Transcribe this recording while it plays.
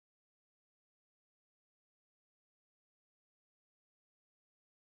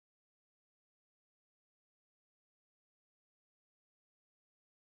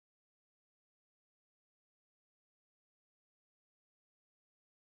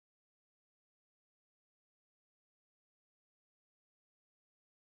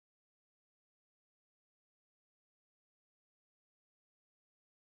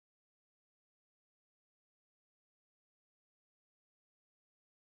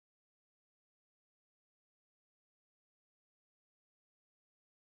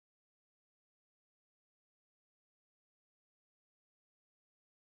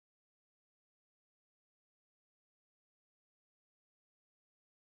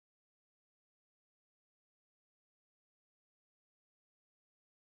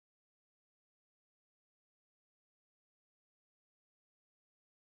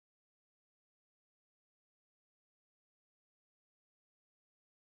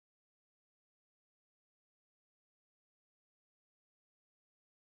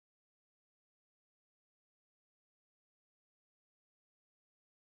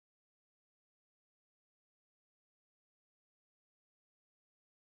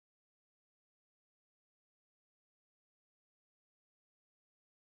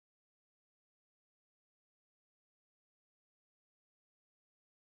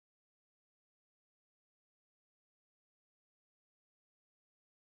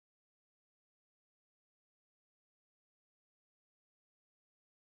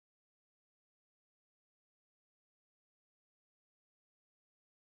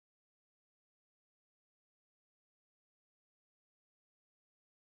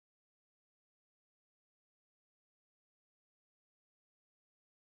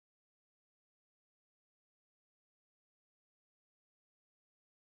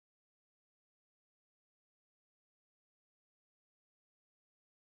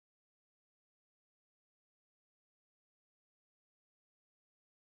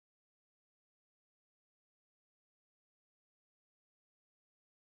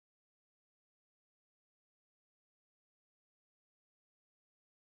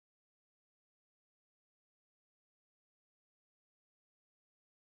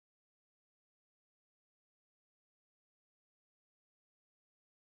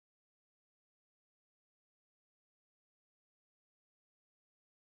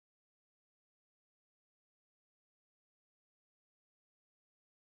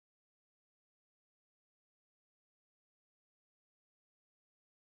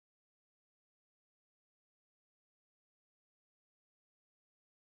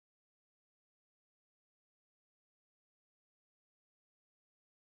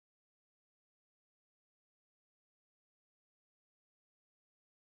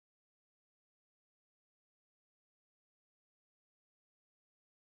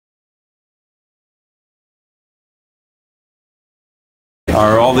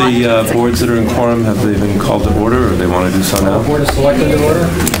Are all the boards that are in quorum, have they been called to order, or they want to do so now? Board is selected to order.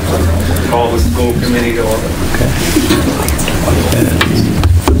 Call the school committee to order. Okay.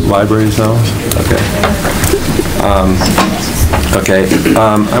 Libraries now? Okay.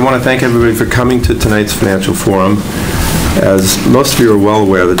 I want to thank everybody for coming to tonight's financial forum. As most of you are well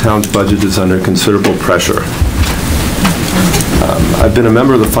aware, the town's budget is under considerable pressure. I've been a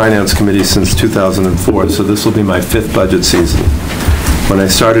member of the Finance Committee since 2004, so this will be my 5th budget season. When I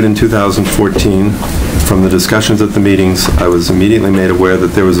started in 2014, from the discussions at the meetings, I was immediately made aware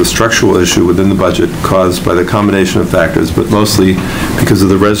that there was a structural issue within the budget caused by the combination of factors, but mostly because of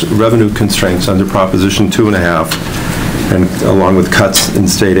the revenue constraints under Proposition 2.5, and along with cuts in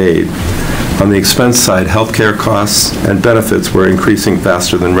state aid. On the expense side, healthcare costs and benefits were increasing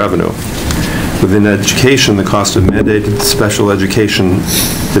faster than revenue. Within education, the cost of mandated special education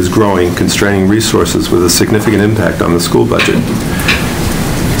is growing, constraining resources with a significant impact on the school budget.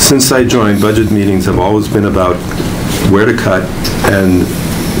 Since I joined, budget meetings have always been about where to cut and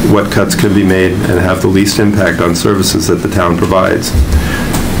what cuts can be made and have the least impact on services that the town provides.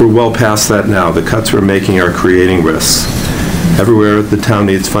 We're well past that now. The cuts we're making are creating risks. Everywhere the town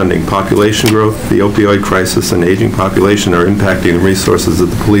needs funding. Population growth, the opioid crisis, and aging population are impacting the resources of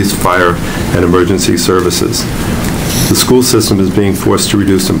the police, fire, and emergency services. The school system is being forced to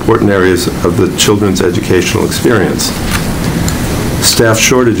reduce important areas of the children's educational experience. Staff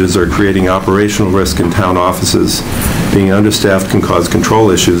shortages are creating operational risk in town offices. Being understaffed can cause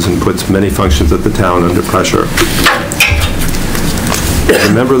control issues and puts many functions at the town under pressure. As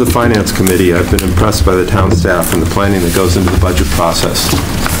a member of the Finance Committee, I've been impressed by the town staff and the planning that goes into the budget process.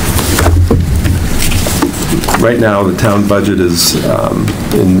 Right now, the town budget is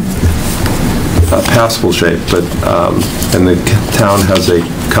in a passable shape, and the town has a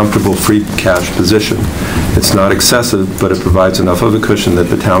comfortable free cash position. It's not excessive, but it provides enough of a cushion that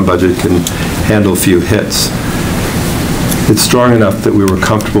the town budget can handle few hits. It's strong enough that we were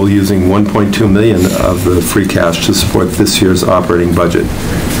comfortable using $1.2 million of the free cash to support this year's operating budget.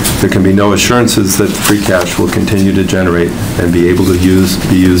 There can be no assurances that free cash will continue to generate and be able to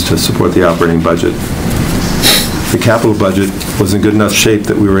be used to support the operating budget. The capital budget was in good enough shape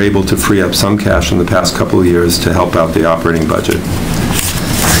that we were able to free up some cash in the past couple of years to help out the operating budget.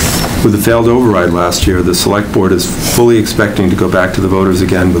 With the failed override last year, the Select Board is fully expecting to go back to the voters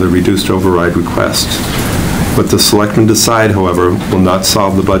again with a reduced override request. What the selectmen decide, however, will not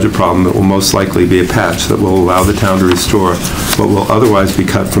solve the budget problem. It will most likely be a patch that will allow the town to restore what will otherwise be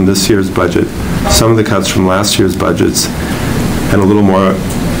cut from this year's budget, some of the cuts from last year's budgets, and a little more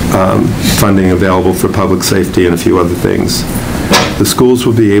funding available for public safety and a few other things. The schools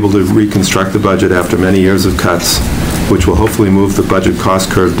will be able to reconstruct the budget after many years of cuts, which will hopefully move the budget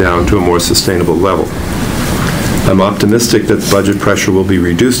cost curve down to a more sustainable level. I'm optimistic that budget pressure will be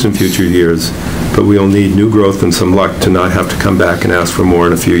reduced in future years, but we will need new growth and some luck to not have to come back and ask for more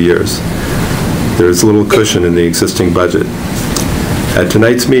in a few years. There is little cushion in the existing budget. At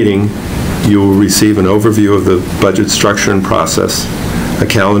tonight's meeting, you will receive an overview of the budget structure and process, a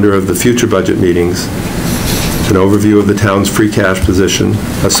calendar of the future budget meetings, an overview of the town's free cash position,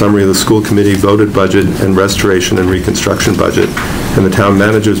 a summary of the school committee voted budget and restoration and reconstruction budget, and the town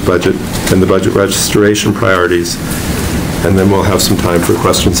manager's budget and the budget restoration priorities, and then we'll have some time for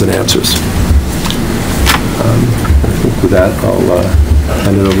questions and answers. I think with that, I'll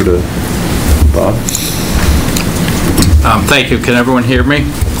hand it over to Bob. Thank you. Can everyone hear me?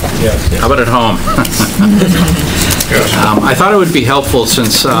 Yes. How about at home? I thought it would be helpful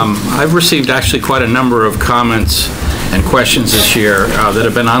since I've received actually quite a number of comments and questions this year that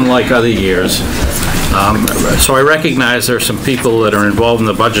have been unlike other years. So I recognize there are some people that are involved in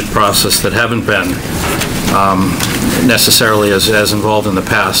the budget process that haven't been necessarily as involved in the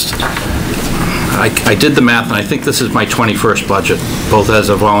past. I did the math, and I think this is my 21st budget, both as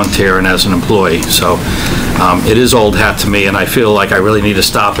a volunteer and as an employee. So it is old hat to me, and I feel like I really need to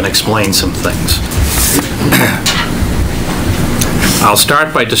stop and explain some things. I'll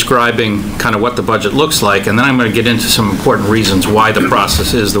start by describing kind of what the budget looks like, and then I'm going to get into some important reasons why the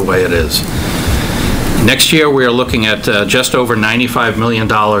process is the way it is. Next year, we are looking at just over $95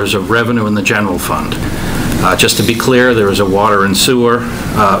 million of revenue in the general fund. Just to be clear, there is a water and sewer,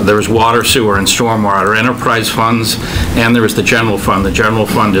 there is water, sewer, and stormwater enterprise funds, and there is the general fund. The general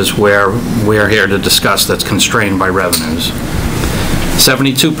fund is where we're here to discuss that's constrained by revenues.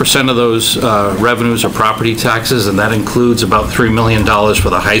 72% of those revenues are property taxes, and that includes about $3 million for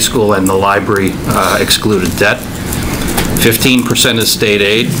the high school and the library excluded debt. 15% is state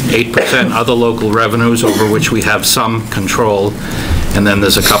aid, 8% other local revenues over which we have some control, And then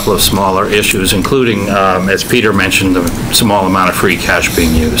there's a couple of smaller issues, including, as Peter mentioned, the small amount of free cash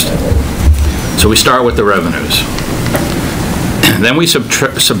being used. So we start with the revenues. Then we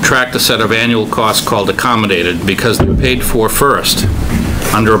subtract a set of annual costs called accommodated because they're paid for first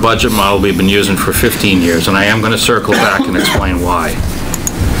under a budget model we've been using for 15 years, and I am going to circle back and explain why.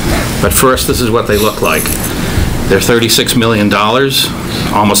 But first, this is what they look like. They're $36 million.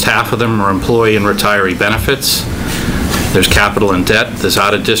 Almost half of them are employee and retiree benefits. There's capital and debt. There's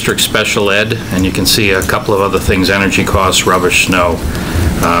out-of-district special ed, and you can see a couple of other things: energy costs, rubbish, snow,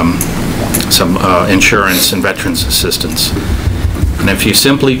 some insurance, and veterans assistance. And if you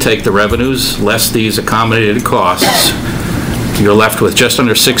simply take the revenues less these accommodated costs, you're left with just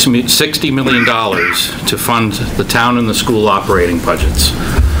under $60 million to fund the town and the school operating budgets.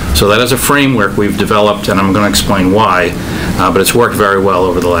 So that is a framework we've developed, and I'm going to explain why, but it's worked very well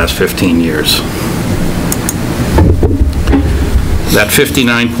over the last 15 years. That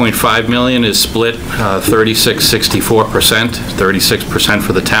 $59.5 million is split 36-64%, 36%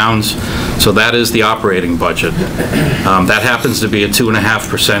 for the towns. So that is the operating budget. That happens to be a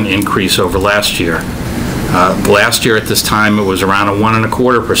 2.5% increase over last year. Last year at this time it was around a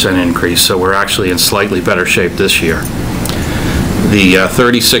 1.25% increase, so we're actually in slightly better shape this year. The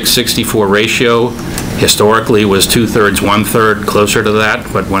 36-64 ratio historically was 2/3, 1/3, closer to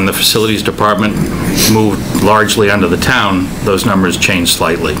that, but when the facilities department moved largely under the town, those numbers changed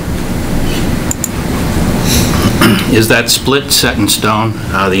slightly. Is that split set in stone?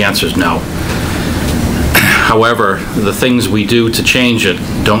 The answer is no. However, the things we do to change it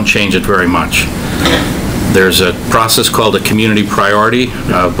don't change it very much. There's a process called a community priority.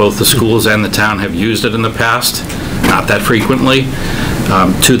 Both the schools and the town have used it in the past, not that frequently.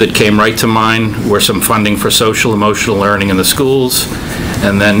 Two that came right to mind were some funding for social emotional learning in the schools,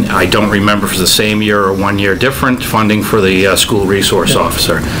 and then I don't remember if it was the same year or 1 year different, funding for the school resource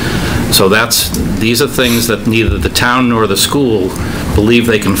officer. So these are things that neither the town nor the school believe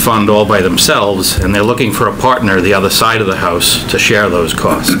they can fund all by themselves, and they're looking for a partner the other side of the house to share those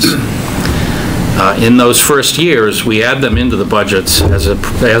costs. In those first years, we add them into the budgets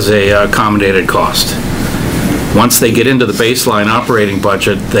as a accommodated cost. Once they get into the baseline operating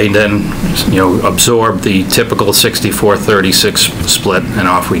budget, they then, absorb the typical 64-36 split, and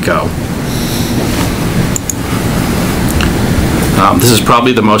off we go. This is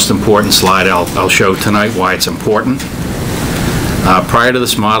probably the most important slide I'll show tonight, why it's important. Prior to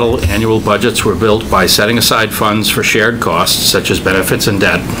this model, annual budgets were built by setting aside funds for shared costs, such as benefits and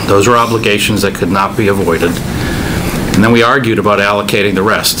debt. Those were obligations that could not be avoided. And then we argued about allocating the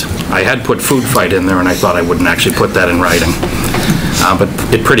rest. I had put food fight in there, and I thought I wouldn't actually put that in writing. But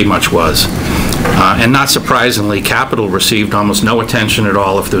it pretty much was. And not surprisingly, capital received almost no attention at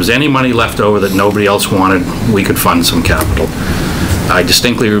all. If there was any money left over that nobody else wanted, we could fund some capital. I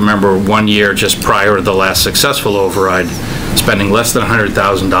distinctly remember 1 year just prior to the last successful override, spending less than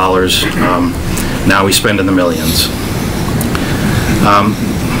 $100,000. Now we spend in the millions.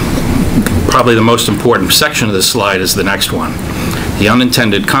 Probably the most important section of this slide is the next one. The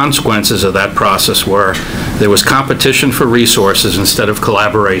unintended consequences of that process were there was competition for resources instead of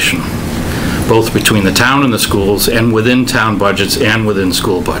collaboration, both between the town and the schools, and within town budgets and within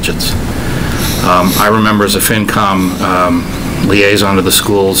school budgets. I remember as a FinCom liaison to the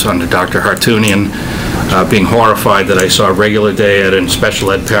schools under Dr. Hartunian, being horrified that I saw regular day ed and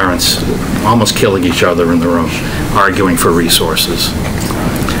special ed parents almost killing each other in the room, arguing for resources.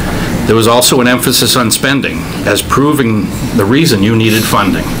 There was also an emphasis on spending as proving the reason you needed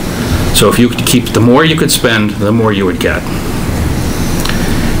funding. So if you could the more you could spend, the more you would get.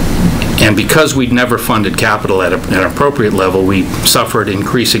 And because we'd never funded capital at an appropriate level, we suffered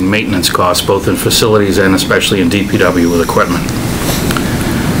increasing maintenance costs, both in facilities and especially in DPW with equipment.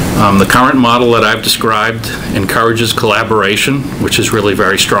 The current model that I've described encourages collaboration, which is really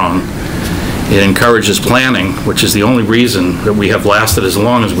very strong. It encourages planning, which is the only reason that we have lasted as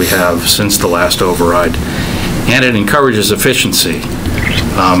long as we have since the last override. And it encourages efficiency.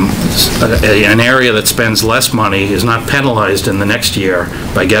 An area that spends less money is not penalized in the next year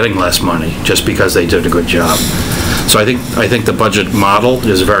by getting less money just because they did a good job. So I think the budget model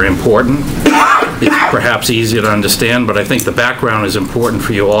is very important. It's perhaps easy to understand, but I think the background is important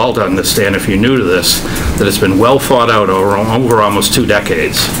for you all to understand if you're new to this, that it's been well thought out over almost 2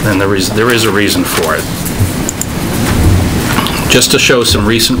 decades, and there is a reason for it. Just to show some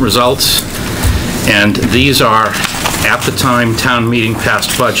recent results, and these are at the time town meeting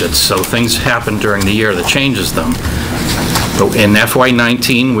passed budgets, so things happen during the year that changes them. But in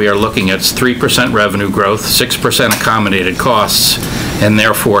FY19, we are looking at 3% revenue growth, 6% accommodated costs, and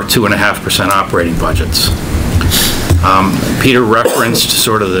therefore 2.5% operating budgets. Peter referenced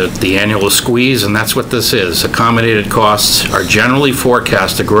sort of the annual squeeze, and that's what this is. Accommodated costs are generally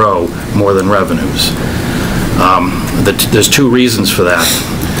forecast to grow more than revenues. There's two reasons for that,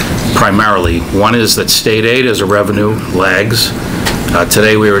 primarily. One is that state aid as a revenue lags.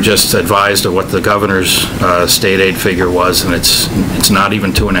 Today we were just advised of what the governor's state aid figure was, and it's not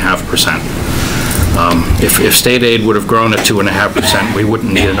even 2.5%. If state aid would have grown at 2.5%, we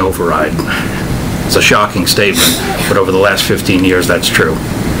wouldn't need an override. It's a shocking statement, but over the last 15 years, that's true.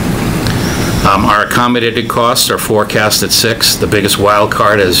 Our accommodated costs are forecast at 6. The biggest wild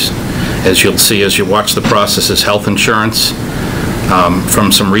card, as you'll see as you watch the process, is health insurance.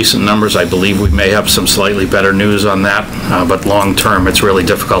 From some recent numbers, I believe we may have some slightly better news on that, but long term, it's really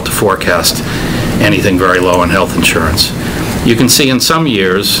difficult to forecast anything very low in health insurance. You can see in some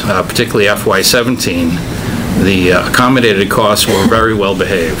years, particularly FY17, the accommodated costs were very well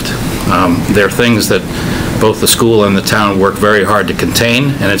behaved. They're things that both the school and the town work very hard to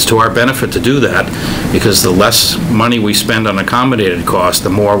contain, and it's to our benefit to do that, because the less money we spend on accommodated costs, the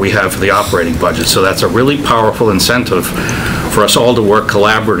more we have for the operating budget. So that's a really powerful incentive for us all to work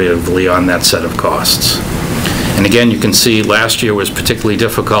collaboratively on that set of costs. And again, you can see last year was particularly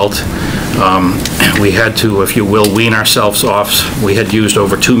difficult. We had to, if you will, wean ourselves off. We had used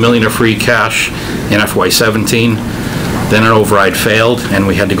over $2 million of free cash in FY17. Then an override failed, and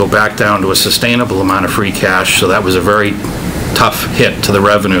we had to go back down to a sustainable amount of free cash, so that was a very tough hit to the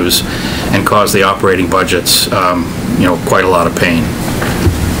revenues and caused the operating budgets, quite a lot of pain.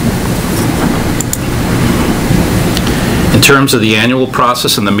 In terms of the annual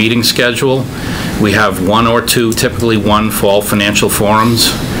process and the meeting schedule, we have one or two, typically one, fall financial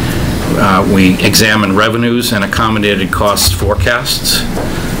forums. We examine revenues and accommodated costs forecasts.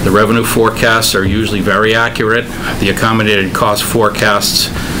 The revenue forecasts are usually very accurate. The accommodated cost forecasts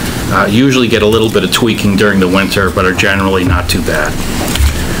usually get a little bit of tweaking during the winter, but are generally not too bad.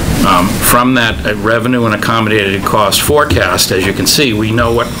 From that revenue and accommodated cost forecast, as you can see, we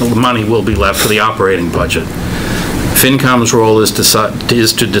know what money will be left for the operating budget. FinCom's role is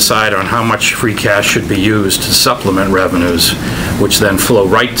to decide on how much free cash should be used to supplement revenues, which then flow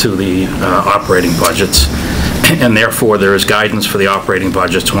right to the operating budgets, and therefore there is guidance for the operating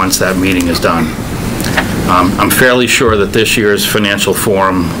budgets once that meeting is done. I'm fairly sure that this year's financial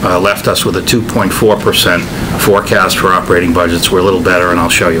forum left us with a 2.4% forecast for operating budgets. We're a little better, and I'll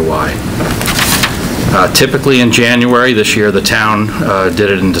show you why. Typically in January, this year the town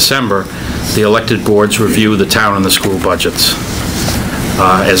did it in December, the elected boards review the town and the school budgets.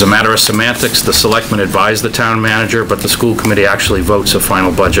 As a matter of semantics, the selectmen advise the town manager, but the school committee actually votes a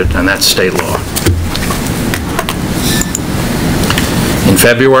final budget, and that's state law. In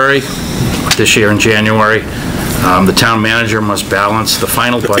February, this year in January, the town manager must balance the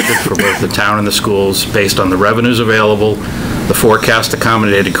final budget for both the town and the schools based on the revenues available, the forecast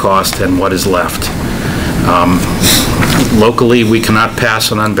accommodated cost, and what is left. Locally, we cannot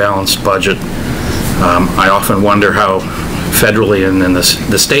pass an unbalanced budget. I often wonder how federally and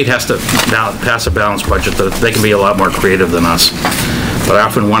the state has to pass a balanced budget, that they can be a lot more creative than us. But I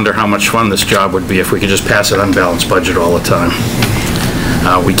often wonder how much fun this job would be if we could just pass an unbalanced budget all the time.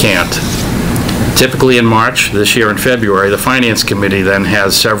 We can't. Typically in March, this year in February, the Finance Committee then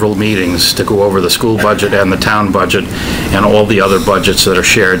has several meetings to go over the school budget and the town budget and all the other budgets that are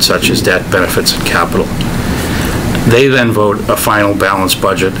shared, such as debt, benefits, and capital. They then vote a final balanced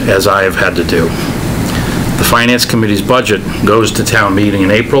budget, as I have had to do. The Finance Committee's budget goes to town meeting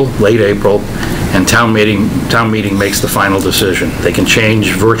in April, late April, and town meeting makes the final decision. They can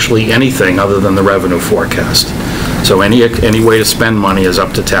change virtually anything other than the revenue forecast. So any way to spend money is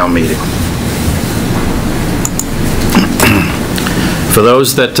up to town meeting. For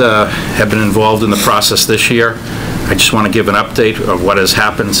those that have been involved in the process this year, I just want to give an update of what has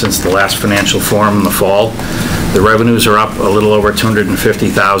happened since the last financial forum in the fall. The revenues are up a little over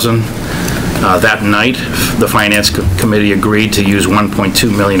 $250,000. That night, the Finance Committee agreed to use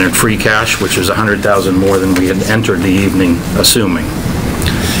 $1.2 million in free cash, which is $100,000 more than we had entered the evening assuming.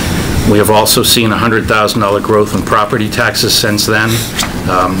 We have also seen $100,000 growth in property taxes since then.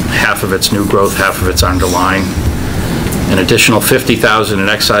 Half of it's new growth, half of it's underlying. An additional $50,000 in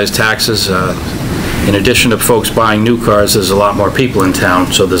excise taxes. In addition to folks buying new cars, there's a lot more people in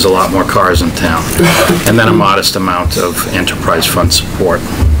town, so there's a lot more cars in town. And then a modest amount of enterprise fund support.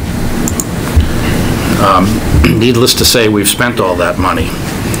 Needless to say, we've spent all that money.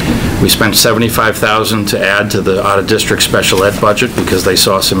 We spent $75,000 to add to the out-of-district special ed budget because they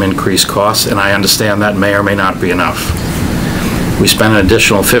saw some increased costs, and I understand that may or may not be enough. We spent an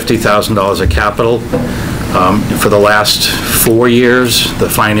additional $50,000 of capital. For the last 4 years, the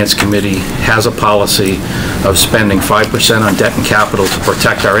Finance Committee has a policy of spending 5% on debt and capital to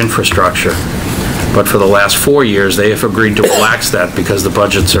protect our infrastructure. But for the last 4 years, they have agreed to relax that because the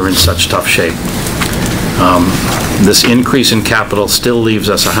budgets are in such tough shape. This increase in capital still leaves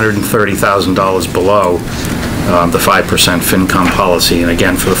us $130,000 below the 5% FinCom policy, and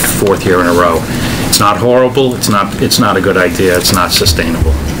again, for the 4th year in a row. It's not horrible, it's not a good idea, it's not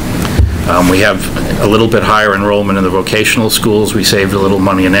sustainable. We have a little bit higher enrollment in the vocational schools, we saved a little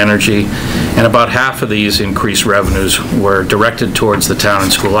money in energy, and about half of these increased revenues were directed towards the town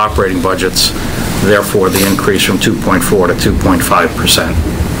and school operating budgets, therefore the increase from 2.4 to 2.5%.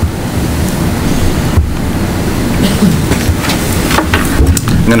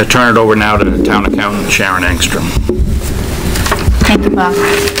 I'm going to turn it over now to the Town Accountant Sharon Engstrom. Thank you, Bob.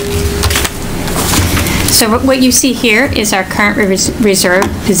 So what you see here is our current reserve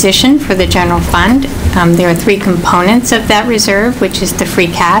position for the general fund. There are 3 components of that reserve, which is the free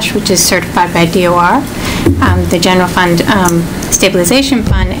cash, which is certified by DOR, the general fund stabilization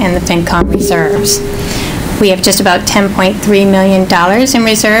fund, and the FinCom reserves. We have just about $10.3 million in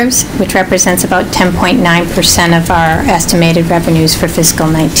reserves, which represents about 10.9% of our estimated revenues for fiscal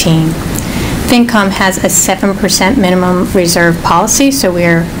 19. FinCom has a 7% minimum reserve policy, so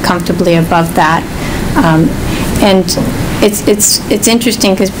we're comfortably above that. And it's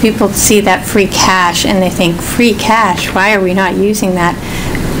interesting because people see that free cash and they think, free cash, why are we not using that?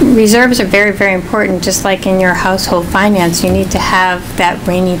 Reserves are very, very important. Just like in your household finance, you need to have that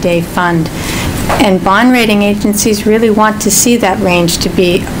rainy day fund. And bond rating agencies really want to see that range to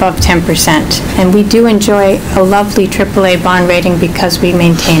be above 10%. And we do enjoy a lovely AAA bond rating because we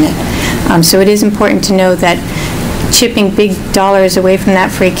maintain it. So it is important to know that chipping big dollars away from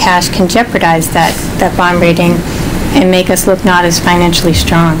that free cash can jeopardize that bond rating and make us look not as financially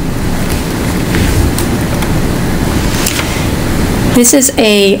strong. This is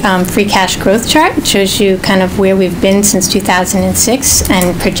a free cash growth chart. It shows you kind of where we've been since 2006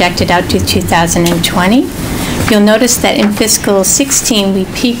 and projected out to 2020. You'll notice that in fiscal 16, we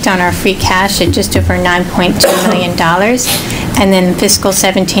peaked on our free cash at just over $9.2 million. And then in fiscal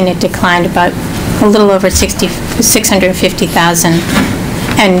 17, it declined about a little over $650,000.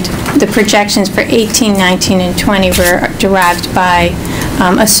 And the projections for 18, 19, and 20 were derived by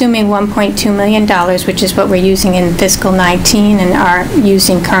assuming $1.2 million, which is what we're using in fiscal 19 and are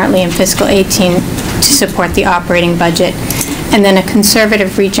using currently in fiscal 18 to support the operating budget, and then a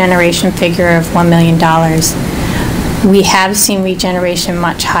conservative regeneration figure of $1 million. We have seen regeneration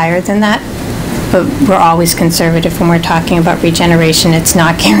much higher than that, but we're always conservative when we're talking about regeneration. It's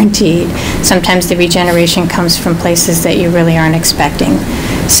not guaranteed. Sometimes the regeneration comes from places that you really aren't expecting.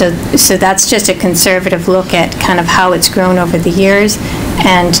 So that's just a conservative look at kind of how it's grown over the years.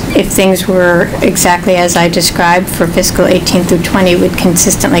 And if things were exactly as I described for fiscal 18 through 20, it would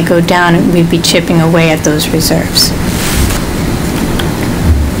consistently go down and we'd be chipping away at those reserves.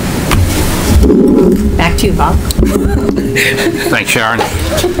 Back to you, Bob. Thanks, Sharon.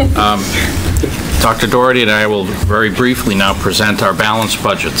 Dr. Doherty and I will very briefly now present our balanced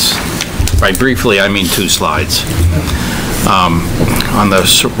budgets. By briefly, I mean 2 slides. On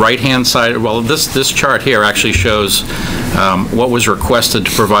the right-hand side, well, this chart here actually shows what was requested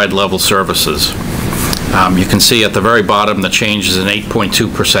to provide level services. You can see at the very bottom the change is an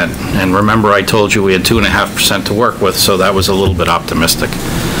 8.2%. And remember, I told you we had 2.5% to work with, so that was a little bit optimistic.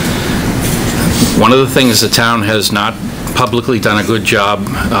 One of the things the town has not publicly done a good job,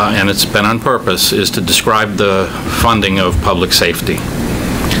 and it's been on purpose, is to describe the funding of public safety.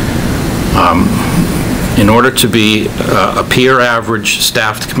 In order to be a peer average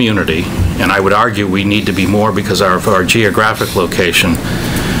staffed community, and I would argue we need to be more because of our geographic location,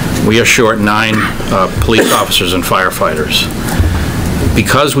 we are short 9 police officers and firefighters.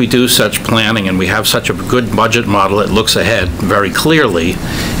 Because we do such planning and we have such a good budget model that looks ahead very clearly,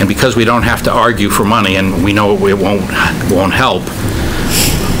 and because we don't have to argue for money and we know it won't help,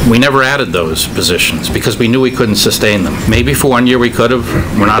 we never added those positions because we knew we couldn't sustain them. Maybe for 1 year we could have.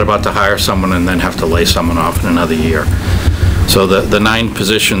 We're not about to hire someone and then have to lay someone off in another year. So the 9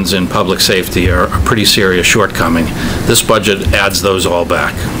 positions in public safety are a pretty serious shortcoming. This budget adds those all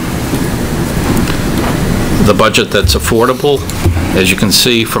back. The budget that's affordable, as you can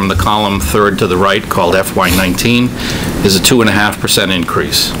see from the column 3rd to the right called FY19, is a 2.5%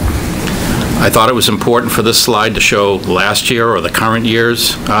 increase. I thought it was important for this slide to show last year or the current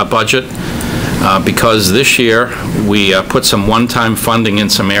year's budget because this year we put some one-time funding in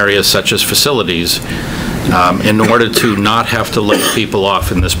some areas such as facilities in order to not have to lay people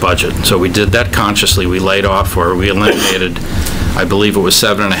off in this budget. So we did that consciously. We laid off, or we eliminated, I believe it was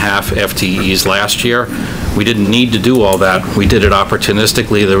 7.5 FTEs last year. We didn't need to do all that. We did it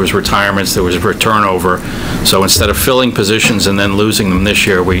opportunistically. There was retirements, there was turnover. So instead of filling positions and then losing them this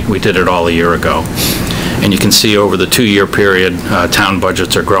year, we did it all a year ago. And you can see over the 2-year period, town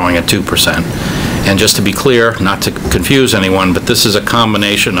budgets are growing at 2%. And just to be clear, not to confuse anyone, but this is a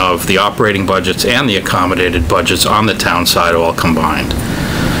combination of the operating budgets and the accommodated budgets on the town side all combined.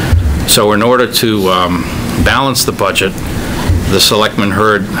 So in order to balance the budget, the selectmen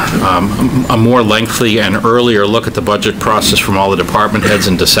heard a more lengthy and earlier look at the budget process from all the department heads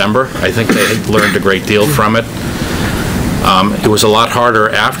in December. I think they had learned a great deal from it. It was a lot harder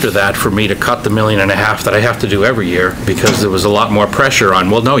after that for me to cut the $1.5 million that I have to do every year, because there was a lot more pressure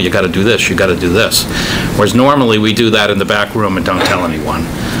on, well, no, you got to do this, you got to do this. Whereas normally we do that in the back room and don't tell anyone.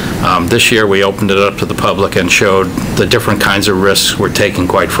 This year we opened it up to the public and showed the different kinds of risks we're taking,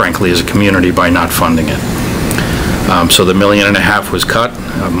 quite frankly, as a community by not funding it. So the $1.5 million was cut.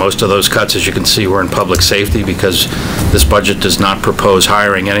 Most of those cuts, as you can see, were in public safety, because this budget does not propose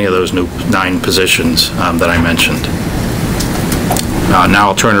hiring any of those new 9 positions that I mentioned. Now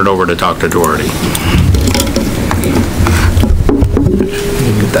I'll turn it over to Dr. Doherty.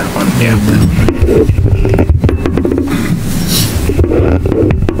 Get that one. Yeah.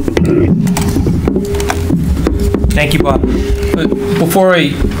 Thank you, Bob. Before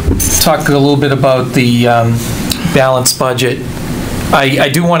I talk a little bit about the balanced budget, I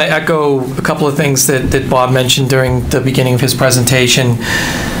do want to echo a couple of things that Bob mentioned during the beginning of his presentation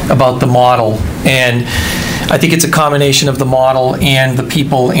about the model. And I think it's a combination of the model and the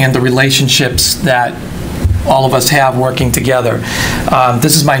people and the relationships that all of us have working together.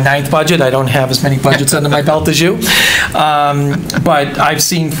 This is my 9th budget. I don't have as many budgets under my belt as you. But I've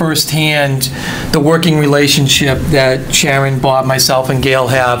seen firsthand the working relationship that Sharon, Bob, myself, and Gail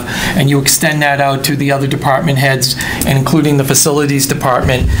have, and you extend that out to the other department heads, and including the facilities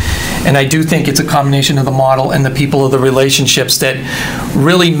department. And I do think it's a combination of the model and the people of the relationships that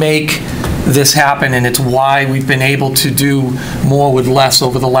really make this happen, and it's why we've been able to do more with less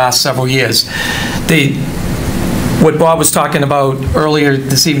over the last several years. What Bob was talking about earlier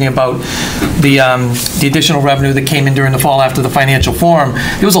this evening about the additional revenue that came in during the fall after the financial forum,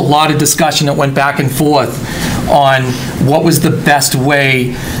 there was a lot of discussion that went back and forth on what was the best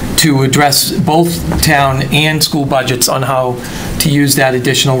way to address both town and school budgets on how to use that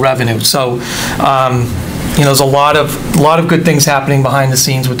additional revenue. So, you know, there's a lot of good things happening behind the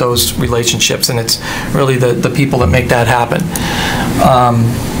scenes with those relationships, and it's really the people that make that happen.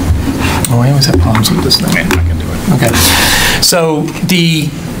 I always have problems with this now. I can do it. Okay. So the...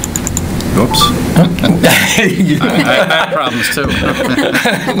 Oops. I have problems too.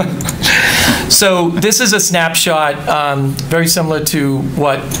 So this is a snapshot, very similar to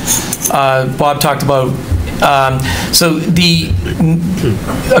what Bob talked about. So the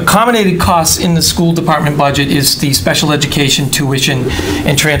accommodated costs in the school department budget is the special education tuition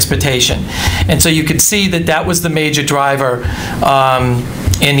and transportation. And so you could see that that was the major driver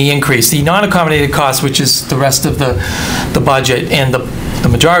in the increase. The non-accommodated costs, which is the rest of the budget and the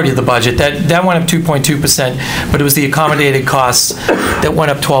majority of the budget, that went up 2.2%, but it was the accommodated costs that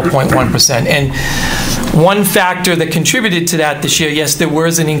went up 12.1%. And one factor that contributed to that this year, yes, there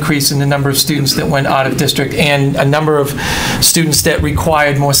was an increase in the number of students that went out of district and a number of students that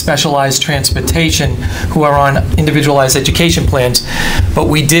required more specialized transportation who are on individualized education plans. But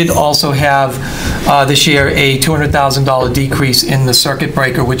we did also have this year a $200,000 decrease in the circuit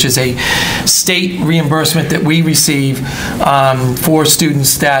breaker, which is a state reimbursement that we receive for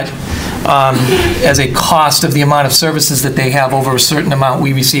students that, as a cost of the amount of services that they have over a certain amount,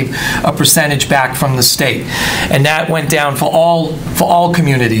 we receive a percentage back from the state. And that went down for all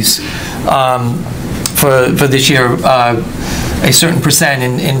communities for this year, a certain percent,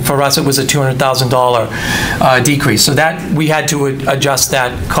 and for us it was a $200,000 decrease. So that we had to adjust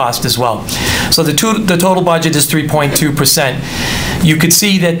that cost as well. So the total budget is 3.2%. You could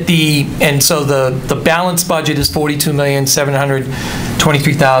see that the balanced budget is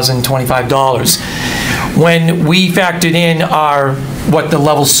 $42,723,025. When we factored in what the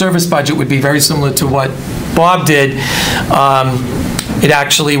level service budget would be, very similar to what Bob did, it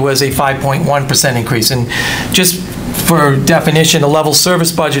actually was a 5.1% increase. And just for definition, a level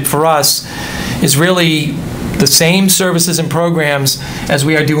service budget for us is really the same services and programs as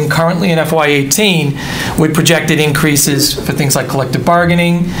we are doing currently in FY18 with projected increases for things like collective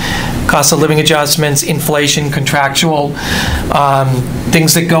bargaining, cost of living adjustments, inflation, contractual,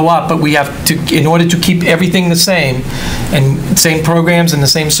 things that go up, but we have to, in order to keep everything the same, and same programs and the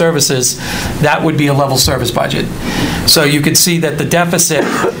same services, that would be a level service budget. So you could see that the deficit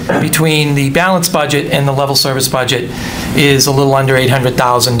between the balanced budget and the level service budget is a little under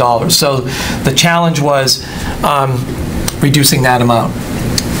 $800,000. So the challenge was reducing that amount.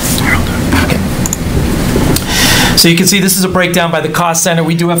 So you can see this is a breakdown by the cost center.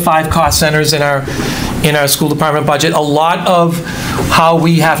 We do have 5 cost centers in our school department budget. A lot of how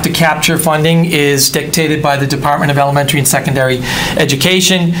we have to capture funding is dictated by the Department of Elementary and Secondary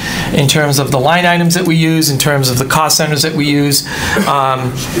Education in terms of the line items that we use, in terms of the cost centers that we use,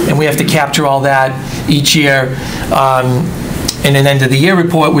 and we have to capture all that each year in an end of the year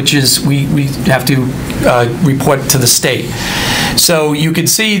report, which is we have to report to the state. So you can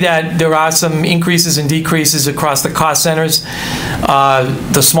see that there are some increases and decreases across the cost centers.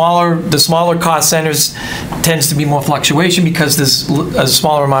 The smaller cost centers tends to be more fluctuation because there's a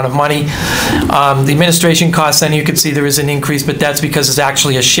smaller amount of money. The administration cost center, you can see there is an increase, but that's because it's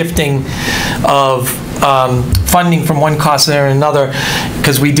actually a shifting of funding from one cost center to another,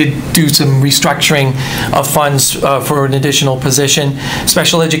 because we did do some restructuring of funds for an additional position.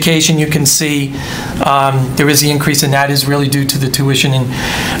 Special education, you can see there is the increase, and that is really due to the tuition and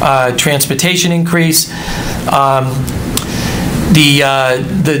transportation increase.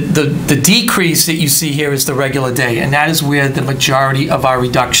 The decrease that you see here is the regular day, and that is where the majority of our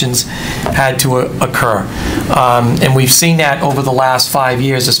reductions had to occur. And we've seen that over the last 5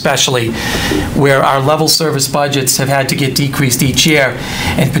 years, especially, where our level service budgets have had to get decreased each year,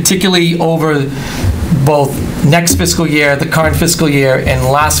 and particularly over both next fiscal year, the current fiscal year, and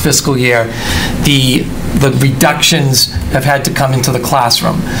last fiscal year, the reductions have had to come into the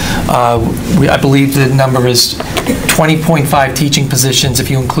classroom. I believe the number is 20.5 teaching positions if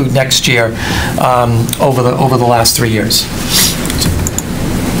you include next year over the last 3 years.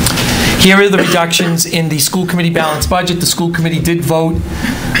 Here are the reductions in the school committee balanced budget. The school committee did vote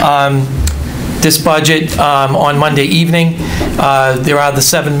this budget on Monday evening. There are the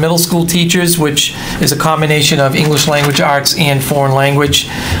 7 middle school teachers, which is a combination of English language arts and foreign language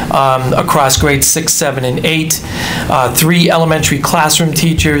across grades 6, 7, and 8. 3 elementary classroom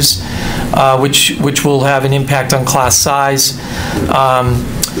teachers, which will have an impact on class size.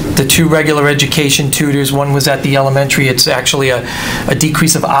 The 2 regular education tutors, one was at the elementary. It's actually a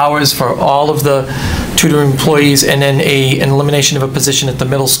decrease of hours for all of the tutor employees, and then an elimination of a position at the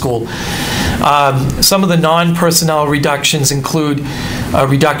middle school. Some of the non-personnel reductions include a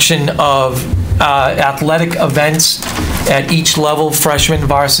reduction of athletic events at each level, freshman,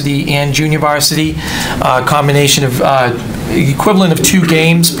 varsity, and junior varsity. A combination of equivalent of 2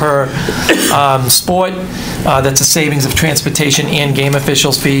 games per sport. That's a savings of transportation and game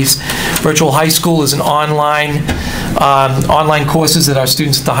officials fees. Virtual high school is an online courses that our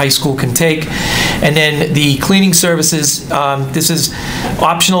students at the high school can take. And then the cleaning services, this is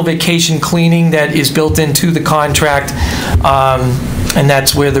optional vacation cleaning that is built into the contract, and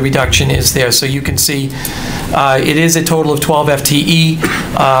that's where the reduction is there. So you can see it is a total of 12 FTE.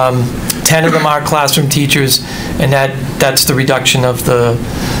 10 of them are classroom teachers, and that's the reduction of the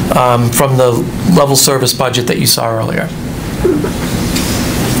from the level service budget that you saw earlier.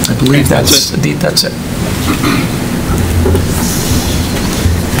 I believe that's it.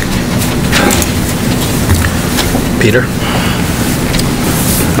 Peter?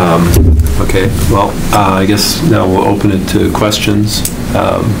 Okay, well, I guess now we'll open it to questions.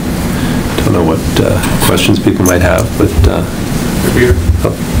 Don't know what questions people might have, but... Peter?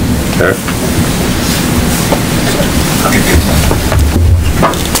 Oh, Eric?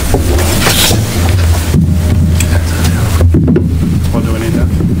 Well, do we need that?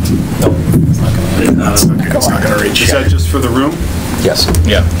 No, it's not going to reach. Is that just for the room? Yes.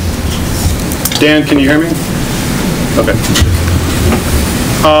 Yeah. Dan, can you hear me? Okay.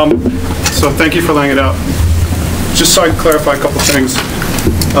 So thank you for laying it out. Just so I can clarify a couple things.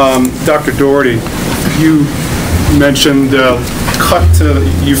 Dr. Doherty, you mentioned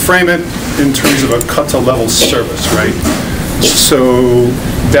you frame it in terms of a cut to level service, right? So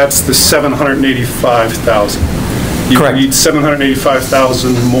that's the $785,000. Correct. You need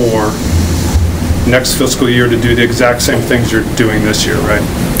 $785,000 more next fiscal year to do the exact same things you're doing this year, right?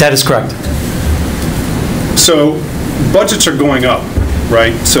 That is correct. So budgets are going up,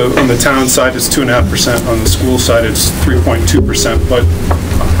 right? So on the town side, it's 2.5%. On the school side, it's 3.2%. But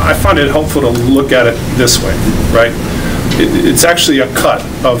I find it helpful to look at it this way, right? it's actually a cut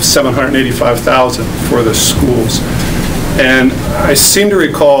of $785,000 for the schools. And I seem to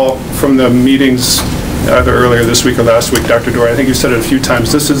recall from the meetings either earlier this week or last week, Dr. Dory, I think you said it a few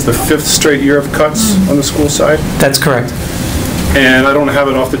times, this is the 5th straight year of cuts on the school side? That's correct. And I don't have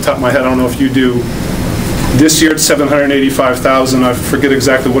it off the top of my head, I don't know if you do. This year it's $785,000, I forget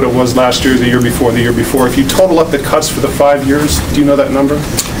exactly what it was last year, the year before, the year before. If you total up the cuts for the 5 years, do you know that number?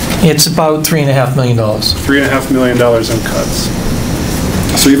 It's about $3.5 million. $3.5 million in cuts.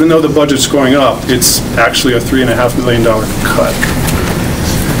 So even though the budget's going up, it's actually a $3.5 million cut.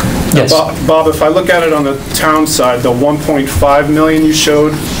 Yes. Bob, if I look at it on the town side, the 1.5 million you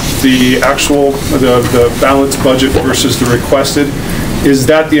showed, the actual, the balanced budget versus the requested, is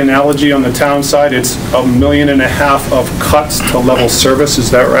that the analogy on the town side? It's $1.5 million of cuts to level service, is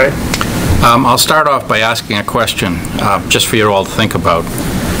that right? I'll start off by asking a question, just for you all to think about.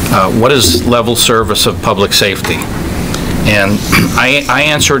 What is level service of public safety? And I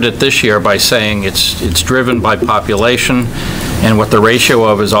answered it this year by saying it's driven by population and what the ratio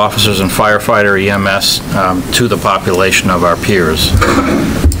of is officers and firefighter EMS to the population of our peers.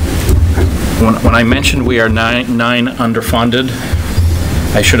 When I mentioned we are nine underfunded,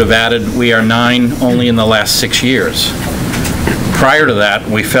 I should have added we are 9 only in the last 6 years. Prior to that,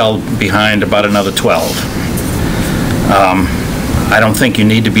 we fell behind about another 12. I don't think you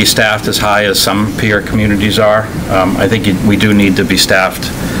need to be staffed as high as some peer communities are. I think we do need to be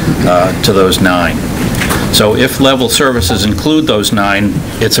staffed to those 9. So if level services include those 9,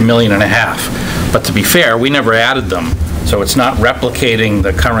 it's $1.5 million. But to be fair, we never added them. So it's not replicating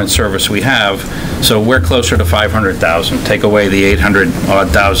the current service we have. So we're closer to 500,000. Take away the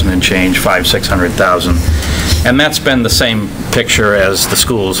 800,000 and change, 600,000. And that's been the same picture as the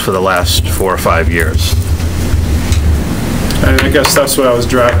schools for the last 4 or 5 years. And I guess that's what I was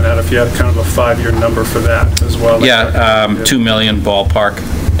driving at, if you had kind of a 5-year number for that as well. Yeah, 2 million ballpark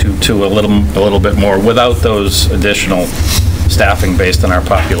to a little bit more without those additional staffing based on our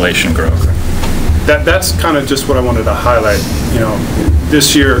population growth. That's kind of just what I wanted to highlight. You know,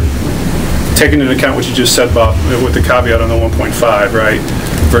 this year, taking into account what you just said, Bob, with the caveat on the 1.5, right,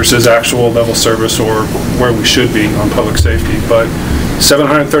 versus actual level service or where we should be on public safety. But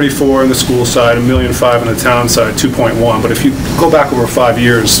 734 on the school side, $1.5 million on the town side, 2.1. But if you go back over 5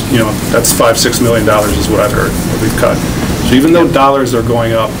 years, you know, that's $5-6 million is what I've heard that we've cut. So even though dollars are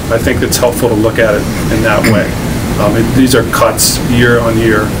going up, I think it's helpful to look at it in that way. These are cuts year on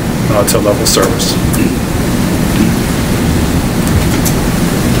year to level service.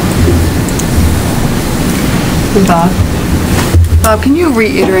 Bob, can you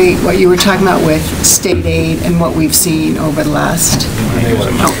reiterate what you were talking about with state aid and what we've seen over the last?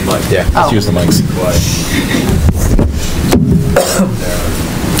 Yeah, let's use the mics.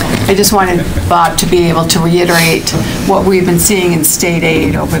 I just wanted Bob to be able to reiterate what we've been seeing in state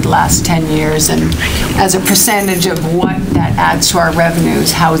aid over the last 10 years and as a percentage of what that adds to our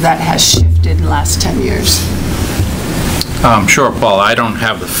revenues, how that has shifted in the last 10 years. Sure, Paul. I don't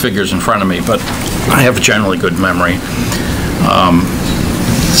have the figures in front of me, but I have generally good memory.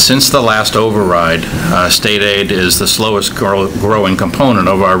 Since the last override, state aid is the slowest growing component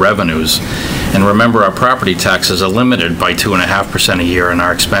of our revenues. And remember, our property taxes are limited by 2.5% a year, and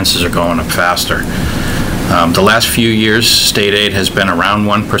our expenses are going up faster. The last few years, state aid has been around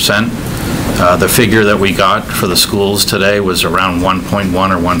 1%. The figure that we got for the schools today was around 1.1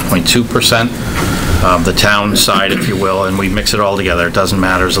 or 1.2%. The town side, if you will, and we mix it all together. It doesn't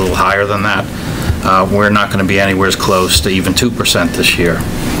matter. It's a little higher than that. We're not going to be anywhere as close to even 2% this year.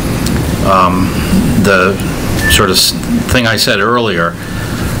 The sort of thing I said earlier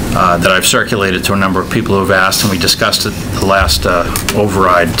that I've circulated to a number of people who have asked, and we discussed it the last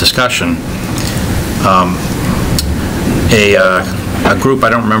override discussion, a group, I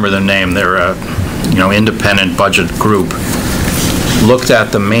don't remember their name, they're a independent budget group, looked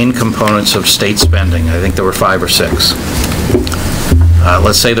at the main components of state spending. I think there were 5 or 6.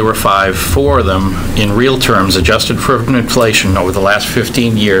 Let's say there were 5. 4 of them, in real terms, adjusted for inflation over the last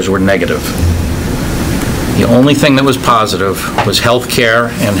 15 years, were negative. The only thing that was positive was health care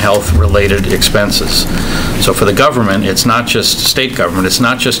and health-related expenses. So for the government, it's not just state government, it's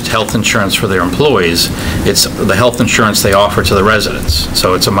not just health insurance for their employees, it's the health insurance they offer to the residents.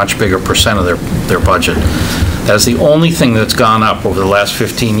 So it's a much bigger percent of their budget. That's the only thing that's gone up over the last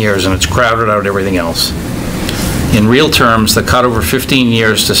 15 years, and it's crowded out everything else. In real terms, the cut over 15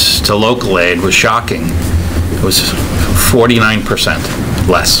 years to local aid was shocking. It was 49%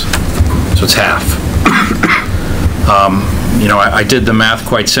 less, so it's half. You know, I did the math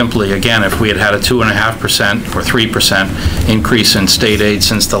quite simply. Again, if we had had a 2.5% or 3% increase in state aid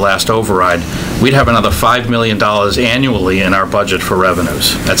since the last override, we'd have another $5 million annually in our budget for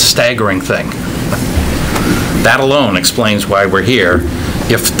revenues. That's a staggering thing. That alone explains why we're here,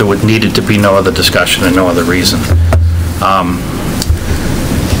 if there needed to be no other discussion and no other reason.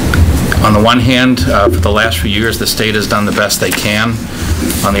 On the one hand, for the last few years, the state has done the best they can.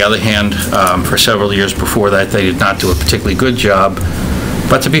 On the other hand, for several years before that, they did not do a particularly good job.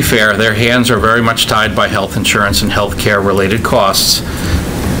 But to be fair, their hands are very much tied by health insurance and health care related costs.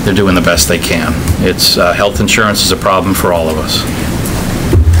 They're doing the best they can. It's health insurance is a problem for all of us.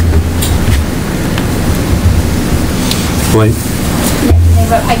 Wait.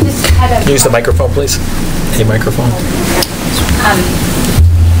 I just had a... Use the microphone, please. A microphone.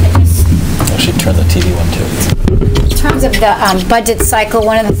 I should turn the TV one too. In terms of the budget cycle,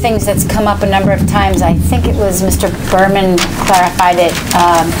 one of the things that's come up a number of times, I think it was Mr. Berman clarified it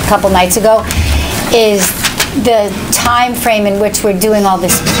a couple nights ago, is the time frame in which we're doing all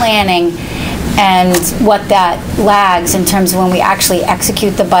this planning and what that lags in terms of when we actually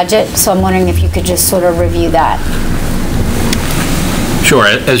execute the budget. So I'm wondering if you could just sort of review that. Sure.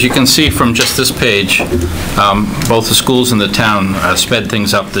 As you can see from just this page, both the schools and the town sped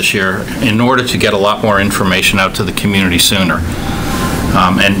things up this year in order to get a lot more information out to the community sooner.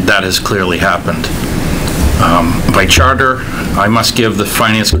 And that has clearly happened. By charter, I must give the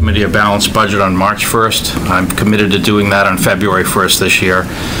Finance Committee a balanced budget on March 1st. I'm committed to doing that on February 1st this year.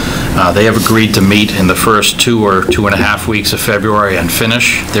 They have agreed to meet in the first 2 or 2.5 weeks of February and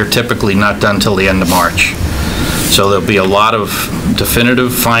finish. They're typically not done till the end of March. So there'll be a lot of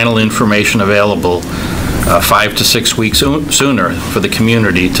definitive final information available 5 to 6 weeks sooner for the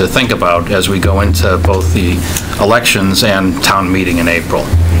community to think about as we go into both the elections and town meeting in April.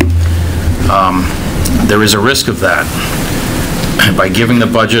 There is a risk of that. By giving the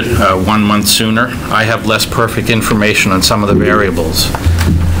budget 1 month sooner, I have less perfect information on some of the variables.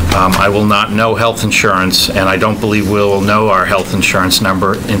 I will not know health insurance, and I don't believe we'll know our health insurance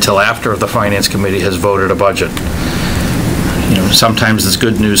number until after the Finance Committee has voted a budget. You know, sometimes there's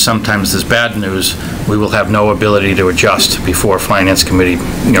good news, sometimes there's bad news. We will have no ability to adjust before Finance Committee,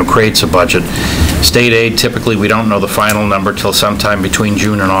 creates a budget. State aid, typically we don't know the final number till sometime between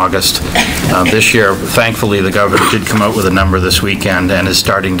June and August. This year, thankfully, the governor did come out with a number this weekend and is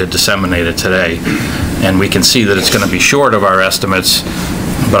starting to disseminate it today. And we can see that it's going to be short of our estimates,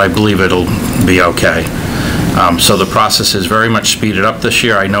 but I believe it'll be okay. So the process is very much speeded up this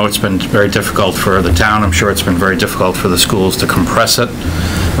year. I know it's been very difficult for the town. I'm sure it's been very difficult for the schools to compress it.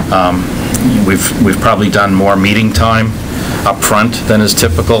 We've probably done more meeting time up front than is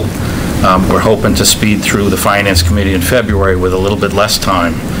typical. We're hoping to speed through the Finance Committee in February with a little bit less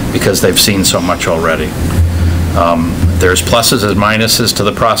time because they've seen so much already. There's pluses and minuses to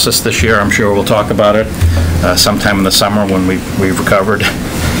the process this year. I'm sure we'll talk about it sometime in the summer when we've recovered.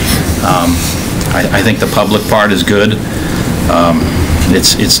 I think the public part is good.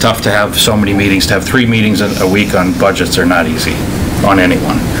 It's tough to have so many meetings. To have 3 meetings a week on budgets are not easy on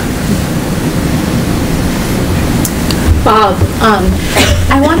anyone. Bob,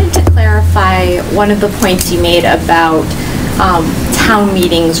 I wanted to clarify one of the points you made about town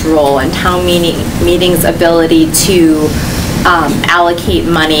meeting's role and town meeting's ability to allocate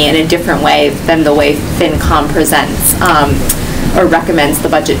money in a different way than the way FinCom presents or recommends the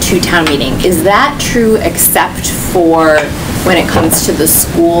budget to town meeting. Is that true except for when it comes to the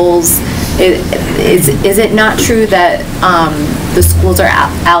schools? Is it not true that the schools are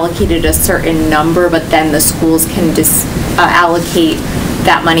allocated a certain number, but then the schools can just allocate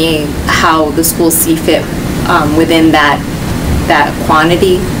that money how the schools see fit within that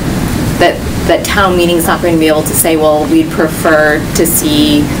quantity? That town meeting's not going to be able to say, well, we'd prefer to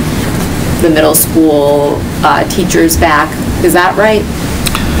see the middle school teachers back. Is that right?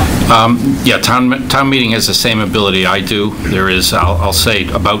 Yeah, town meeting has the same ability I do. There is, I'll say,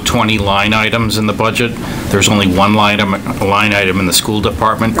 about 20 line items in the budget. There's only one line item in the school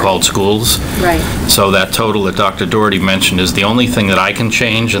department called schools. Right. So that total that Dr. Doherty mentioned is the only thing that I can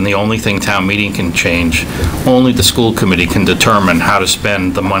change and the only thing town meeting can change. Only the school committee can determine how to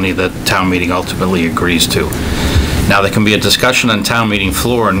spend the money that town meeting ultimately agrees to. Now, there can be a discussion on town meeting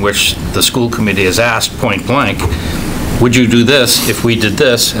floor in which the school committee is asked point blank, would you do this if we did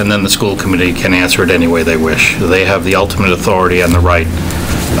this? And then the school committee can answer it any way they wish. They have the ultimate authority and the right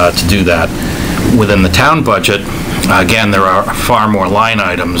to do that. Within the town budget, again, there are far more line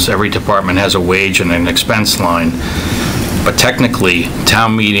items. Every department has a wage and an expense line. But technically,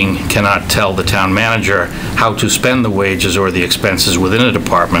 town meeting cannot tell the town manager how to spend the wages or the expenses within a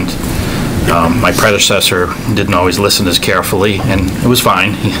department. My predecessor didn't always listen as carefully, and it was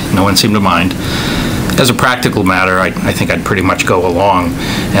fine. No one seemed to mind. As a practical matter, I think I'd pretty much go along,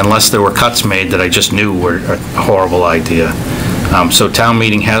 unless there were cuts made that I just knew were a horrible idea. So town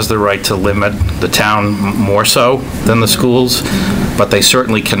meeting has the right to limit the town more so than the schools, but they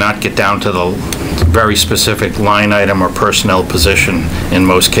certainly cannot get down to the very specific line item or personnel position in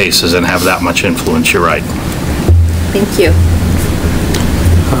most cases and have that much influence. You're right. Thank you.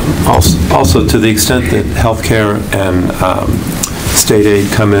 Also, to the extent that healthcare and state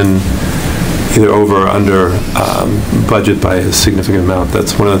aid come in either over or under budget by a significant amount,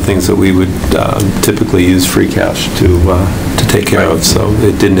 that's one of the things that we would typically use free cash to take care of. So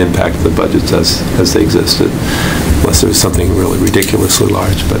it didn't impact the budgets as they existed, unless there was something really ridiculously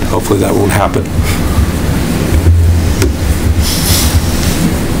large, but hopefully that won't happen.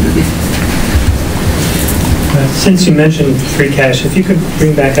 Since you mentioned free cash, if you could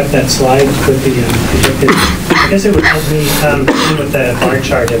bring back up that slide with the projected, I guess it would help me with the bar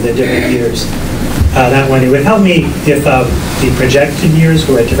chart of the different years. That one, it would help me if the projected years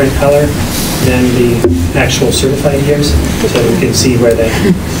were a different color than the actual certified years, so we can see where the,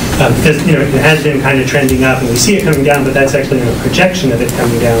 because it has been kind of trending up, and we see it coming down, but that's actually a projection of it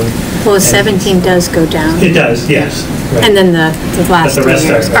coming down. Well, 17 does go down. It does, yes. Right. And then the last 3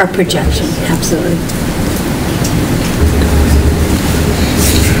 years are projection, absolutely.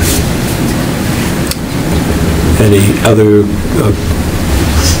 Any other?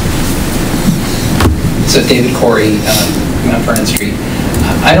 So David Corey, Mount Vernon Street.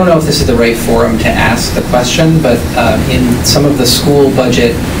 I don't know if this is the right forum to ask the question, but in some of the school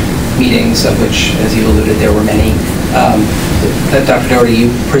budget meetings, of which, as you alluded, there were many, Dr. Doherty,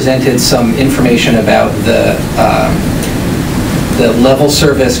 you presented some information about the level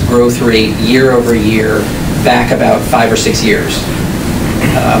service growth rate year over year back about 5 or 6 years.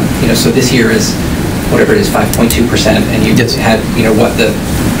 So this year is whatever it is, 5.2%, and you had, what the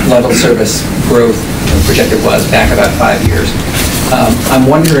level service growth projected was back about 5 years. I'm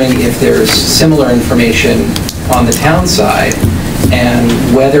wondering if there's similar information on the town side, and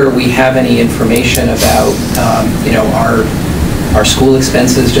whether we have any information about, our school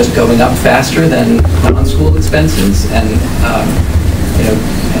expenses just going up faster than non-school expenses, and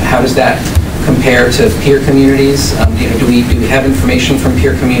how does that compare to peer communities? Do we have information from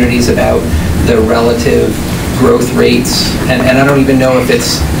peer communities about the relative growth rates? And I don't even know if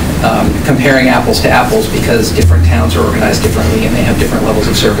it's comparing apples to apples, because different towns are organized differently and they have different levels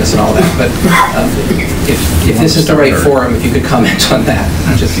of service and all that. But if this is the right forum, if you could comment on that.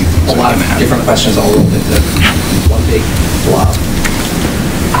 Just a lot of different questions all rolled into one big blob.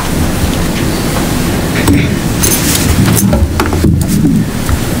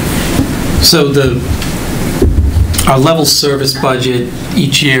 So our level service budget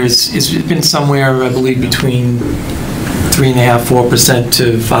each year has been somewhere, I believe, between 3.5–4%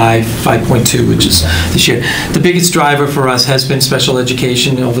 to 5.2, which is this year. The biggest driver for us has been special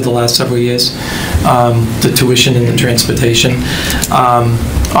education over the last several years, the tuition and the transportation.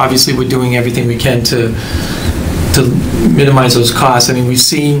 Obviously, we're doing everything we can to minimize those costs. I mean, we've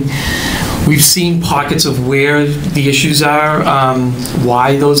seen pockets of where the issues are,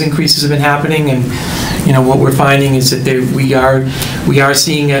 why those increases have been happening, and what we're finding is that we are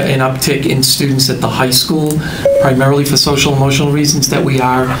seeing an uptick in students at the high school, primarily for social emotional reasons, that we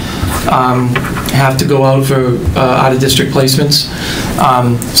have to go out for out of district placements.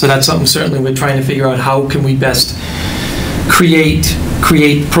 So that's something certainly we're trying to figure out, how can we best create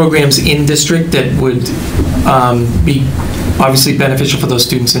programs in district that would be obviously beneficial for those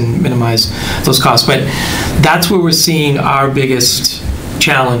students and minimize those costs. But that's where we're seeing our biggest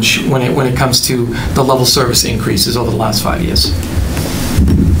challenge when it comes to the level service increases over the last 5 years.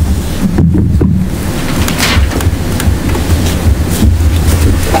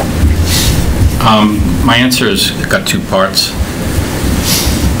 My answer has got 2 parts.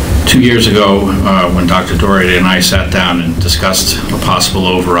 2 years ago, when Dr. Doherty and I sat down and discussed a possible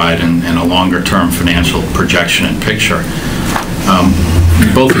override and a longer-term financial projection and picture, we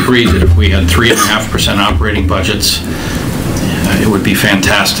both agreed that if we had 3.5% operating budgets, it would be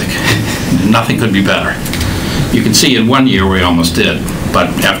fantastic. Nothing could be better. You can see in 1 year we almost did, but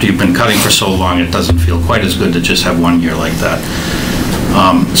after you've been cutting for so long, it doesn't feel quite as good to just have 1 year like that.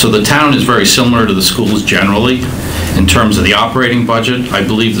 So the town is very similar to the schools generally. In terms of the operating budget, I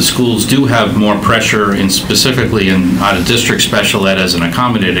believe the schools do have more pressure, specifically in out-of-district special ed as an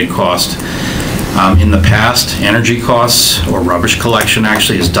accommodated cost. In the past, energy costs or rubbish collection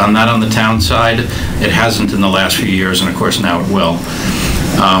actually has done that on the town side. It hasn't in the last few years, and of course now it will.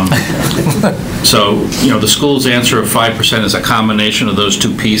 So, the school's answer of 5% is a combination of those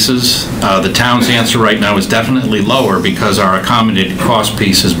two pieces. The town's answer right now is definitely lower because our accommodated cost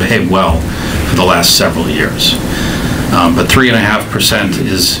piece has behaved well for the last several years. But 3.5%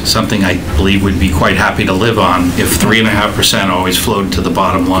 is something I believe we'd be quite happy to live on if 3.5% always flowed to the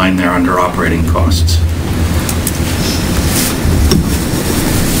bottom line there under operating costs.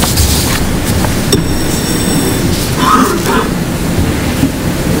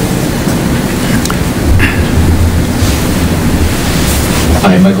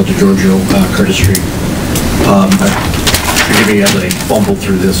 Hi, Michael DeGiorgio, Curtis Street. Forgive me as I fumble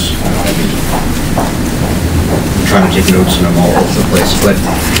through this. I'm trying to take notes and I'm all over the place, but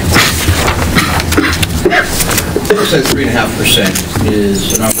it says 3.5%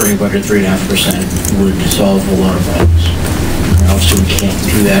 is an operating budget. 3.5% would solve a lot of problems. Obviously, we can't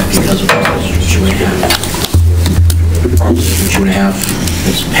do that because of Proposition 2.5. Proposition 2.5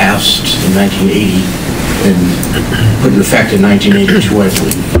 was passed in 1980. And put in effect in 1982, I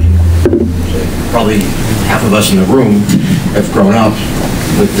believe. Probably half of us in the room have grown up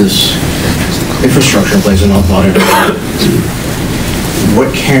with this infrastructure in place and not thought about it.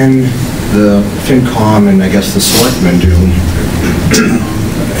 What can the FinCom and I guess the selectmen do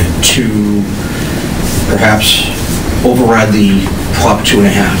to perhaps override the Prop 2.5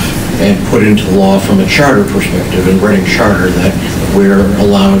 and put into law from a charter perspective and Reading Charter that we're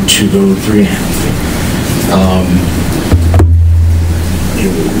allowed to go 3.5?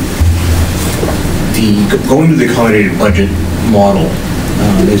 Going to the accommodated budget model,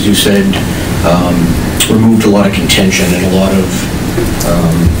 as you said, removed a lot of contention and a lot of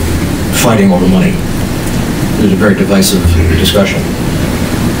fighting over money. It was a very divisive discussion.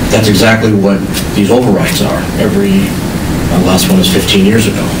 That's exactly what these overrides are. The last one was 15 years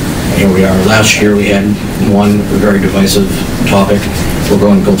ago. Here we are. Last year we had one very divisive topic. We're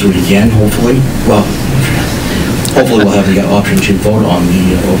going to go through it again, hopefully. Well, hopefully we'll have the option to vote on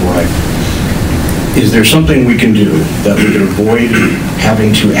the override. Is there something we can do that we can avoid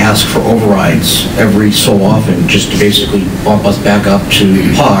having to ask for overrides every so often just to basically bump us back up to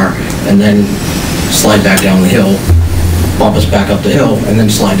par and then slide back down the hill, bump us back up the hill, and then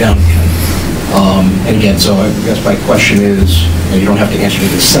slide down again? And again, so I guess my question is, and you don't have to answer me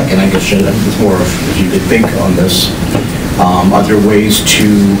this second, I guess it's more of if you could think on this, are there ways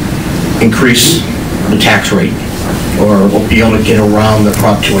to increase the tax rate or be able to get around the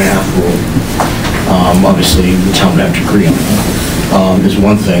Prop 2.5 rule? Obviously, the town would have to agree on that, is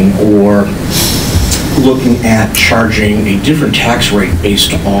one thing, or looking at charging a different tax rate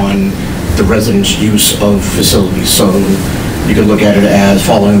based on the residents' use of facilities. So you could look at it as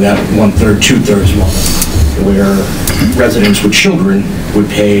following that 1/3, 2/3 model, where residents with children would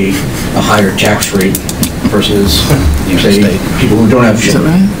pay a higher tax rate versus, say, people who don't have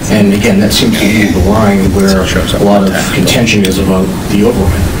children. And again, that seems to be the line where a lot of contention is about the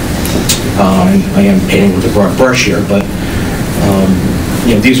override. I am painting with a broad brush here, but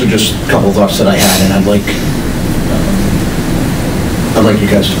these are just a couple of thoughts that I had, and I'd like you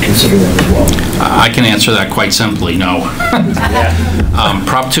guys to consider that as well. I can answer that quite simply, no.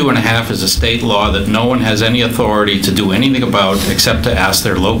 Prop 2.5 is a state law that no one has any authority to do anything about except to ask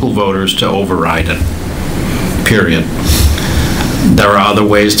their local voters to override it, period. There are other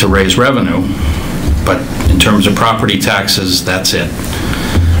ways to raise revenue, but in terms of property taxes, that's it.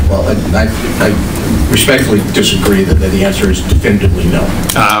 Well, I respectfully disagree that the answer is definitively no.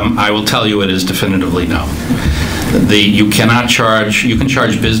 I will tell you it is definitively no. You can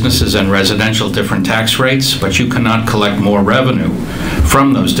charge businesses and residential different tax rates, but you cannot collect more revenue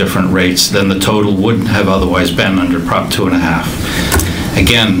from those different rates than the total would have otherwise been under Prop 2.5.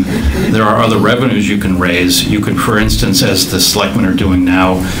 Again, there are other revenues you can raise. You can, for instance, as the selectmen are doing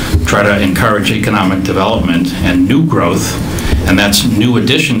now, try to encourage economic development and new growth, and that's new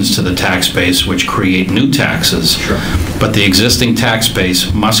additions to the tax base, which create new taxes. Sure. But the existing tax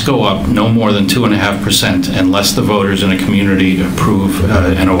base must go up no more than 2.5% unless the voters in a community approve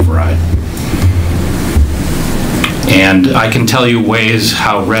an override. And I can tell you ways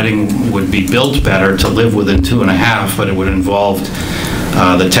how Reading would be built better to live within 2.5, but it would involve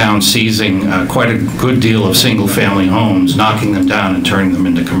the town seizing quite a good deal of single-family homes, knocking them down and turning them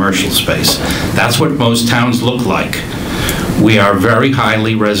into commercial space. That's what most towns look like. We are very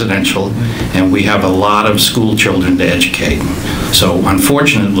highly residential, and we have a lot of school children to educate. So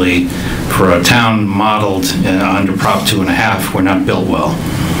unfortunately, for a town modeled under Prop 2.5, we're not built well.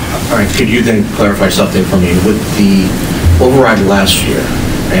 All right, could you then clarify something for me? With the override last year,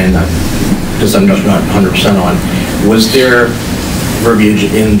 and because I'm not 100% on, was there verbiage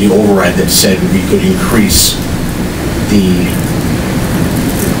in the override that said we could increase the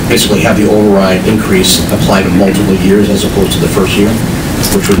basically have the override increase apply to multiple years as opposed to the first year,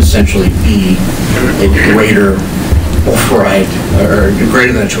 which would essentially be a greater override, or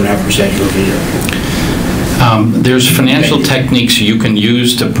greater than 2.5% year over year. There's financial techniques you can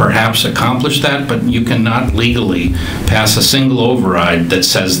use to perhaps accomplish that, but you cannot legally pass a single override that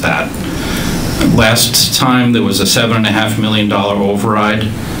says that. Last time there was a $7.5 million override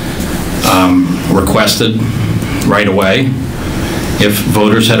requested right away. If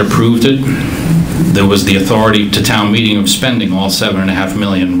voters had approved it, there was the authority to town meeting of spending all $7.5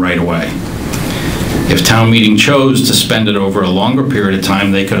 million right away. If town meeting chose to spend it over a longer period of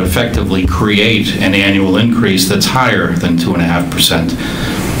time, they could effectively create an annual increase that's higher than 2.5%.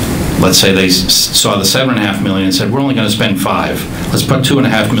 Let's say they saw the $7.5 million and said, we're only going to spend $5 million. Let's put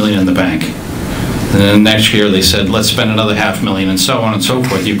 $2.5 million in the bank. And then next year they said, let's spend another $500,000, and so on and so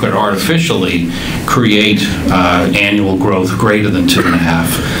forth. You could artificially create annual growth greater than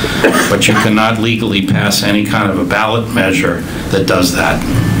 2.5%, but you cannot legally pass any kind of a ballot measure that does that.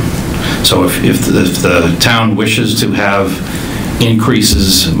 So if the town wishes to have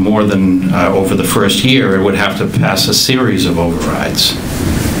increases more than over the first year, it would have to pass a series of overrides.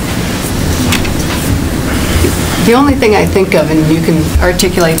 The only thing I think of, and you can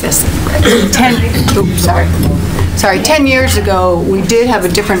articulate this, 10 years ago, we did have a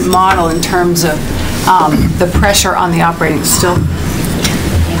different model in terms of the pressure on the operating,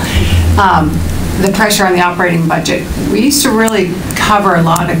 the pressure on the operating budget. We used to really cover a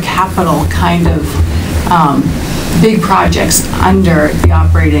lot of capital kind of big projects under the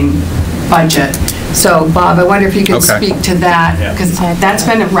operating budget. So, Bob, I wonder if you could speak to that, because that's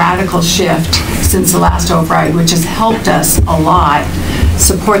been a radical shift since the last override, which has helped us a lot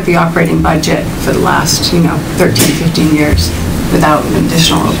support the operating budget for the last, 13, 15 years without an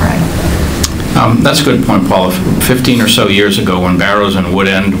additional override. That's a good point, Paula. 15 or so years ago, when Barrows and Wood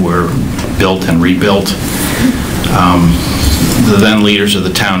End were built and rebuilt, the then leaders of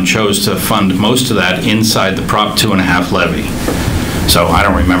the town chose to fund most of that inside the Prop 2.5 levy. So I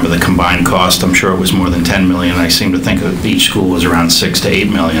don't remember the combined cost. I'm sure it was more than $10 million. I seem to think that each school was around $6 to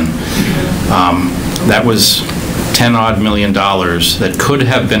 $8 million. That was $10-odd million that could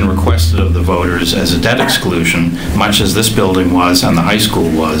have been requested of the voters as a debt exclusion, much as this building was and the high school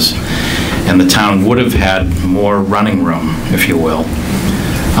was. And the town would have had more running room, if you will.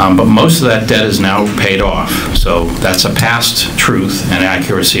 But most of that debt is now paid off. So that's a past truth and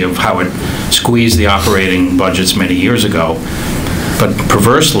accuracy of how it squeezed the operating budgets many years ago. But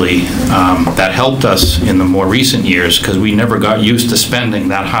perversely, that helped us in the more recent years because we never got used to spending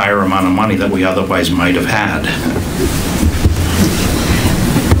that higher amount of money that we otherwise might have had.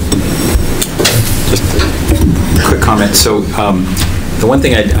 Just a quick comment. So the one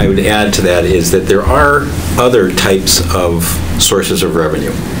thing I would add to that is that there are other types of sources of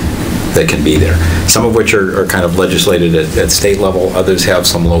revenue that can be there, some of which are kind of legislated at state level, others have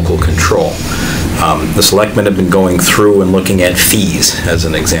some local control. The selectmen have been going through and looking at fees, as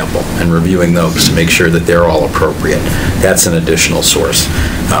an example, and reviewing those to make sure that they're all appropriate. That's an additional source.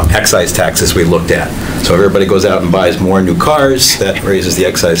 Excise taxes we looked at. So everybody goes out and buys more new cars, that raises the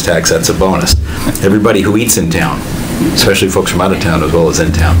excise tax, that's a bonus. Everybody who eats in town, especially folks from out of town as well as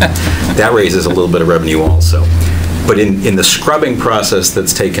in town, that raises a little bit of revenue also. But in the scrubbing process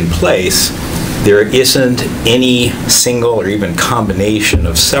that's taken place, there isn't any single or even combination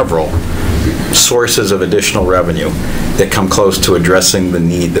of several sources of additional revenue that come close to addressing the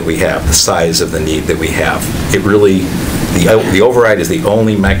need that we have, the size of the need that we have. It really, the override is the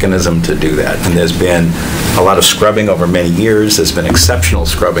only mechanism to do that. And there's been a lot of scrubbing over many years. There's been exceptional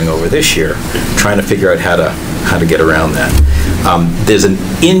scrubbing over this year, trying to figure out how to get around that. There's an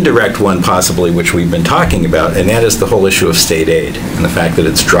indirect one possibly which we've been talking about, and that is the whole issue of state aid and the fact that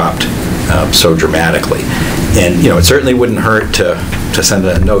it's dropped so dramatically. And it certainly wouldn't hurt to send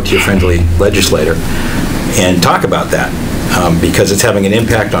a note to your friendly legislator and talk about that because it's having an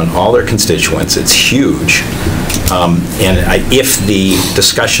impact on all their constituents. It's huge. If the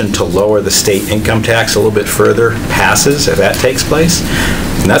discussion to lower the state income tax a little bit further passes, if that takes place,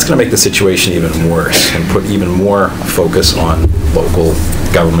 then that's going to make the situation even worse and put even more focus on local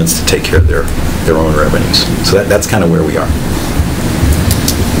governments to take care of their own revenues. So that's kind of where we are.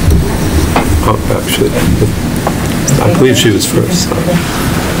 Oh, actually, I believe she was first.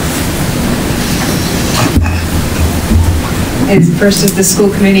 First is the school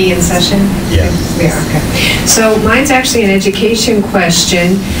committee in session? Yeah. We are, okay. So mine's actually an education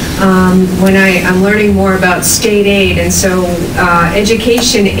question. When I'm learning more about state aid, and so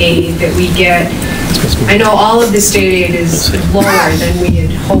education aid that we get I know all of the state aid is lower than we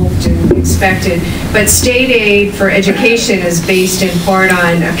had hoped and expected, but state aid for education is based in part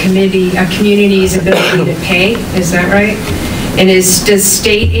on a community's ability to pay, is that right? And does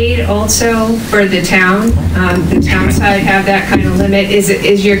state aid also for the town side have that kind of limit?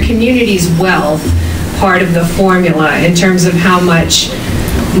 Is your community's wealth part of the formula in terms of how much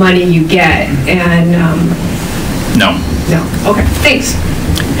money you get? And No. no, okay, thanks.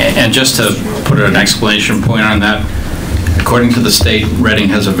 And just to put an exclamation point on that, according to the state, Reading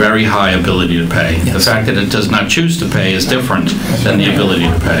has a very high ability to pay. The fact that it does not choose to pay is different than the ability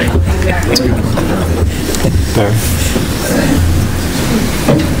to pay.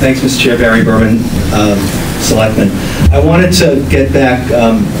 Thanks, Mr. Chair. Barry Berman, Selectman. I wanted to get back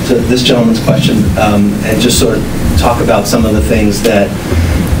to this gentleman's question and just sort of talk about some of the things that,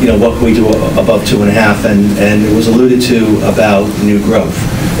 what can we do above 2.5, and it was alluded to about new growth.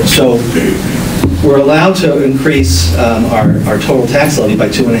 So we're allowed to increase our total tax levy by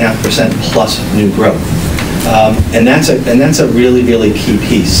 2.5% plus new growth. And that's a really, really key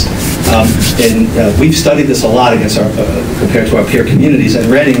piece. And we've studied this a lot compared to our peer communities, and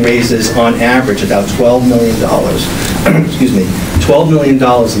Reading raises on average about $12 million, excuse me, $12 million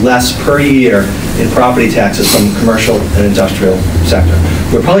less per year in property taxes from the commercial and industrial sector.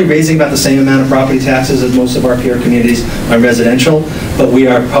 We're probably raising about the same amount of property taxes as most of our peer communities on residential, but we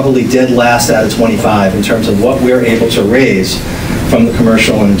are probably dead last out of 25 in terms of what we're able to raise from the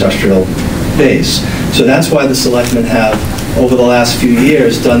commercial and industrial base. So that's why the selectmen have, over the last few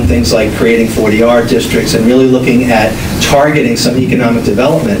years, done things like creating 40R districts and really looking at targeting some economic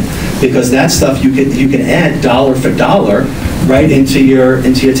development, because that stuff you can add dollar for dollar right into your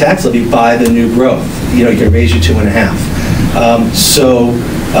tax levy by the new growth. You can raise your 2.5. So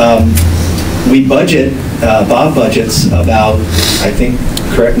we budget, Bob budgets about, I think,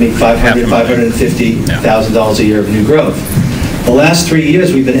 correct me, $550,000 a year of new growth. The last 3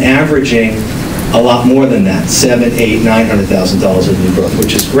 years, we've been averaging a lot more than that, $700,000, $800,000, $900,000 of new growth,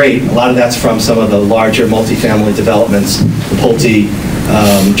 which is great. A lot of that's from some of the larger multifamily developments, the Pulte,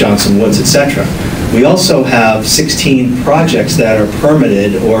 Johnson Woods, etc. We also have 16 projects that are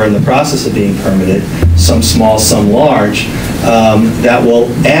permitted or in the process of being permitted, some small, some large, that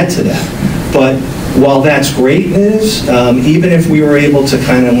will add to that. But while that's great news, even if we were able to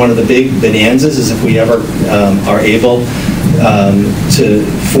one of the big bonanzas is if we ever are able to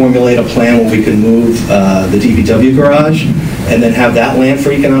formulate a plan where we can move the DPW garage and then have that land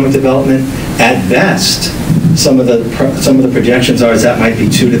for economic development, at best, some of the projections are that might be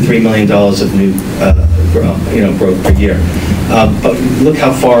 $2 to $3 million of new growth per year. But look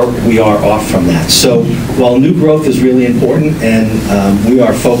how far we are off from that. So while new growth is really important, and we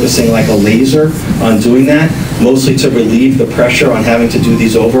are focusing like a laser on doing that, mostly to relieve the pressure on having to do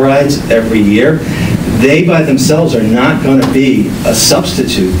these overrides every year, they by themselves are not going to be a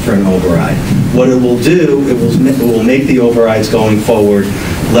substitute for an override. What it will do, it will make the overrides going forward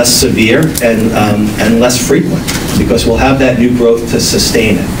less severe and less frequent, because we'll have that new growth to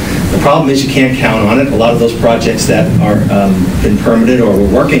sustain it. The problem is you can't count on it. A lot of those projects that are been permitted or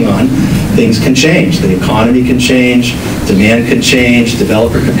we're working on, things can change. The economy can change, demand can change,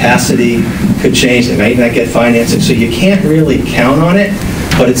 developer capacity could change. They might not get financing, so you can't really count on it.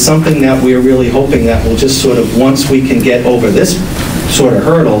 But it's something that we're really hoping that will just sort of, once we can get over this sort of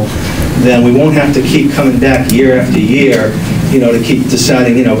hurdle, then we won't have to keep coming back year after year, to keep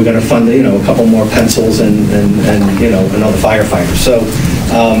deciding, we're going to fund, a couple more pencils and another firefighter. So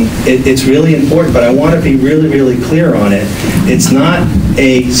it's really important, but I want to be really, really clear on it. It's not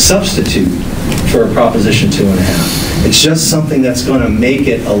a substitute for a Proposition 2.5. It's just something that's going to make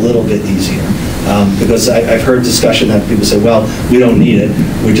it a little bit easier. Because I've heard discussion that people say, well, we don't need it.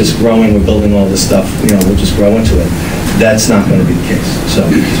 We're just growing. We're building all this stuff. We'll just grow into it. That's not going to be the case. So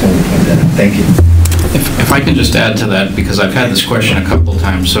I just wanted to point that out. Thank you. If I can just add to that, because I've had this question a couple of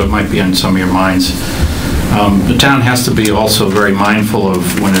times, so it might be on some of your minds. The town has to be also very mindful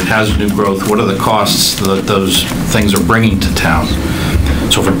of, when it has new growth, what are the costs that those things are bringing to town.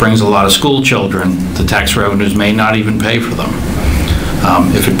 So if it brings a lot of school children, the tax revenues may not even pay for them.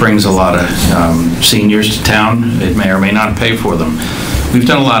 If it brings a lot of seniors to town, it may or may not pay for them. We've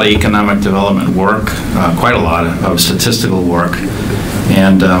done a lot of economic development work, quite a lot of statistical work,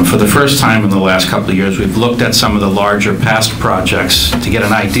 and for the first time in the last couple of years, we've looked at some of the larger past projects to get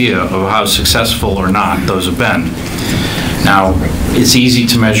an idea of how successful or not those have been. Now, it's easy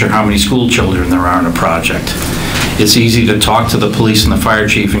to measure how many school children there are in a project. It's easy to talk to the police and the fire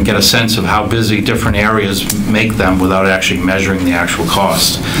chief and get a sense of how busy different areas make them without actually measuring the actual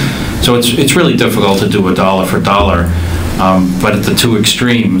cost. So it's really difficult to do a dollar for dollar. But at the two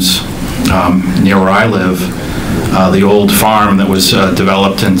extremes, near where I live, the old farm that was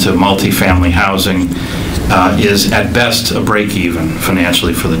developed into multifamily housing is at best a break-even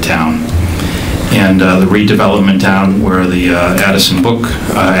financially for the town. And the redevelopment down where the Addison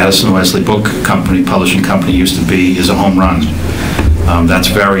Wesley Book Company, publishing company used to be, is a home run. That's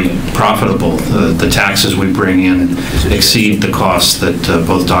very profitable. The taxes we bring in exceed the costs that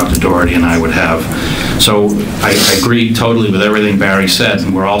both Dr. Doherty and I would have. So I agree totally with everything Barry said,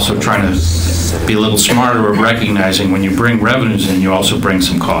 and we're also trying to be a little smarter of recognizing when you bring revenues in, you also bring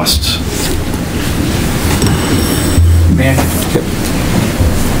some costs.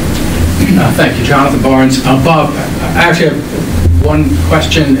 Thank you, Jonathan Barnes. Bob, I actually have one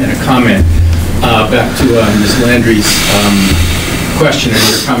question and a comment back to Ms. Landry's question and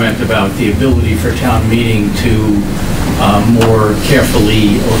your comment about the ability for town meeting to more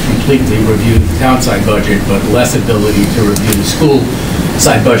carefully or completely review the town side budget, but less ability to review the school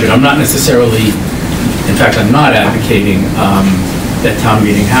side budget. I'm not necessarily, in fact, I'm not advocating that town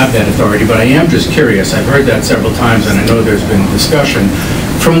meeting have that authority, but I am just curious. I've heard that several times, and I know there's been discussion.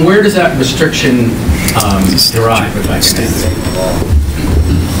 From where does that restriction derive, if I can ask?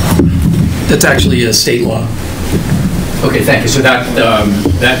 That's actually a state law. Okay, thank you. So that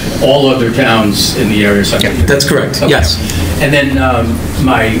all other towns in the area subject to that? That's correct, okay. Yes. And then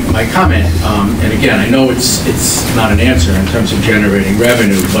my comment, and again, I know it's not an answer in terms of generating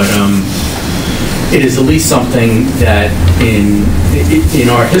revenue, but it is at least something that in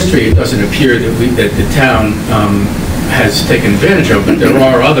our history, it doesn't appear that the town has taken advantage of, but there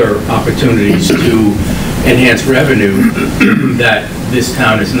are other opportunities to enhance revenue that this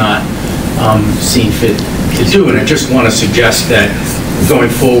town has not seen fit to do. And I just want to suggest that going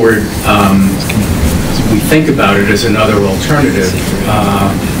forward, we think about it as another alternative.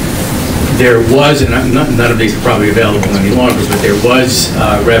 There was, and none of these are probably available any longer, but there was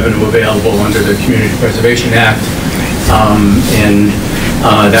revenue available under the Community Preservation Act, and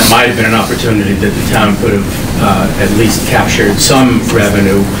that might have been an opportunity that the town could have at least captured some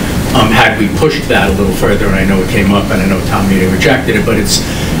revenue had we pushed that a little further. And I know it came up, and I know town meeting rejected it, but it's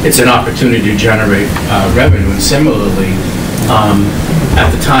an opportunity to generate revenue. And similarly,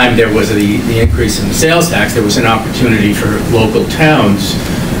 at the time there was the increase in the sales tax, there was an opportunity for local towns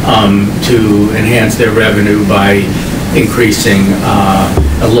to enhance their revenue by increasing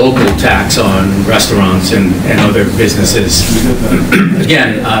a local tax on restaurants and other businesses.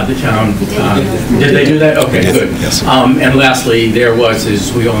 Again, the town, did they do that? Okay, good. And lastly, there was,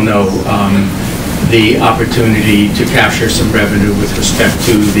 as we all know, the opportunity to capture some revenue with respect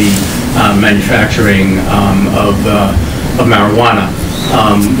to the manufacturing of marijuana,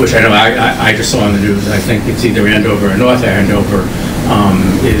 which I know I just saw on the news. I think it's either Andover or North Andover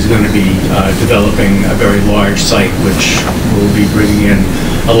is going to be developing a very large site which will be bringing in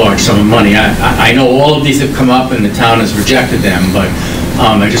a large sum of money. I know all of these have come up and the town has rejected them, but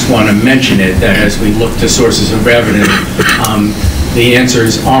I just want to mention it, that as we look to sources of revenue, the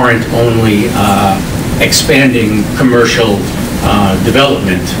answers aren't only expanding commercial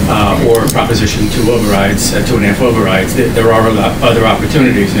development or Proposition 2 overrides, 2.5 overrides. There are other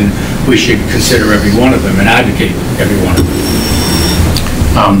opportunities, and we should consider every one of them and advocate every one of them.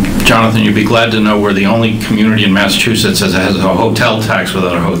 Jonathan, you'd be glad to know we're the only community in Massachusetts that has a hotel tax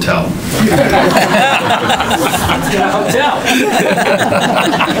without a hotel. Hotel.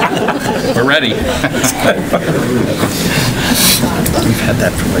 We're ready. We've had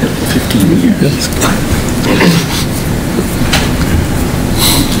that for like 15 years.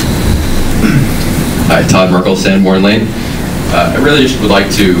 Hi, Todd Merkel, Sanborn Lane. I really just would like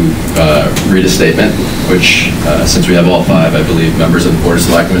to read a statement, which, since we have all five, I believe, members of the Board of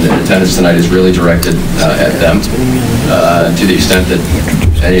Selectmen in attendance tonight, is really directed at them. To the extent that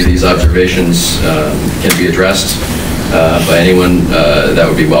any of these observations can be addressed by anyone, that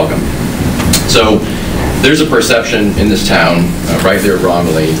would be welcome. So, there's a perception in this town, rightly or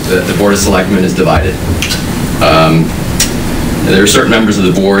wrongly, that the Board of Selectmen is divided. There are certain members of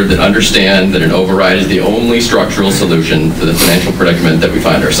the board that understand that an override is the only structural solution to the financial predicament that we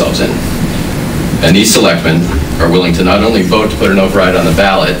find ourselves in. And these selectmen are willing to not only vote to put an override on the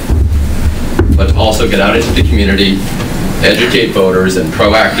ballot, but to also get out into the community, educate voters, and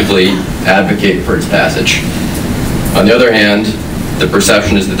proactively advocate for its passage. On the other hand, the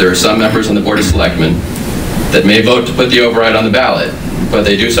perception is that there are some members on the Board of Selectmen that may vote to put the override on the ballot, but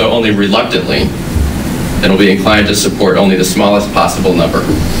they do so only reluctantly, and will be inclined to support only the smallest possible number.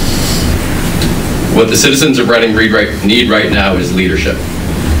 What the citizens of Reading need right now is leadership.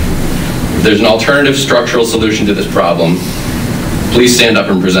 If there's an alternative structural solution to this problem, please stand up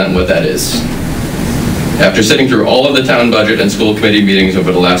and present what that is. After sitting through all of the town budget and school committee meetings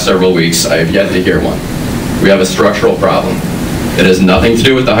over the last several weeks, I have yet to hear one. We have a structural problem. It has nothing to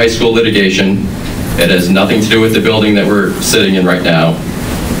do with the high school litigation. It has nothing to do with the building that we're sitting in right now.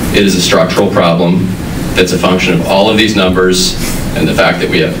 It is a structural problem that's a function of all of these numbers and the fact that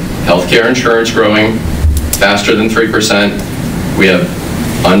we have healthcare insurance growing faster than 3%. We have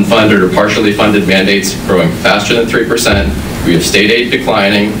unfunded or partially funded mandates growing faster than 3%. We have state aid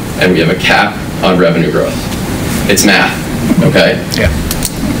declining, and we have a cap on revenue growth. It's math, okay? Yeah.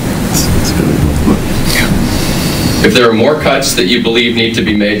 If there are more cuts that you believe need to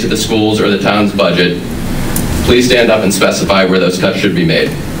be made to the schools or the town's budget, please stand up and specify where those cuts should be made.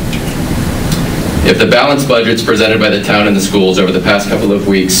 If the balanced budgets presented by the town and the schools over the past couple of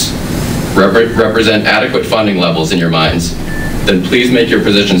weeks represent adequate funding levels in your minds, then please make your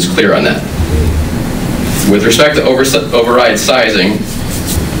positions clear on that. With respect to override sizing,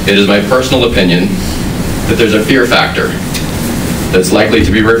 it is my personal opinion that there's a fear factor that's likely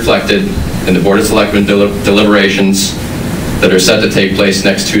to be reflected in the Board of Selectmen deliberations that are set to take place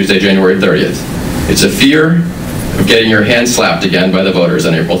next Tuesday, January 30th. It's a fear of getting your hand slapped again by the voters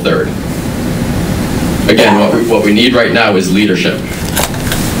on April 3rd. Again, what we need right now is leadership.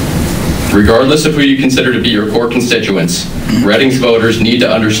 Regardless of who you consider to be your core constituents, Reading's voters need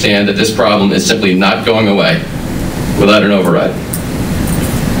to understand that this problem is simply not going away without an override.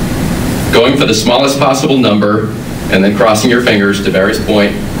 Going for the smallest possible number and then crossing your fingers, to Barry's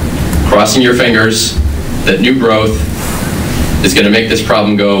point, crossing your fingers that new growth is going to make this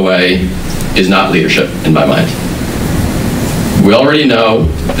problem go away is not leadership in my mind. We already know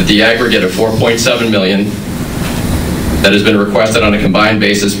that the aggregate of $4.7 million that has been requested on a combined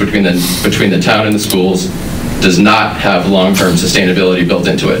basis between the town and the schools does not have long-term sustainability built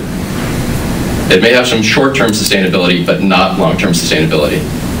into it. It may have some short-term sustainability, but not long-term sustainability.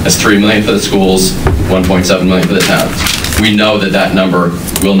 That's $3 million for the schools, $1.7 million for the towns. We know that that number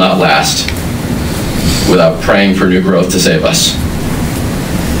will not last without praying for new growth to save us.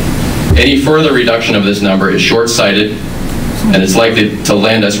 Any further reduction of this number is short-sighted, and it's likely to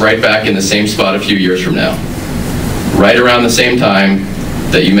land us right back in the same spot a few years from now. Right around the same time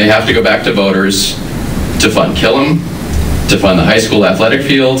that you may have to go back to voters to fund Killam, to fund the high school athletic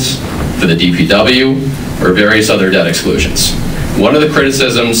fields, for the DPW, or various other debt exclusions. One of the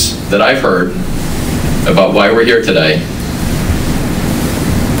criticisms that I've heard about why we're here today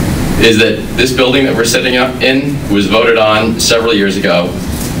is that this building that we're sitting in was voted on several years ago.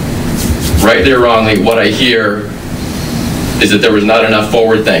 Rightly or wrongly, what I hear is that there was not enough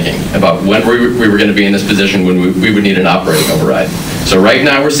forward thinking about when we were going to be in this position when we would need an operating override. So right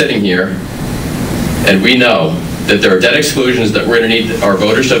now we're sitting here, and we know that there are debt exclusions that we're going to need our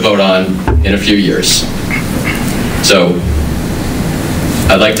voters to vote on in a few years. So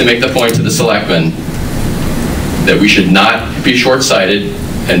I'd like to make the point to the selectmen that we should not be short-sighted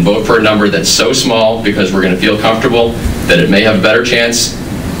and vote for a number that's so small because we're going to feel comfortable that it may have a better chance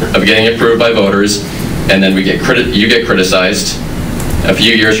of getting approved by voters, and then you get criticized a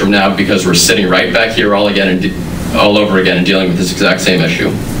few years from now because we're sitting right back here all over again and dealing with this exact same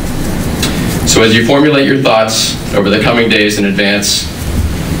issue. So as you formulate your thoughts over the coming days in advance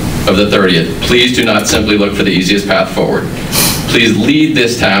of the 30th, please do not simply look for the easiest path forward. Please lead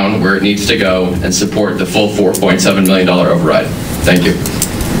this town where it needs to go and support the full $4.7 million override. Thank you.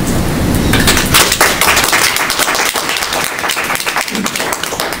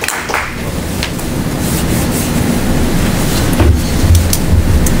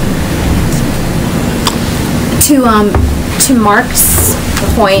 To Mark's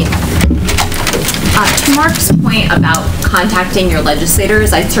point about contacting your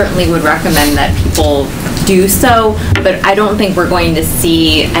legislators, I certainly would recommend that people do so, but I don't think we're going to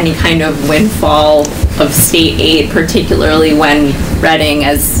see any kind of windfall of state aid, particularly when Reading,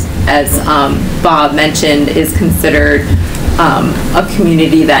 as Bob mentioned, is considered a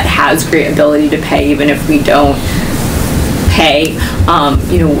community that has great ability to pay, even if we don't pay.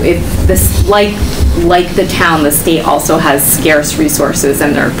 If this, like the town, the state also has scarce resources,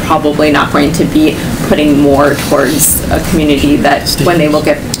 and they're probably not going to be putting more towards a community that, when they look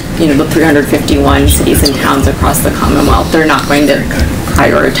at the 351 cities and towns across the Commonwealth, they're not going to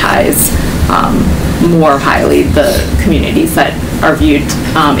prioritize more highly the communities that are viewed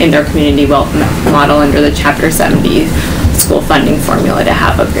in their community wealth model under the Chapter 70 school funding formula to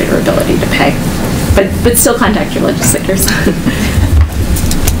have a greater ability to pay. But still contact your legislators.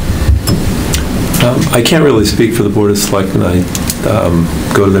 I can't really speak for the Board of Selectmen. I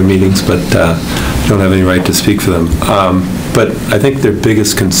go to their meetings, but don't have any right to speak for them. But I think their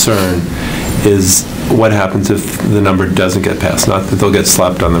biggest concern is what happens if the number doesn't get passed? Not that they'll get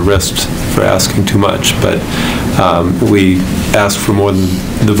slapped on the wrist for asking too much, but we asked for more than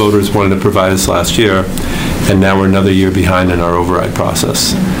the voters wanted to provide us last year, and now we're another year behind in our override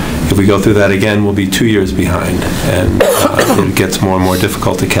process. If we go through that again, we'll be 2 years behind, and it gets more and more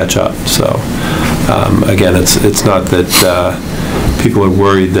difficult to catch up. So, again, it's not that people are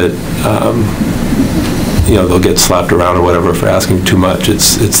worried that they'll get slapped around or whatever for asking too much.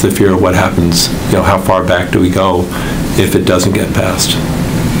 It's the fear of what happens. How far back do we go if it doesn't get passed?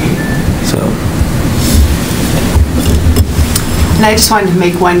 So. And I just wanted to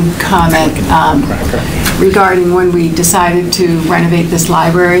make one comment regarding when we decided to renovate this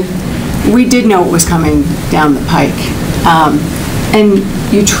library. We did know it was coming down the pike. And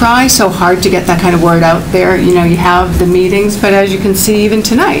you try so hard to get that kind of word out there. You have the meetings, but as you can see, even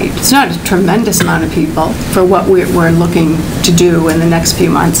tonight, it's not a tremendous amount of people for what we're looking to do in the next few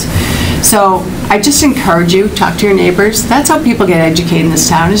months. So I just encourage you, talk to your neighbors. That's how people get educated in this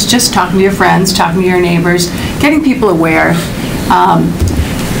town, is just talking to your friends, talking to your neighbors, getting people aware.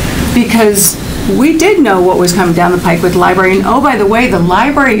 Because we did know what was coming down the pike with the library. And oh, by the way, the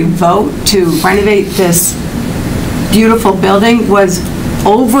library vote to renovate this beautiful building was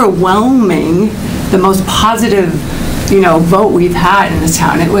overwhelming, the most positive, vote we've had in this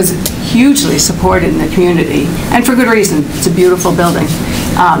town. It was hugely supported in the community, and for good reason. It's a beautiful building.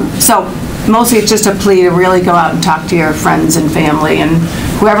 So mostly it's just a plea to really go out and talk to your friends and family and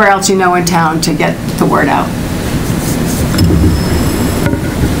whoever else you know in town to get the word out.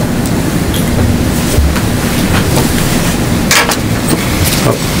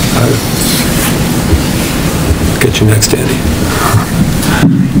 Get you next, Andy.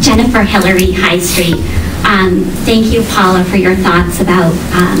 Jennifer Hillary, High Street. Thank you, Paula, for your thoughts about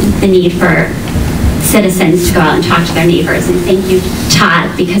the need for citizens to go out and talk to their neighbors. And thank you,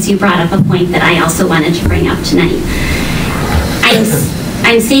 Todd, because you brought up a point that I also wanted to bring up tonight.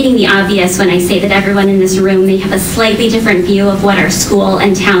 I'm stating the obvious when I say that everyone in this room may have a slightly different view of what our school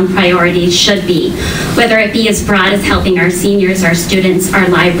and town priorities should be, whether it be as broad as helping our seniors, our students, our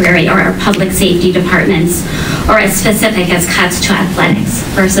library, or our public safety departments, or as specific as cuts to athletics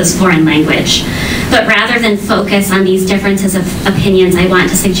versus foreign language. But rather than focus on these differences of opinions, I want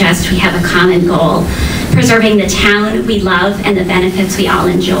to suggest we have a common goal: preserving the town we love and the benefits we all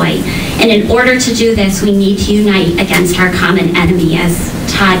enjoy. And in order to do this, we need to unite against our common enemy, as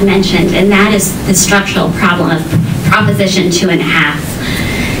Todd mentioned, and that is the structural problem of Proposition 2.5.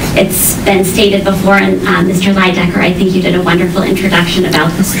 It's been stated before, and Mr. Leidecker, I think you did a wonderful introduction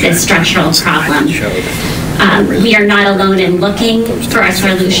about this structural problem. We are not alone in looking for a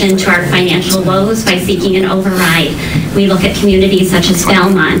solution to our financial woes by seeking an override. We look at communities such as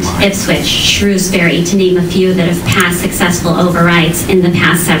Belmont, Ipswich, Shrewsbury, to name a few that have passed successful overrides in the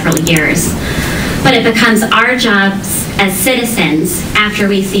past several years. But it becomes our jobs as citizens, after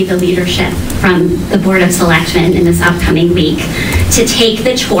we see the leadership from the Board of Selectmen in this upcoming week, to take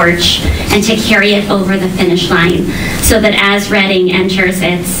the torch and to carry it over the finish line, so that as Reading enters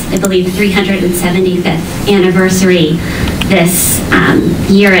its, I believe, 375th anniversary this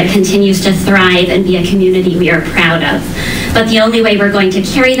year, it continues to thrive and be a community we are proud of. But the only way we're going to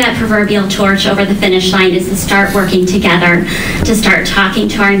carry that proverbial torch over the finish line is to start working together, to start talking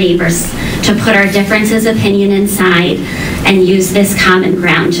to our neighbors, to put our differences of opinion aside and use this common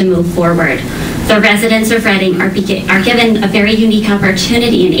ground to move forward. The residents of Reading are given a very unique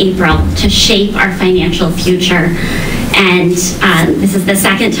opportunity in April to shape our financial future. And this is the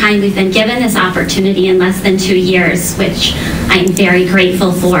second time we've been given this opportunity in less than 2 years, which I'm very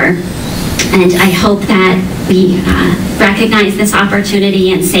grateful for. And I hope that we recognize this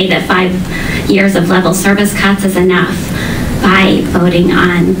opportunity and say that 5 years of level service cuts is enough by voting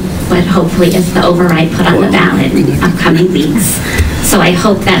on what hopefully is the override put on the ballot in upcoming weeks. So I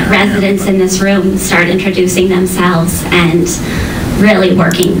hope that residents in this room start introducing themselves and really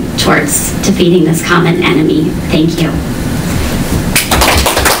working towards defeating this common enemy. Thank you.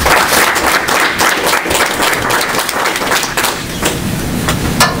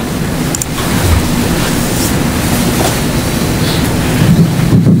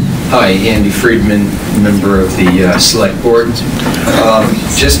 Hi, Andy Friedman, member of the Select Board.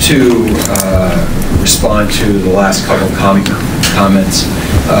 Just to respond to the last couple of comments.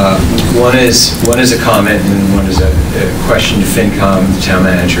 One is a comment, and one is a question to FinCom, the town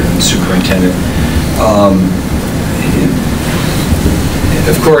manager, and the superintendent.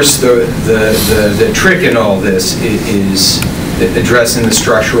 Of course, the trick in all this is addressing the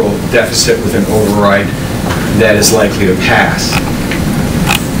structural deficit with an override that is likely to pass.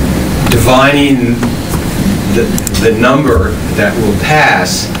 Divining the number that will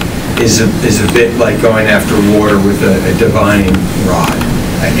pass is a bit like going after water with a divining rod.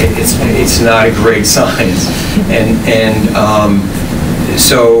 It's not a great science,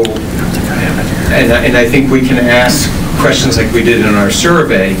 so I think we can ask questions like we did in our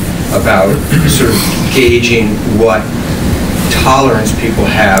survey about sort of gauging what tolerance people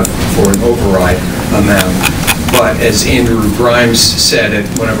have for an override amount. But as Andrew Grimes said at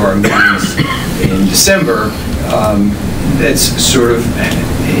one of our meetings in December, that's sort of,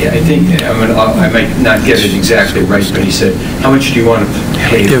 I think, I might not get it exactly right, but he said, how much do you want to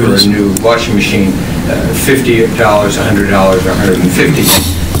pay for a new washing machine? $50, $100, or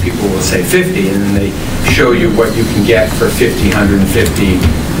 $150? People will say 50, and then they show you what you can get for 50, 150,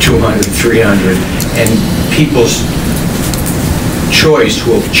 200, 300, and people's choice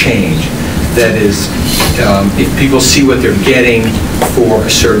will change. That is, if people see what they're getting for a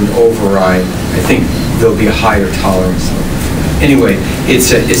certain override, I think there'll be a higher tolerance. Anyway,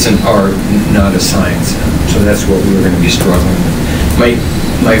 it's an art, not a science. So that's what we're going to be struggling with.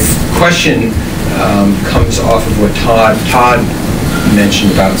 My question comes off of what Todd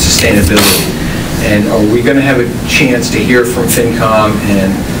mentioned about sustainability. And are we going to have a chance to hear from FinCom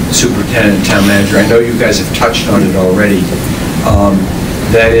and Superintendent and Town Manager? I know you guys have touched on it already.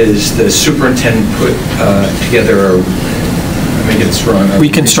 That is, the superintendent put together a, let me get this wrong,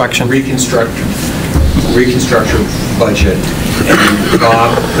 reconstruction budget, and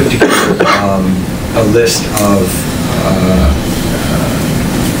Bob put together a list of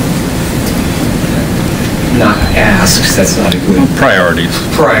not asks, that's not a good priority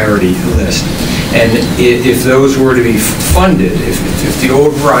list. And if those were to be funded, if the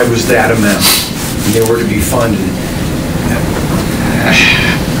override was that amount, and they were to be funded,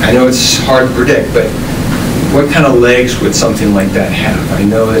 I know it's hard to predict, but what kind of legs would something like that have? I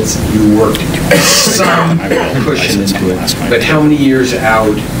know that you worked some cushion into it, but how many years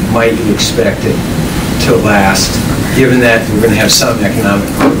out might you expect it to last, given that we're going to have some economic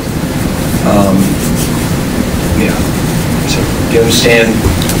growth? So do you understand?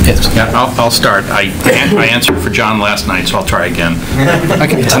 Yeah, I'll start. I answered for John last night, so I'll try again.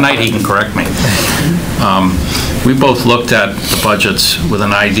 Tonight he can correct me. We both looked at the budgets with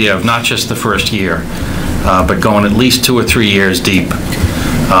an idea of not just the first year, but going at least 2 or 3 years deep.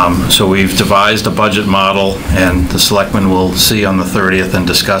 So we've devised a budget model, and the selectmen will see on the 30th and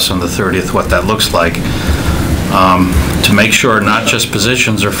discuss on the 30th what that looks like, to make sure not just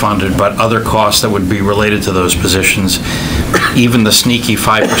positions are funded, but other costs that would be related to those positions, even the sneaky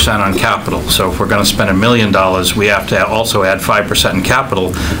 5% on capital. So if we're going to spend $1 million, we have to also add 5% in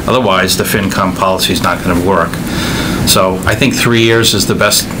capital, otherwise the FinCom policy is not going to work. So I think 3 years is the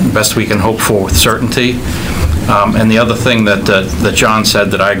best we can hope for with certainty. And the other thing that John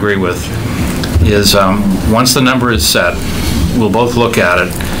said that I agree with is once the number is set, we'll both look at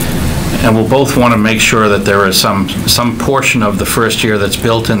it, and we'll both want to make sure that there is some portion of the first year that's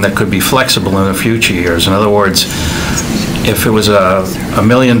built in that could be flexible in the future years. In other words, if it was $1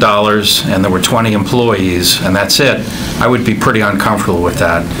 million and there were 20 employees and that's it, I would be pretty uncomfortable with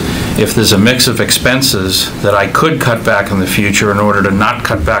that. If there's a mix of expenses that I could cut back in the future in order to not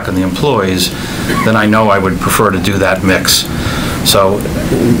cut back on the employees, then I know I would prefer to do that mix. So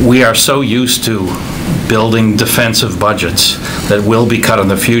we are so used to building defensive budgets that will be cut in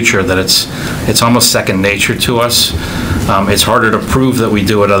the future that it's almost second nature to us. It's harder to prove that we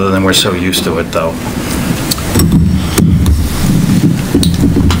do it other than we're so used to it, though.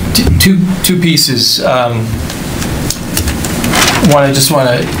 Two pieces. I just want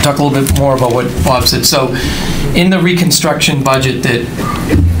to talk a little bit more about what Bob said. So in the reconstruction budget that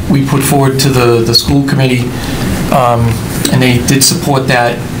we put forward to the school committee, and they did support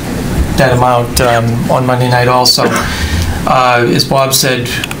that amount on Monday night also, as Bob said,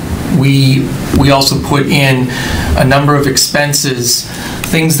 we also put in a number of expenses,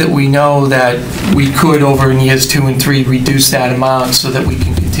 things that we know that we could, over in years 2 and 3, reduce that amount so that we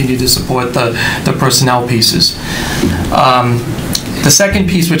can continue to support the personnel pieces. The second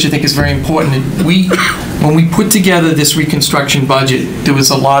piece, which I think is very important, when we put together this reconstruction budget, there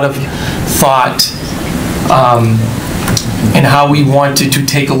was a lot of thought in how we wanted to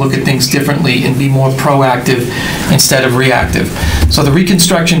take a look at things differently and be more proactive instead of reactive. So the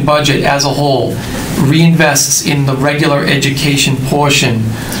reconstruction budget as a whole reinvests in the regular education portion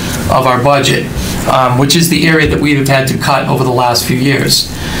of our budget, which is the area that we have had to cut over the last few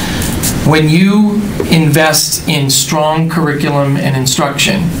years. When you invest in strong curriculum and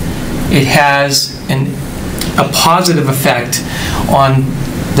instruction, it has a positive effect on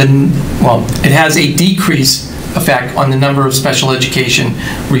it has a decrease effect on the number of special education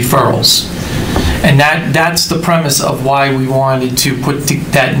referrals. And that's the premise of why we wanted to put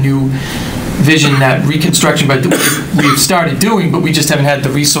that new vision, that reconstruction, but we've started doing, but we just haven't had the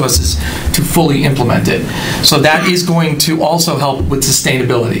resources to fully implement it. So that is going to also help with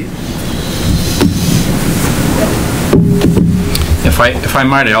sustainability. If I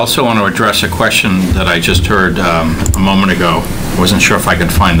might, I also want to address a question that I just heard a moment ago. I wasn't sure if I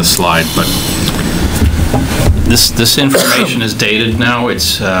could find the slide, but this information is dated now.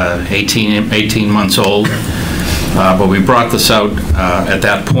 It's 18 months old, but we brought this out at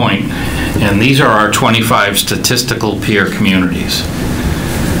that point, and these are our 25 statistical peer communities.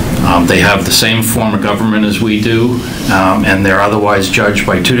 They have the same form of government as we do, and they're otherwise judged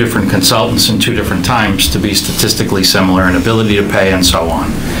by 2 different consultants in 2 different times to be statistically similar in ability to pay and so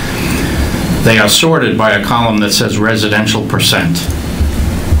on. They are sorted by a column that says residential percent,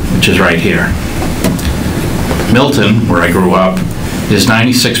 which is right here. Milton, where I grew up, is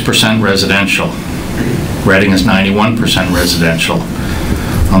 96% residential. Reading is 91% residential.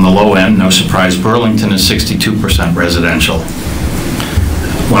 On the low end, no surprise, Burlington is 62% residential.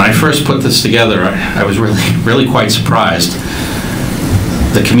 When I first put this together, I was really quite surprised.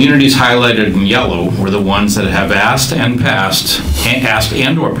 The communities highlighted in yellow were the ones that have asked or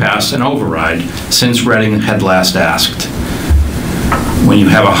passed an override since Reading had last asked. When you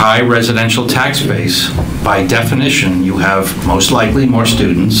have a high residential tax base, by definition, you have most likely more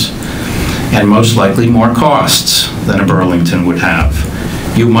students and most likely more costs than a Burlington would have.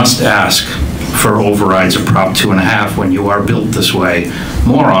 You must ask for overrides of Prop 2.5 when you are built this way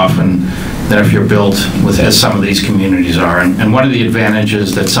more often than if you're built as some of these communities are. And one of the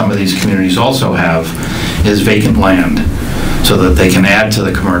advantages that some of these communities also have is vacant land, so that they can add to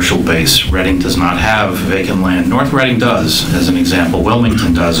the commercial base. Reading does not have vacant land. North Reading does, as an example.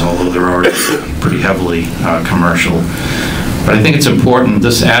 Wilmington does, although they're already pretty heavily commercial. But I think it's important.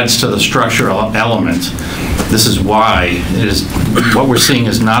 This adds to the structural element. This is why what we're seeing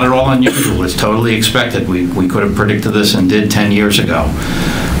is not at all unusual. It's totally expected. We could have predicted this and did 10 years ago.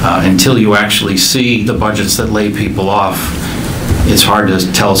 Until you actually see the budgets that lay people off, it's hard to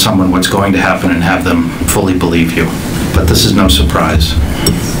tell someone what's going to happen and have them fully believe you. But this is no surprise.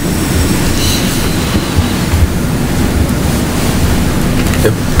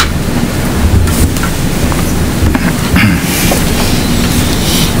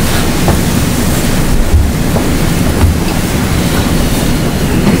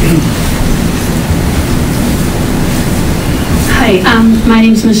 Hi, my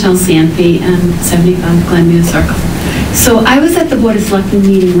name's Michelle Sanfey, and 75 Glenmere Circle. So I was at the Board of Selectmen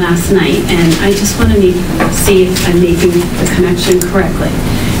meeting last night, and I just want to see if I'm making the connection correctly.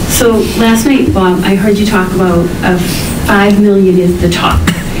 So last night, Bob, I heard you talk about $5 million is the top,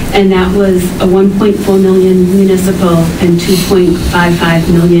 and that was a $1.4 million municipal and $2.55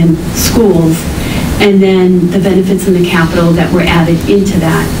 million schools, and then the benefits and the capital that were added into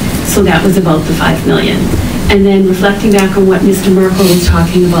that. So that was about the $5 million. And then reflecting back on what Mr. Merkel was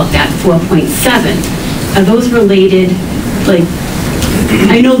talking about, that 4.7, are those related, like,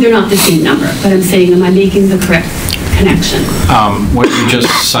 I know they're not the same number, but I'm saying, am I making the correct connection? What you just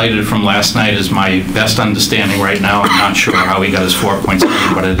cited from last night is my best understanding right now. I'm not sure how he got his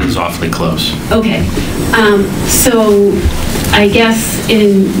 4.7, but it is awfully close. Okay. So I guess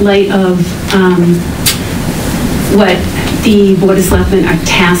in light of what the Board of Selectmen are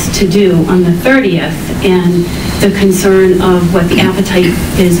tasked to do on the 30th, and the concern of what the appetite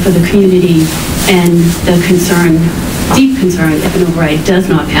is for the community, and the concern, deep concern, if an override does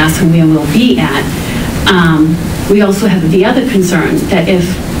not pass and where we'll be at. We also have the other concern that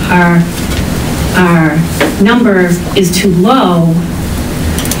if our number is too low,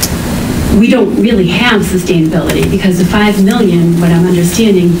 we don't really have sustainability, because the $5 million, what I'm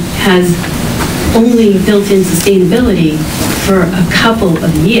understanding, has only built-in sustainability for a couple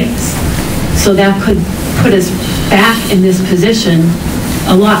of years. So that could put us back in this position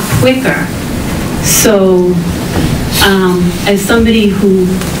a lot quicker. So as somebody who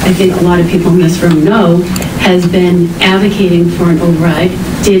I think a lot of people in this room know has been advocating for an override,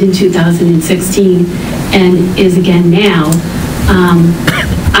 did in 2016 and is again now,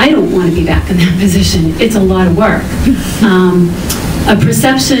 I don't want to be back in that position. It's a lot of work. A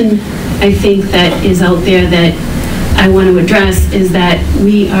perception I think that is out there that I want to address is that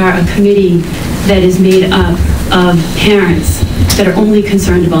we are a committee that is made up of parents that are only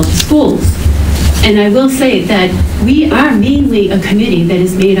concerned about the schools. And I will say that we are mainly a committee that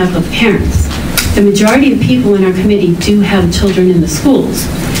is made up of parents. The majority of people in our committee do have children in the schools.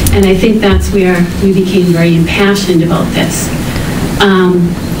 And I think that's where we became very impassioned about this.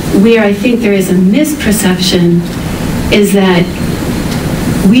 Where I think there is a misperception is that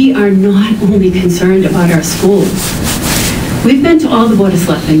we are not only concerned about our schools. We've been to all the Board of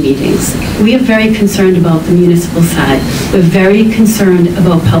Selectmen meetings. We are very concerned about the municipal side. We're very concerned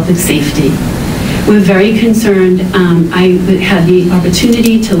about public safety. We're very concerned. I had the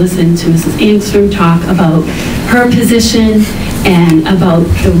opportunity to listen to Mrs. Angstrom talk about her position and about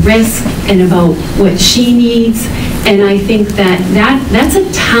the risk and about what she needs. And I think that's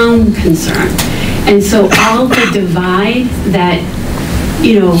a town concern. And so all the divide that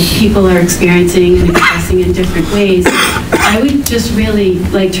people are experiencing and expressing in different ways, I would just really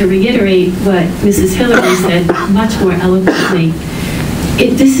like to reiterate what Mrs. Hillary said much more eloquently.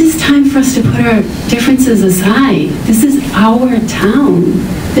 This is time for us to put our differences aside. This is our town.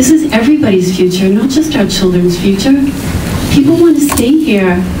 This is everybody's future, not just our children's future. People want to stay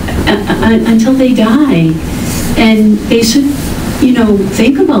here until they die. And they should,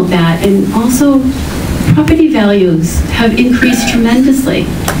 think about that. And also, property values have increased tremendously.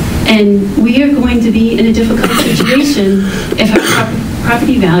 And we are going to be in a difficult situation if our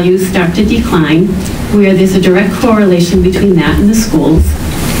property values start to decline, where there's a direct correlation between that and the schools.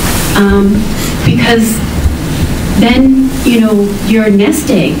 Because then, your nest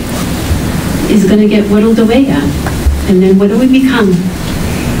egg is going to get whittled away at. And then what do we become?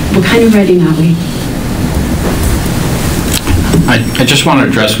 What kind of Reading are we? I just want to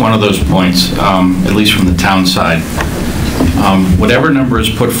address one of those points, at least from the town side. Whatever number is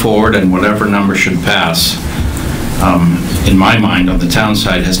put forward and whatever number should pass, in my mind, on the town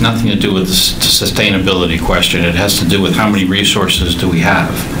side, has nothing to do with the sustainability question. It has to do with how many resources do we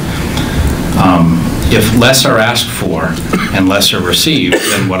have. If less are asked for and less are received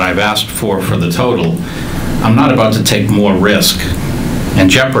than what I've asked for the total, I'm not about to take more risk and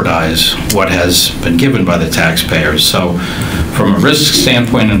jeopardize what has been given by the taxpayers. So from a risk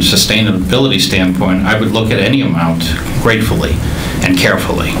standpoint and a sustainability standpoint, I would look at any amount gratefully and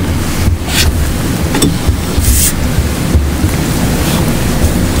carefully.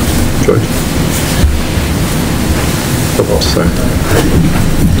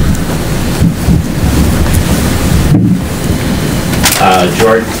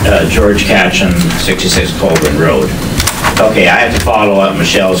 George? George Catchin, 66 Colburn Road. Okay, I have to follow up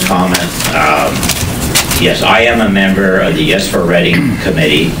Michelle's comment. Yes, I am a member of the Yes for Reading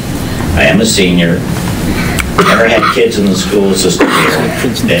Committee. I am a senior. Never had kids in the school system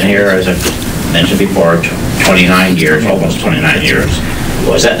here. Been here, as I mentioned before, 29 years, almost 29 years.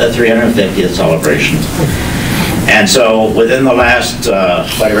 Was at the 350th celebration. And so within the last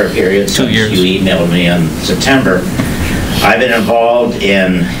whatever period, since you emailed me in September, I've been involved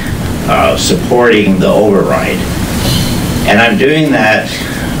in supporting the override. And I'm doing that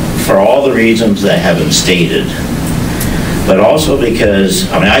for all the reasons that have been stated, but also because,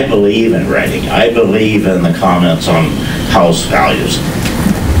 I believe in Reading. I believe in the comments on house values.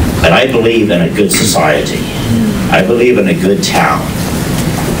 But I believe in a good society. I believe in a good town.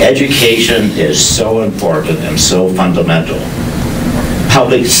 Education is so important and so fundamental.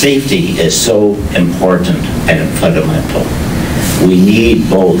 Public safety is so important and fundamental. We need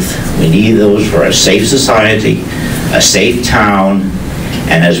both. We need those for a safe society, a safe town,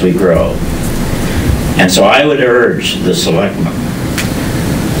 and as we grow. And so I would urge the selectmen,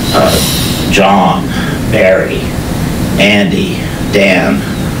 John, Barry, Andy, Dan,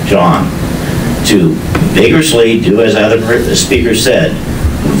 John, to vigorously do as other speakers said,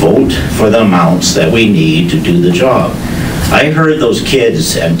 vote for the amounts that we need to do the job. I heard those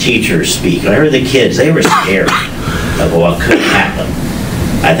kids and teachers speak. I heard the kids, they were scared of what could happen.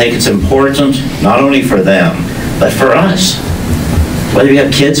 I think it's important, not only for them, but for us. Whether you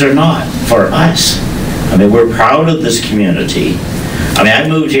have kids or not, for us. We're proud of this community. I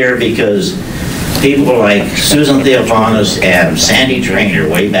moved here because people like Susan Theophanis and Sandy Trainer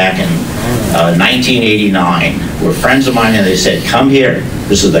way back in 1989 were friends of mine, and they said, come here,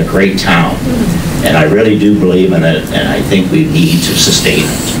 this is a great town. And I really do believe in it, and I think we need to sustain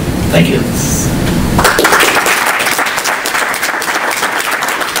it. Thank you.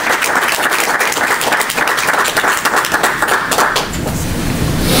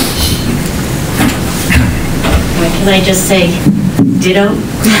 Can I just say ditto?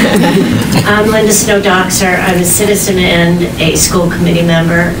 I'm Linda Snow-Doxer. I'm a citizen and a school committee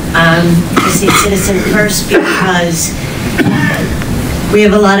member. I say citizen first because we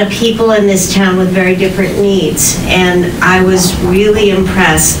have a lot of people in this town with very different needs. And I was really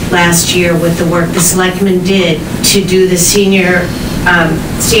impressed last year with the work the selectmen did to do the senior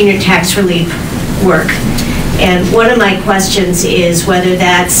tax relief work. And one of my questions is whether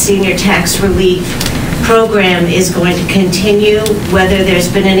that senior tax relief program is going to continue, whether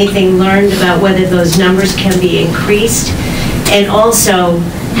there's been anything learned about whether those numbers can be increased, And also,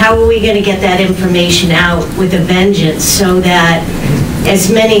 how are we going to get that information out with a vengeance so that as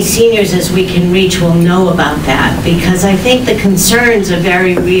many seniors as we can reach will know about that? Because I think the concerns are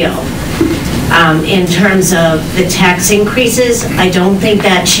very real in terms of the tax increases. I don't think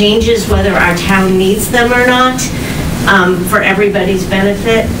that changes whether our town needs them or not, for everybody's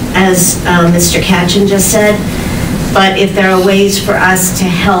benefit, as Mr. Katchen just said. But if there are ways for us to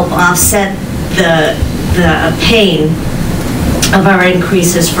help offset the pain of our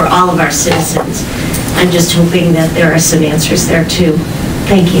increases for all of our citizens, I'm just hoping that there are some answers there too.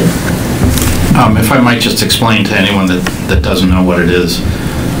 Thank you. If I might just explain to anyone that doesn't know what it is,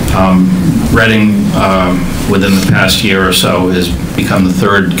 Reading, within the past year or so, has become the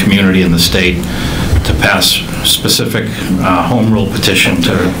third community in the state to pass specific home rule petition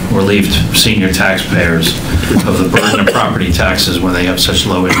to relieve senior taxpayers of the burden of property taxes when they have such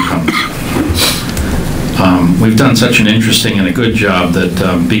low incomes. We've done such an interesting and a good job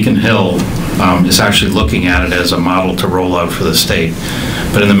that Beacon Hill is actually looking at it as a model to roll out for the state.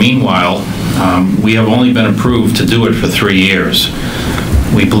 But in the meanwhile, we have only been approved to do it for 3 years.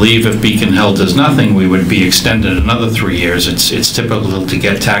 We believe if Beacon Hill does nothing, we would be extended another 3 years. It's typical to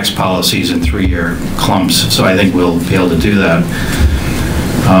get tax policies in 3-year clumps, so I think we'll be able to do that.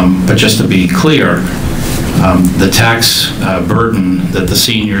 But just to be clear, the tax burden that the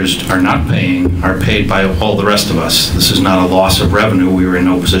seniors are not paying are paid by all the rest of us. This is not a loss of revenue. We were in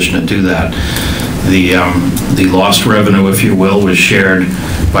no position to do that. The lost revenue, if you will, was shared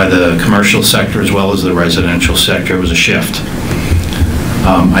by the commercial sector as well as the residential sector. It was a shift.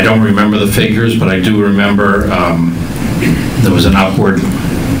 I don't remember the figures, but I do remember there was an upward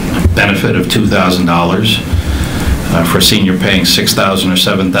benefit of $2,000 for a senior paying $6,000 or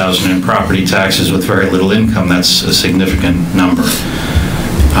 $7,000 in property taxes with very little income. That's a significant number.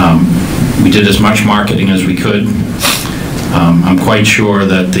 We did as much marketing as we could. I'm quite sure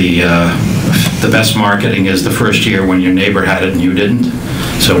that the best marketing is the first year when your neighbor had it and you didn't.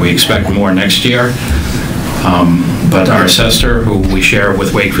 So we expect more next year. But our assessor, who we share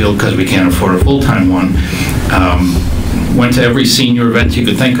with Wakefield because we can't afford a full-time one, went to every senior event you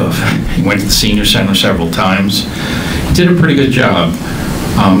could think of. He went to the senior center several times. He did a pretty good job.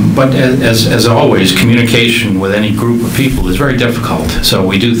 But as always, communication with any group of people is very difficult. So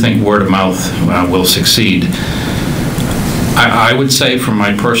we do think word of mouth will succeed. I would say from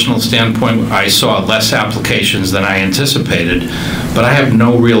my personal standpoint, I saw less applications than I anticipated, but I have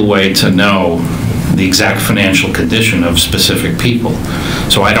no real way to know the exact financial condition of specific people.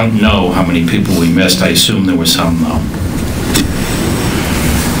 So I don't know how many people we missed. I assume there were some, though.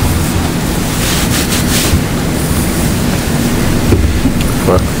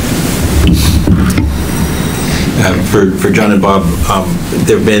 For John and Bob,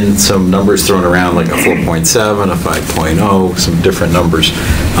 there have been some numbers thrown around, like a 4.7, a 5.0, some different numbers.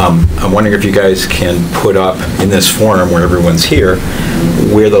 I'm wondering if you guys can put up in this forum where everyone's here,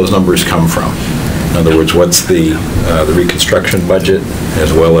 where those numbers come from. In other words, what's the reconstruction budget,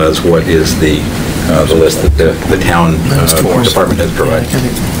 as well as what is the list that the town department has provided.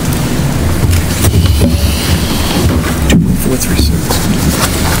 436.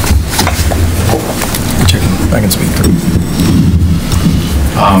 I can speak through.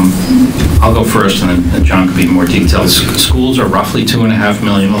 I'll go first, and then John could be more detailed. Schools are roughly $2.5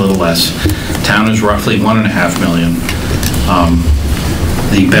 million, a little less. Town is roughly $1.5 million.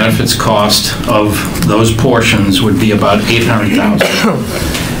 The benefits cost of those portions would be about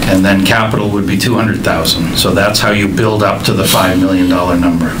 $800,000, and then capital would be $200,000. So that's how you build up to the $5 million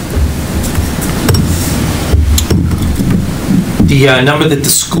number. The number that the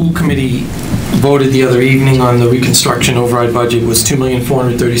school committee voted the other evening on the reconstruction override budget was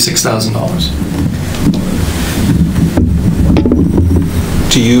 $2,436,000.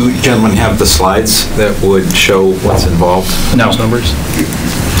 Do you gentlemen have the slides that would show what's involved in those numbers?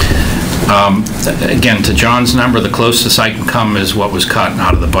 Again, to John's number, the closest I can come is what was cut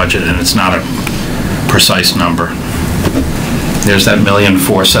out of the budget, and it's not a precise number. There's that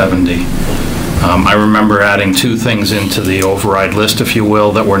 $1,470,000. I remember adding 2 things into the override list, if you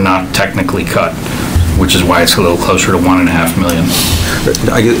will, that were not technically cut, which is why it's a little closer to $1.5 million.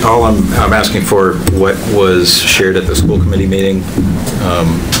 All I'm asking for what was shared at the school committee meeting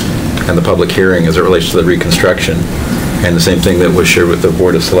and the public hearing as it relates to the reconstruction, and the same thing that was shared with the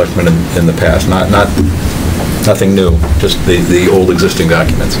Board of Selectmen in the past. Nothing new, just the old existing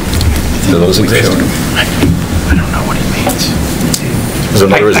documents. Do those exist? I don't know what he means.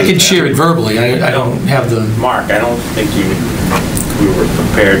 I could share it verbally. I don't have the... Mark, I don't think we were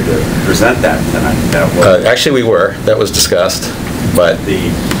prepared to present that tonight. Actually, we were. That was discussed, but...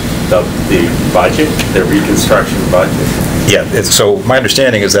 the budget, the reconstruction budget? Yeah, so my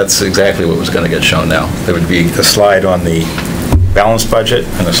understanding is that's exactly what was going to get shown now. There would be a slide on the balanced budget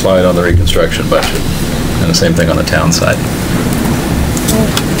and a slide on the reconstruction budget, and the same thing on the town side.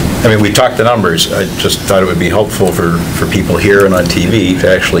 I mean, we talked the numbers. I just thought it would be helpful for people here and on TV to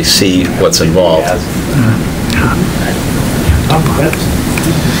actually see what's involved.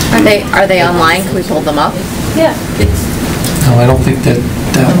 Are they online? Can we pull them up? Yeah. No, I don't think that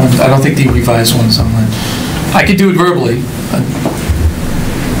one, I don't think the revised one's online. I could do it verbally.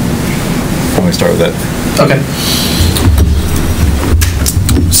 Let me start with that. Okay.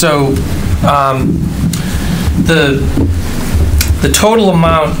 So, the total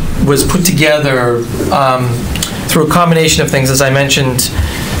amount was put together through a combination of things, as I mentioned,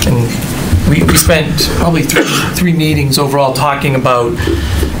 and we spent probably three meetings overall talking about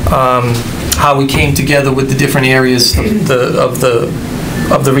how we came together with the different areas of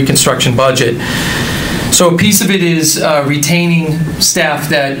the reconstruction budget. So a piece of it is retaining staff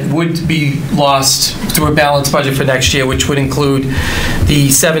that would be lost through a balanced budget for next year, which would include the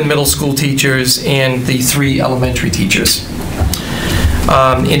 7 middle school teachers and the 3 elementary teachers.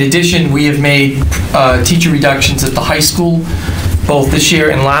 In addition, we have made teacher reductions at the high school, both this year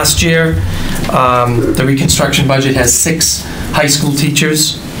and last year. The reconstruction budget has 6 high school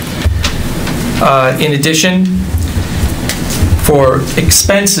teachers. In addition, for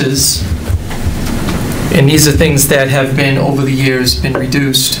expenses, and these are things that have been, over the years, been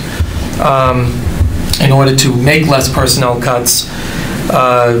reduced in order to make less personnel cuts.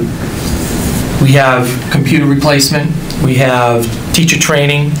 We have computer replacement. We have teacher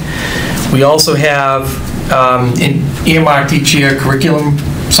training. We also have earmarked each year curriculum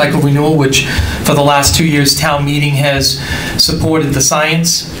cycle renewal, which for the last 2 years, town meeting has supported the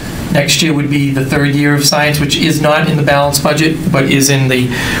science. Next year would be the 3rd year of science, which is not in the balanced budget, but is in the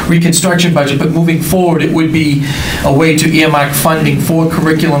reconstruction budget. But moving forward, it would be a way to earmark funding for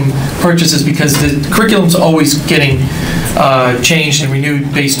curriculum purchases, because the curriculum's always getting changed and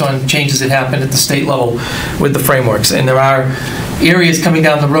renewed based on changes that happen at the state level with the frameworks. And there are areas coming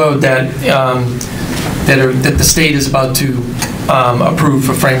down the road that that the state is about to approve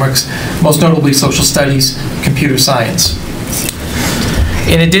for frameworks, most notably social studies, computer science.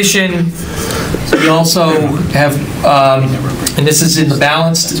 In addition, we also have, and this is in the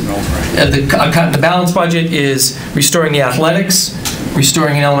balanced, the cut in the balanced budget is restoring the athletics,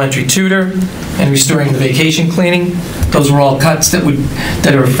 restoring an elementary tutor, and restoring the vacation cleaning. Those are all cuts that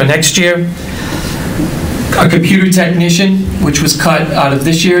are for next year. A computer technician, which was cut out of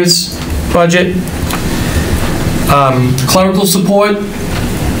this year's budget. Clerical support,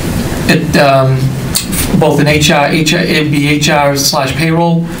 both in it'd be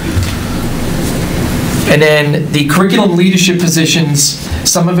HR/payroll. And then the curriculum leadership positions,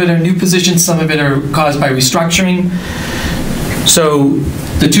 some of it are new positions, some of it are caused by restructuring. So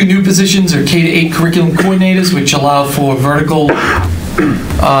the 2 new positions are K-8 curriculum coordinators, which allow for vertical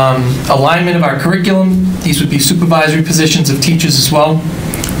alignment of our curriculum. These would be supervisory positions of teachers as well.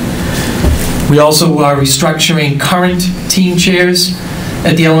 We also are restructuring current team chairs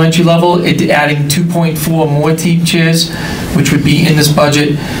at the elementary level, adding 2.4 more team chairs, which would be in this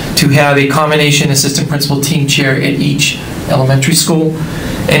budget, to have a combination assistant principal team chair at each elementary school.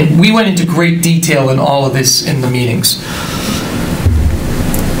 And we went into great detail in all of this in the meetings.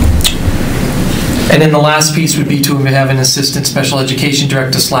 And then the last piece would be to have an assistant special education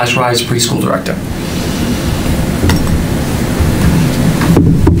director / RISE preschool director.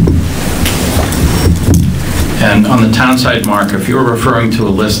 And on the town side, Mark, if you're referring to a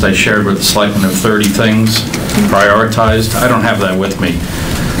list I shared with the selectmen of 30 things prioritized, I don't have that with me.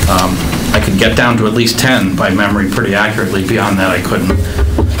 I could get down to at least 10 by memory pretty accurately. Beyond that, I couldn't.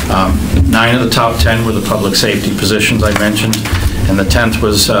 9 of the top 10 were the public safety positions I mentioned, and the 10th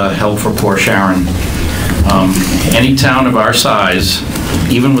was Help for Poor Sharon. Any town of our size,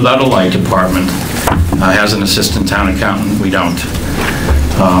 even without a light department, has an assistant town accountant. We don't.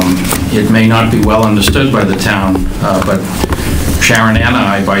 It may not be well understood by the town, but Sharon and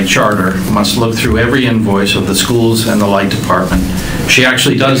I, by charter, must look through every invoice of the schools and the light department. She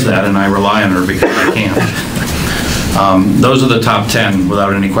actually does that, and I rely on her because I can't. Those are the top 10,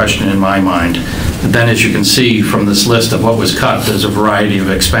 without any question in my mind. But then, as you can see from this list of what was cut, there's a variety of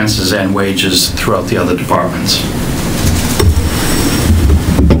expenses and wages throughout the other departments.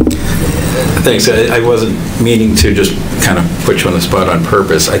 Thanks. I wasn't meaning to just kind of put you on the spot on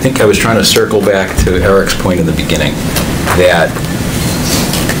purpose. I think I was trying to circle back to Eric's point in the beginning, that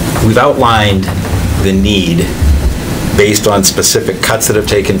we've outlined the need based on specific cuts that have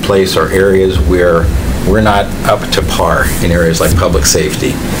taken place or areas where we're not up to par in areas like public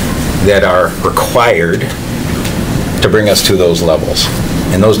safety. that are required to bring us to those levels.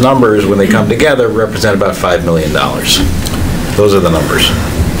 And those numbers, when they come together, represent about $5 million. Those are the numbers.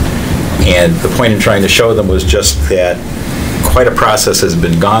 And the point in trying to show them was just that quite a process has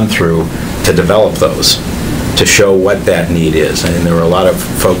been gone through to develop those, to show what that need is. And there were a lot of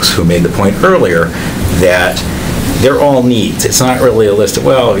folks who made the point earlier that they're all needs. It's not really a list of,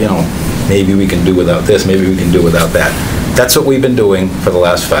 well, you know, maybe we can do without this, maybe we can do without that. That's what we've been doing for the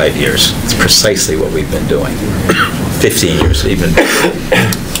last 5 years. It's precisely what we've been doing. 15 years, even.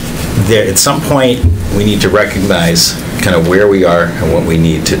 There, at some point, we need to recognize kind of where we are and what we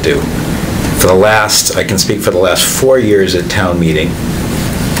need to do. For the last, I can speak for the last 4 years at town meeting,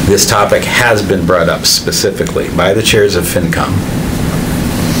 this topic has been brought up specifically by the chairs of FinCom,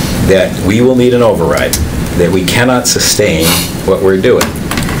 that we will need an override, that we cannot sustain what we're doing.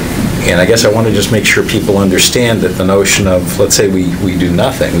 And I guess I want to just make sure people understand that the notion of, let's say we do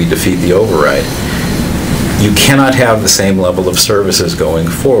nothing, we defeat the override, you cannot have the same level of services going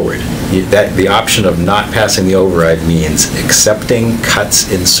forward. The option of not passing the override means accepting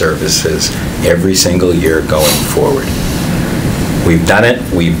cuts in services every single year going forward. We've done it.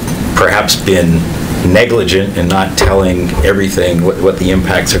 We've perhaps been negligent in not telling everything what the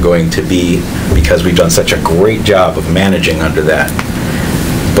impacts are going to be because we've done such a great job of managing under that.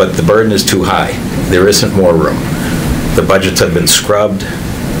 But the burden is too high. There isn't more room. The budgets have been scrubbed.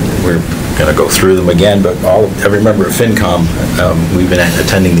 We're going to go through them again, but every member of FinCom, we've been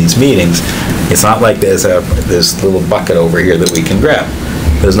attending these meetings. It's not like there's this little bucket over here that we can grab.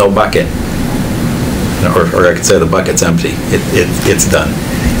 There's no bucket. Or I could say the bucket's empty. It's done.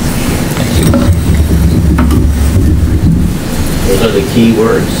 Thank you. Those are the key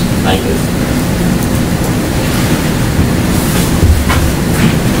words. Thank you.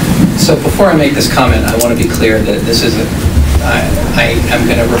 So before I make this comment, I want to be clear that this is I'm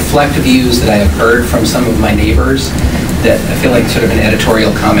going to reflect views that I have heard from some of my neighbors that I feel like sort of an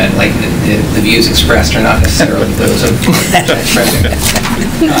editorial comment, like the views expressed are not necessarily those of expressing.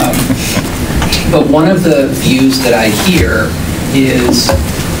 But one of the views that I hear is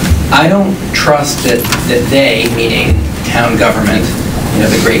I don't trust that they, meaning town government, you know,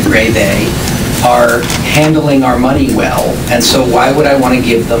 the great gray they, are handling our money well, and so why would I want to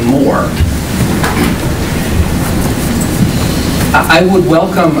give them more? I would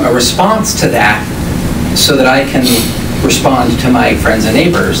welcome a response to that so that I can respond to my friends and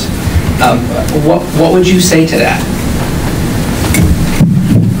neighbors. What would you say to that?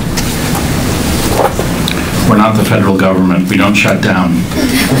 We're not the federal government. We don't shut down.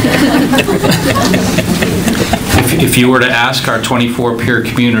 If you were to ask our 24 peer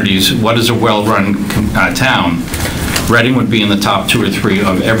communities, what is a well-run town, Reading would be in the top 2 or 3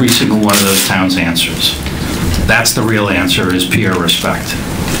 of every single one of those towns' answers. That's the real answer, is peer respect.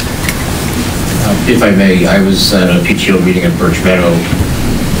 If I may, I was at a PTO meeting at Birch Meadow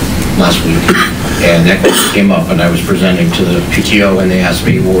last week, and that came up, and I was presenting to the PTO, and they asked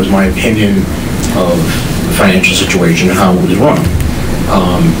me what was my opinion of the financial situation and how it was run.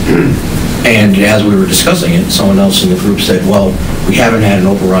 And as we were discussing it, someone else in the group said, well, we haven't had an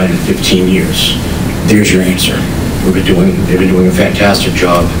override in 15 years. There's your answer. They've been doing a fantastic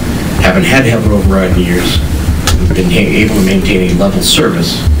job. Haven't had to have an override in years. We've been able to maintain a level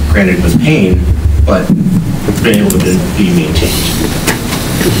service, granted with pain, but been able to be maintained.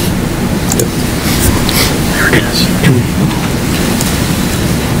 There it is.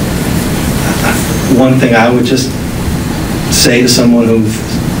 One thing I would just say to someone who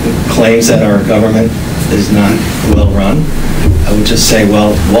claims that our government is not well run, I would just say,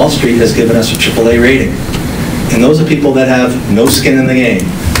 well, Wall Street has given us a AAA rating. And those are people that have no skin in the game.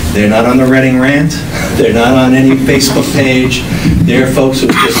 They're not on the Reading Rant. They're not on any Facebook page. They're folks who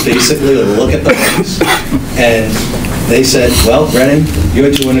just basically look at the books. And they said, well, Reading,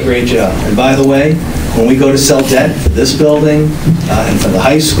 you're doing a great job. And by the way, when we go to sell debt for this building and for the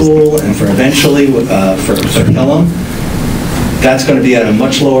high school and for eventually for Killam, that's going to be at a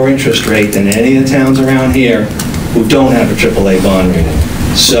much lower interest rate than any of the towns around here who don't have a AAA bond rating.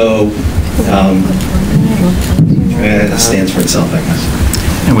 So that stands for itself, I guess.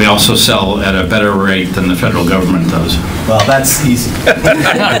 And we also sell at a better rate than the federal government does. Well, that's easy.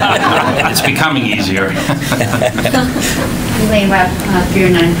 It's becoming easier. Elaine Webb,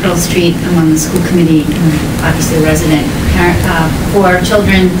 309 Pearl Street. I'm on the school committee, obviously a resident. For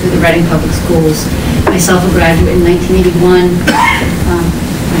children through the Reading Public Schools. Myself a graduate in 1981.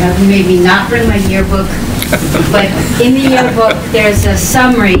 You made me not bring my yearbook, but in the yearbook there's a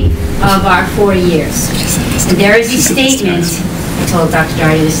summary of our 4 years. And there is a statement, I told Dr.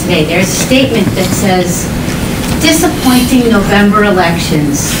 Doherty this today, there's a statement that says, disappointing November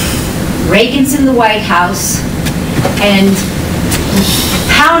elections Reagan's in the White House, and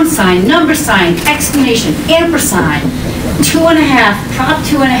pound sign, number sign, exclamation, ampersand, 2.5, Prop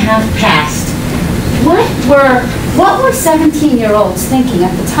 2.5 passed. What were 17-year-olds thinking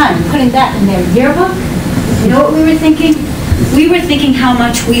at the time, putting that in their yearbook? You know what we were thinking? We were thinking how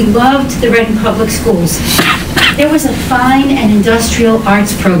much we loved the Reading Public Schools. There was a fine and industrial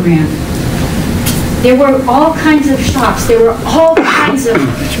arts program. There were all kinds of shops. There were all kinds of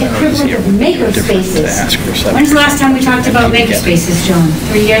equivalent of maker spaces. When's the last time we talked about maker spaces, Joan?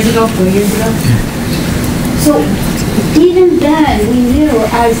 3 years ago? 4 years ago? So even then, we knew,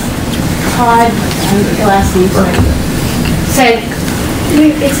 as Todd, the last name, said,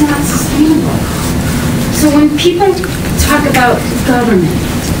 it's not sustainable. So when people talk about government,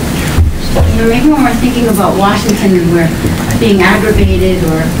 maybe when we're thinking about Washington and we're being aggravated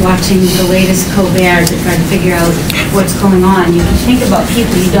or watching the latest Colbert to try to figure out what's going on, you can think about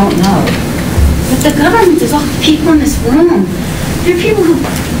people you don't know. But the government is all the people in this room. There are people who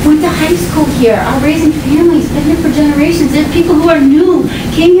went to high school here, are raising families, been here for generations. There are people who are new,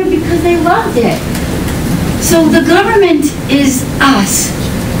 came here because they loved it. So the government is us,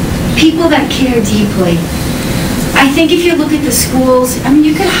 people that care deeply. I think if you look at the schools,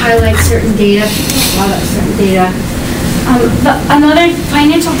 you could highlight certain data, certain data. But another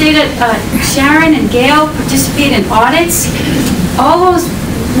financial data, Sharon and Gail participate in audits. All those,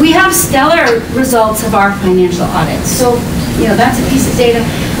 we have stellar results of our financial audits. So, that's a piece of data.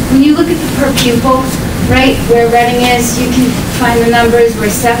 When you look at the per pupil, right, where Reading is, you can find the numbers.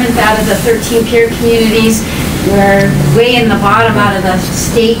 We're 7th out of the 13 peer communities. We're way in the bottom out of the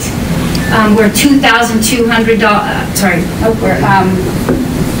state. We're $2,200,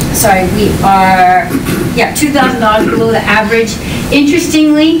 we are, $2,000 below the average.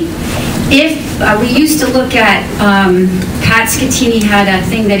 Interestingly, if we used to look at, Pat Scatini had a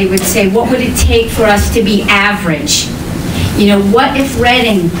thing that he would say, what would it take for us to be average? What if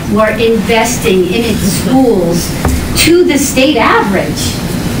Reading were investing in its schools to the state average?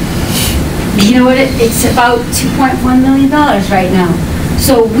 You know what, it's about $2.1 million right now.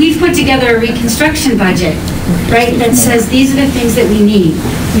 So we've put together a reconstruction budget, right, that says these are the things that we need.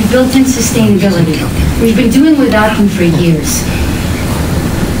 We've built in sustainability. We've been doing without them for years.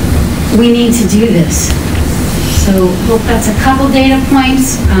 We need to do this. So hope that's a couple data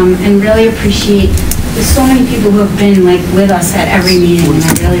points, and really appreciate, there's so many people who have been with us at every meeting, and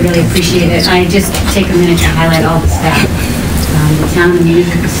I really, really appreciate it. I just take a minute to highlight all the staff. The town and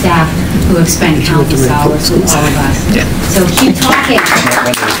municipal staff who have spent countless hours with all of us. So keep talking.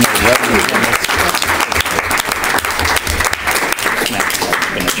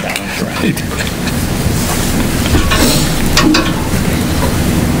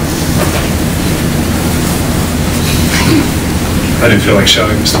 I didn't feel like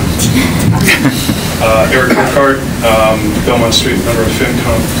shouting this time. Eric Burkhart, Belmont Street, member of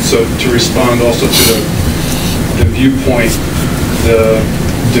FinCom. So to respond also to the viewpoint, the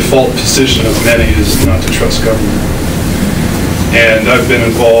default position of many is not to trust government. And I've been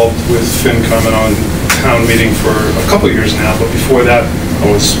involved with FinCom and on town meeting for a couple of years now, but before that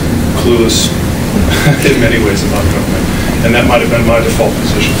I was clueless in many ways about government. And that might have been my default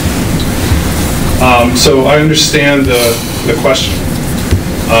position. So I understand the question.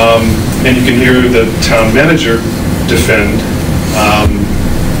 And you can hear the town manager defend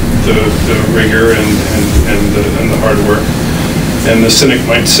the rigor and the hard work. And the cynic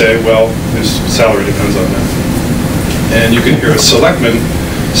might say, well, his salary depends on that. And you can hear a selectman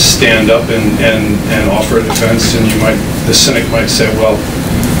stand up and offer a defense, and the cynic might say, well,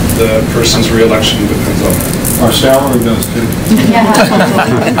 the person's re-election depends on that. Our salary does too.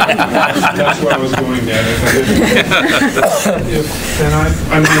 That's where I was going, Dan. And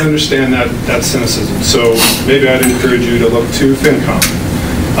I might understand that cynicism. So maybe I'd encourage you to look to FinCom.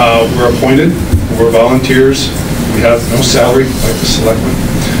 We're appointed, we're volunteers, we have no salary like the selectmen.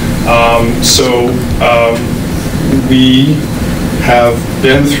 We have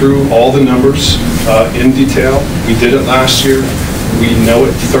been through all the numbers in detail. We did it last year. We know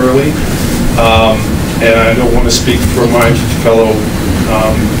it thoroughly. And I don't want to speak for my fellow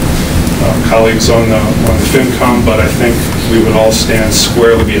colleagues on the FinCom, but I think we would all stand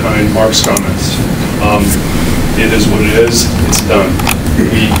squarely behind Mark's comments. It is what it is. It's done.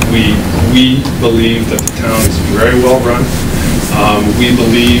 We believe that the town is very well run. We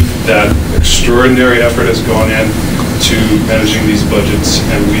believe that extraordinary effort has gone in to managing these budgets,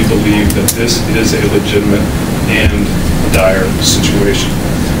 and we believe that this is a legitimate and dire situation.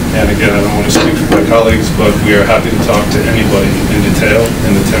 And again, I don't want to speak for my colleagues, but we are happy to talk to anybody in detail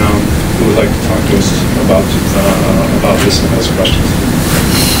in the town who would like to talk to us about this and ask questions.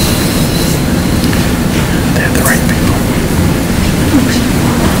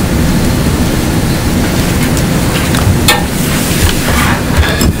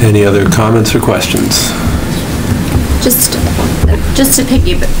 Any other comments or questions? Just to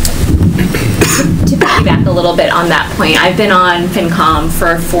piggyback a little bit on that point, I've been on FinCom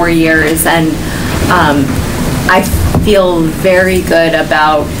for 4 years, and I feel very good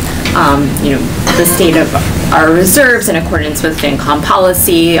about the state of our reserves in accordance with FinCom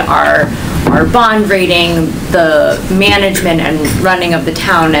policy, our bond rating, the management and running of the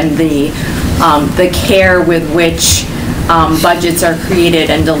town, and the care with which budgets are created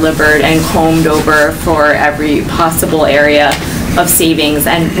and delivered and combed over for every possible area of savings.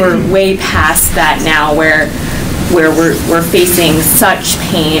 And we're way past that now, where we're facing such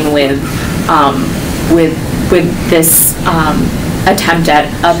pain with this attempt at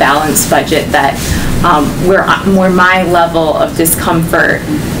a balanced budget, that where my level of discomfort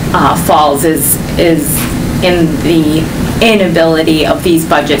falls is in the inability of these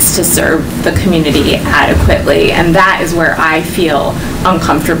budgets to serve the community adequately. And that is where I feel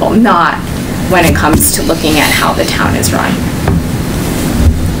uncomfortable, not when it comes to looking at how the town is run.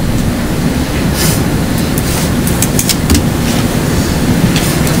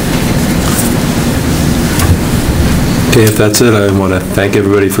 Okay, if that's it, I want to thank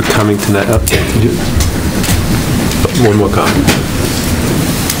everybody for coming tonight. One more comment.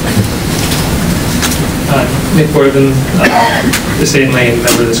 Nick Boyden, the St. Lane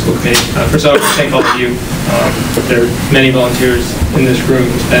member of the school committee. First of all, I want to thank all of you. There are many volunteers in this room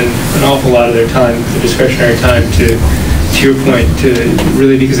who spend an awful lot of their time, their discretionary time, to your point, to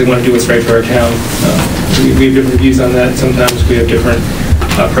really because they want to do what's right for our town. We have different views on that. Sometimes we have different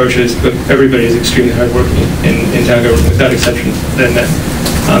approaches, but everybody is extremely hardworking in town government, without exception. Then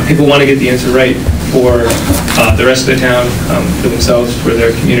people want to get the answer right for the rest of the town, for themselves, for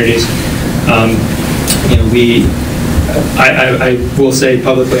their communities. I will say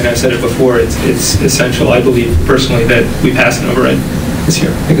publicly, and I've said it before, it's essential, I believe personally, that we pass an override this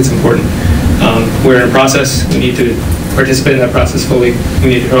year. I think it's important. We're in a process. We need to participate in that process fully. We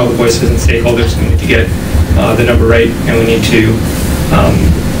need to hear all the voices and stakeholders. We need to get the number right, and we need to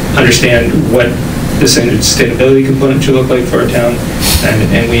understand what the sustainability component should look like for our town,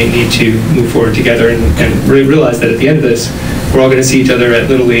 and we need to move forward together and really realize that at the end of this, we're all going to see each other at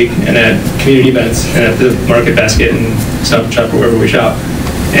Little League and at community events and at the Market Basket and Stop and Shop or wherever we shop,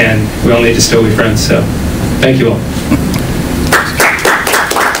 and we all need to still be friends. So thank you all.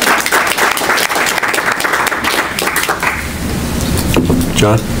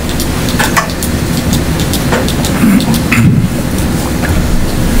 John?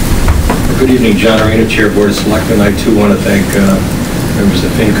 Good evening, John Arena, Chair, Board of Selectmen. I too want to thank members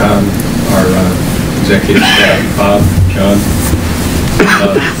of FinCom, our executive staff, Bob, John,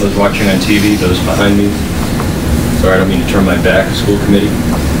 those watching on TV, those behind me. Sorry, I don't mean to turn my back, school committee.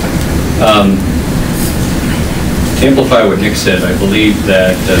 To amplify what Nick said, I believe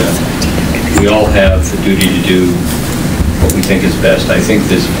that we all have the duty to do what we think is best. I think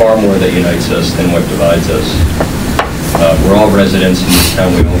there's far more that unites us than what divides us. We're all residents in this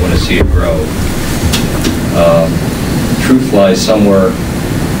town. We all want to see it grow. Truth lies somewhere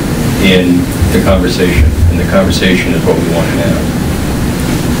in the conversation, and the conversation is what we want to have.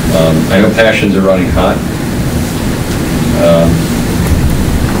 I know passions are running hot.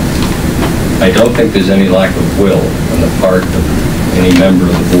 I don't think there's any lack of will on the part of any member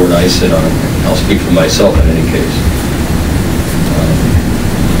of the board I sit on. I'll speak for myself in any case.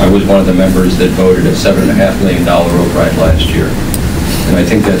 I was one of the members that voted a $7.5 million override last year, and I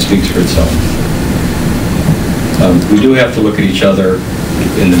think that speaks for itself. We do have to look at each other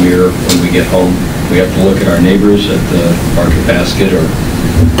in the mirror when we get home. We have to look at our neighbors at the Market Basket or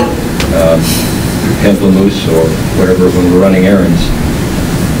Pamplemousse or whatever when we're running errands.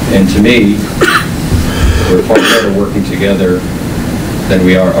 And to me, we're far better working together than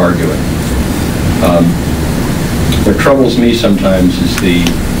we are arguing. What troubles me sometimes is the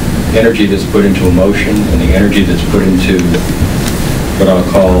energy that's put into emotion and the energy that's put into what I'll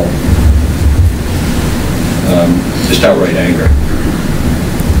call just outright anger.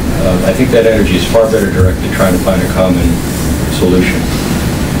 I think that energy is far better directed trying to find a common solution,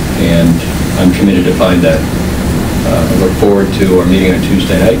 and I'm committed to find that. I look forward to our meeting on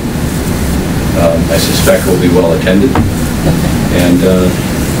Tuesday night. I suspect we'll be well attended, and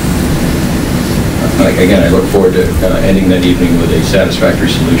again, I look forward to ending that evening with a satisfactory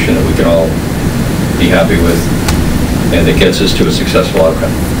solution that we can all be happy with and that gets us to a successful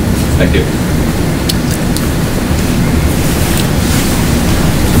outcome. Thank you.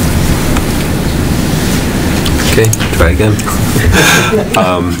 Okay, try again.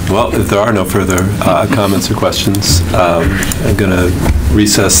 Well, if there are no further comments or questions, I'm going to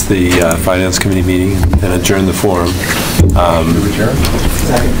recess the Finance Committee meeting and adjourn the forum.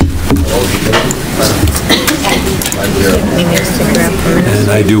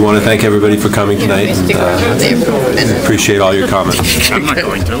 And I do want to thank everybody for coming tonight, and appreciate all your comments. I'm not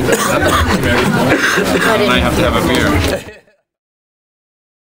going to. I have to have a beer.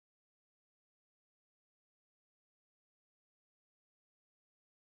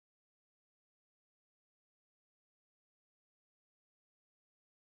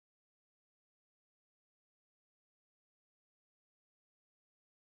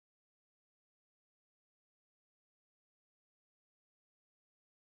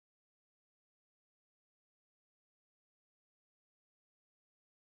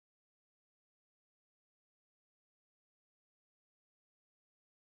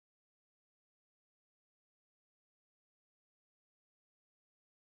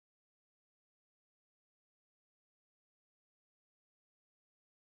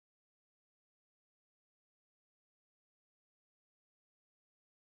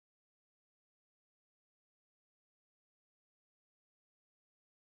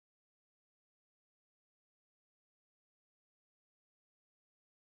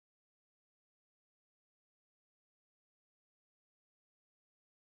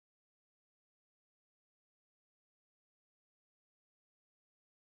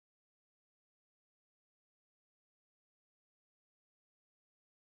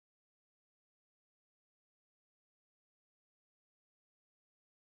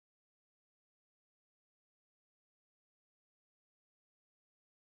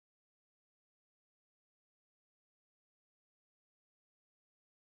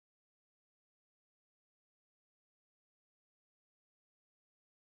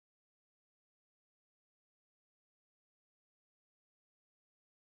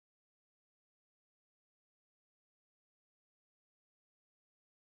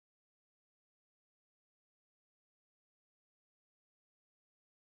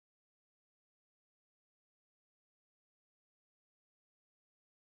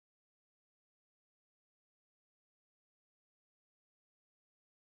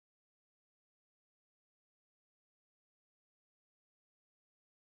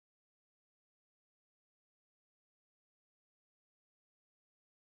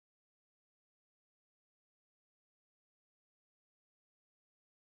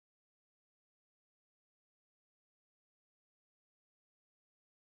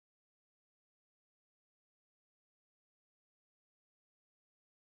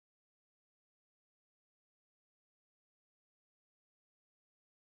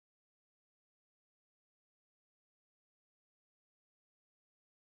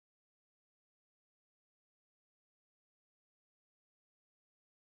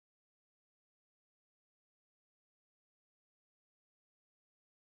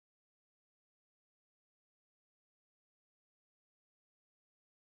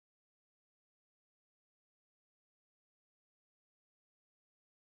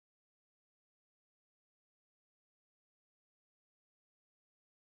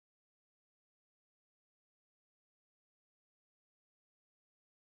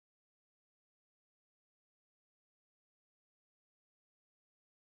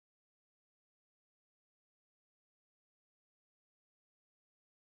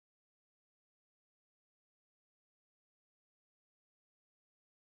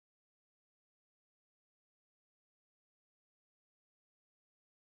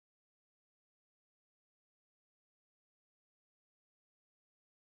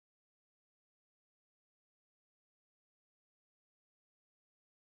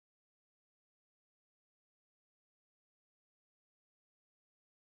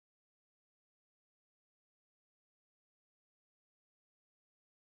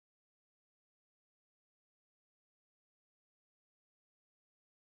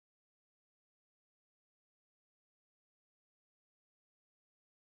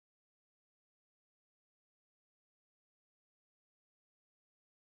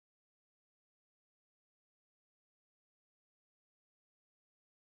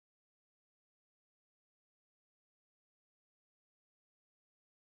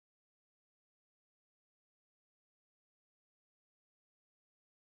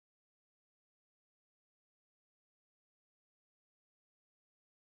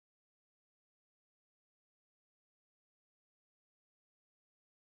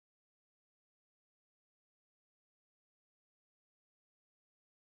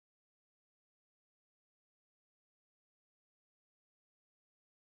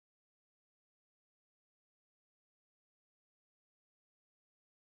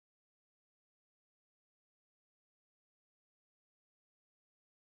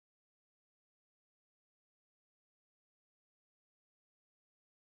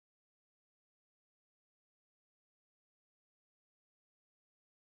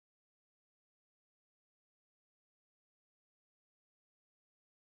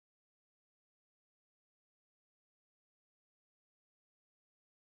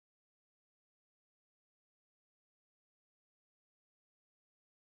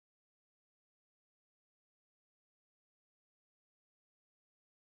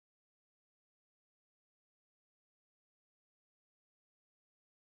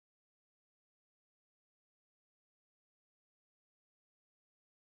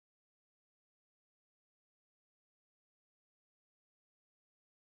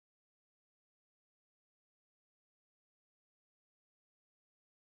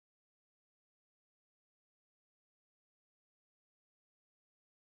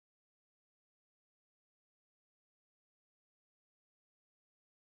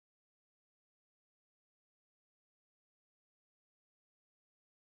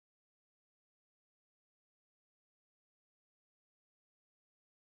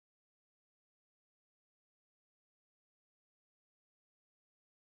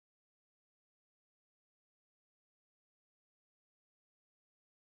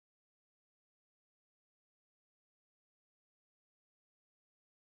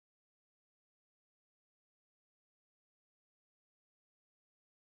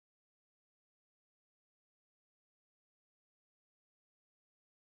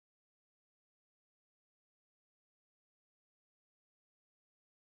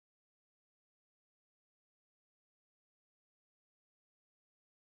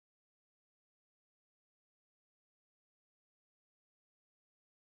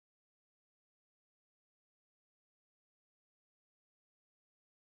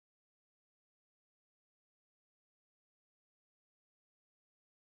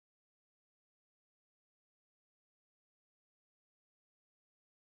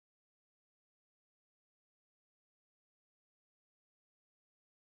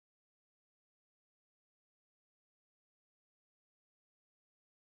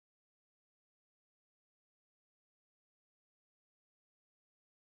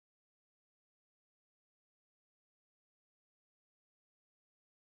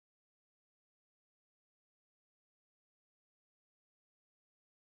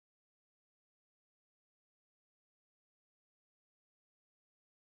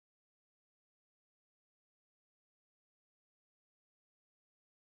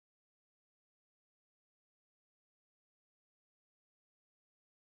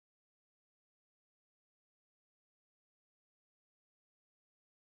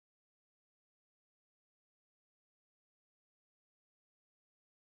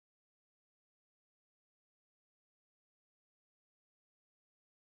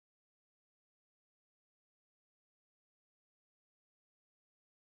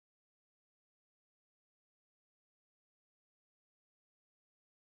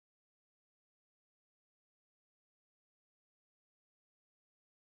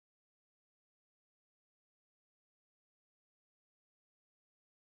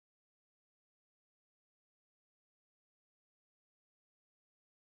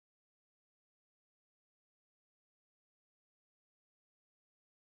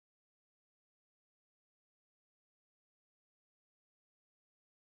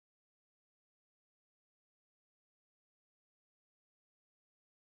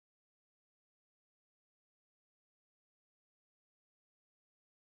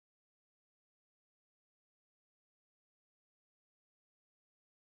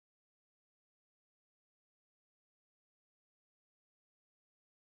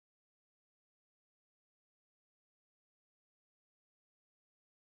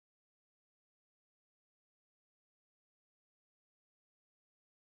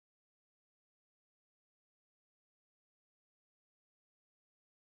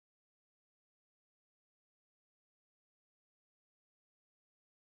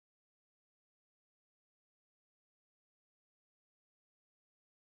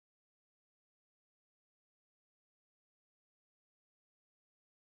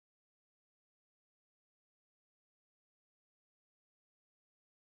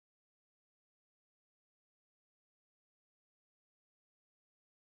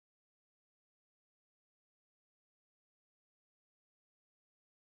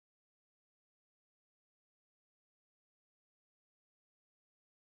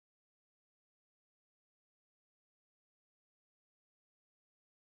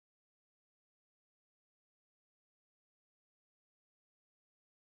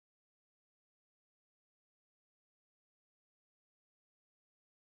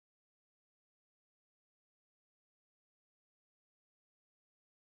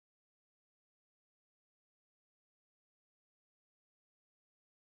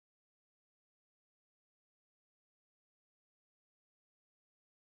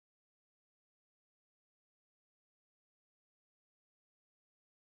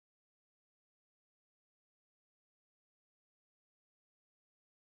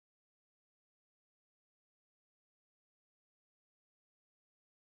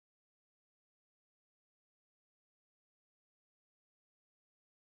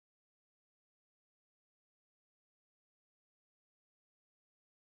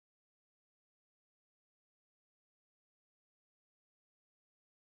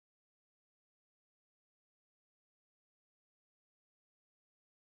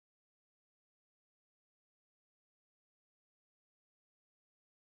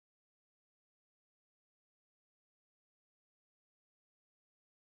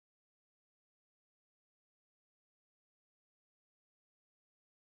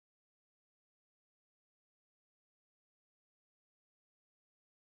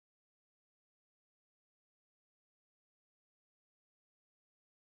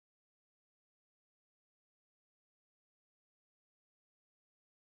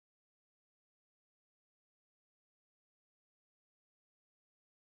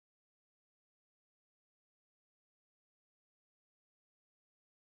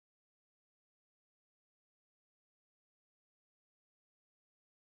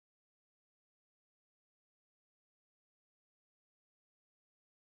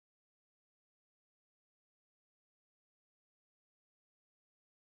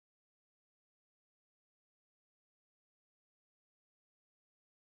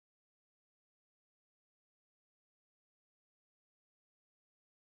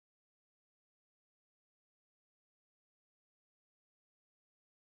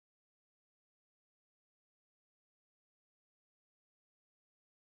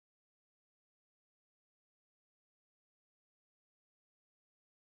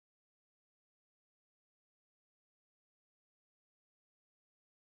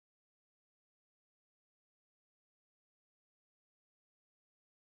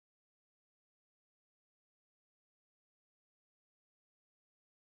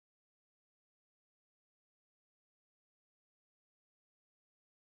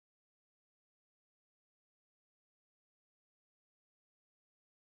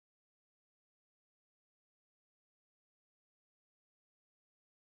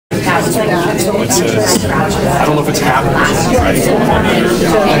 I don't know if it's happened, right?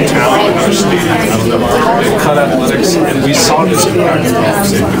 Town or state, I don't know. They cut athletics, and we saw this impact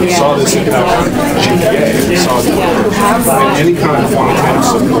we saw this impact GPA, we saw it in any kind of quantitative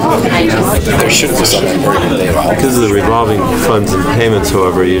support that they have. There should be something Because of the revolving funds and payments,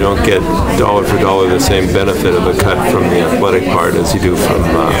 however, you don't get dollar for dollar the same benefit of a cut from the athletic part as you do from...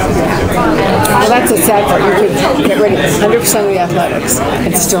 Well, that's a sad part. You could get rid of 100% of the athletics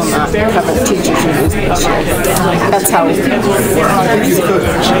and still not cover the teachers you lose this year. That's how...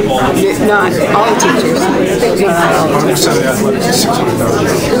 Not all the teachers. Not all the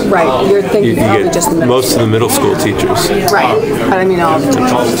teachers. Right. You're thinking probably just the middle. Most of the middle school teachers. Right. But I mean all the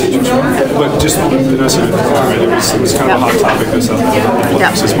teachers. But just Vanessa, it was kind of a hot topic this afternoon.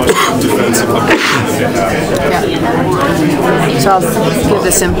 It's as much defensive that they have. So I'll give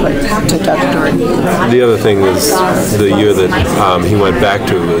this input to Dr. Doherty. The other thing is the year that he went back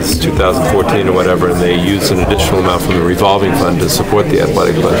to was 2014 or whatever, and they used an additional amount from the revolving fund to support the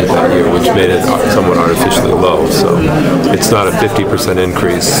athletic budget that year, which made it somewhat artificially low. So it's not a 50%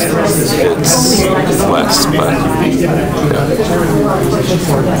 increase, it's less, but yeah.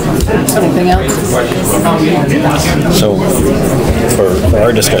 Anything else? So, for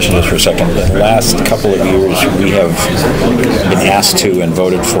our discussion just for a second, the last couple of years we have been asked to and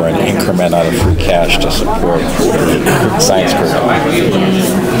voted for an increment out of free cash to support the science curriculum.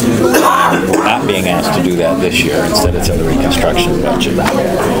 We're not being asked to do that this year. Instead, it's in the reconstruction budget. And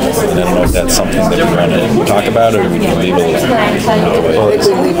I don't know if that's something that we want to talk about, or we can leave it alone. Yeah,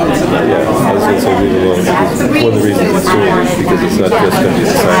 I was going to say leave it alone, because one of the reasons it's doing it is because it's not just going to be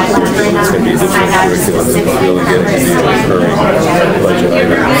the science curriculum, it's going to be additional curriculum that's really getting to be a recurring budget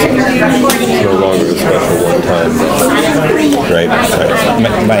item. It's no longer a special one-time. Right.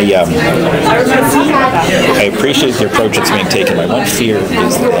 I appreciate the approach that's being taken. My one fear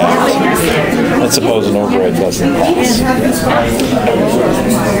is that, let's suppose an override doesn't pass.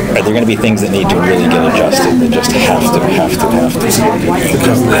 Are there going to be things that need to really get adjusted that just have to?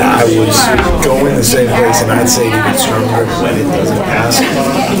 Because I would go in the same place and I'd say to conservative when it doesn't pass.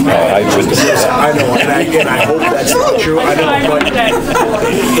 I know, and I hope that's not true. I know, but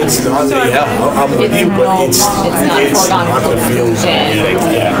it's not. Yeah, I'm with you, but it's not the feels.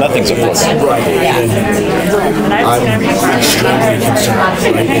 Yeah, nothing's a foregone. Right. I'm extremely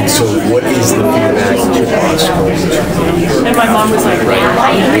concerned. Right? And so, what is the feedback to us going to be? And my mom was like, right.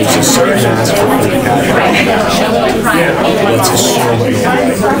 There's a certain aspect of the let's assume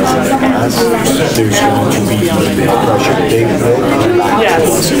that there's going to be a bit of pressure. David, yes.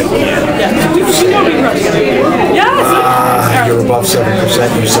 you're above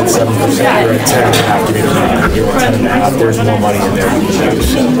 7%. You said 7%. You're at 10.5. You're at 10.5. There's more money in there.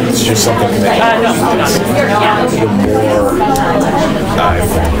 It's just something to make. The more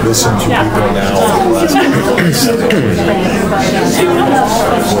I've listened to people now over the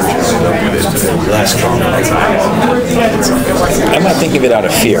last couple of less confidence. I'm not thinking of it out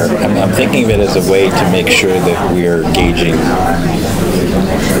of fear. I'm thinking of it as a way to make sure that we're gauging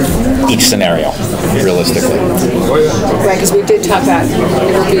each scenario realistically. Right, because we did talk about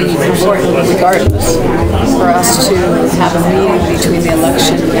it'll be important regardless for us to have a meeting between the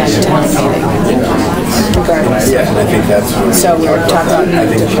election and town meeting. Regardless. Yeah, and I think that's what so we're talking about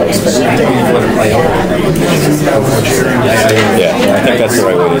needing to post for that. Yeah, I think that's the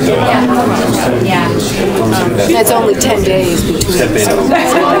right way to do it. It's only 10 days between.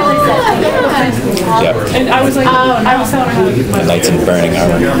 Yeah. And I was like, I was telling her. The knights in burning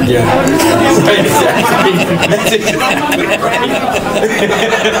armor. Yeah.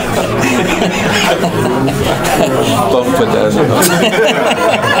 Don't put that in the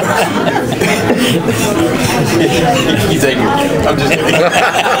You take your. I'm just kidding.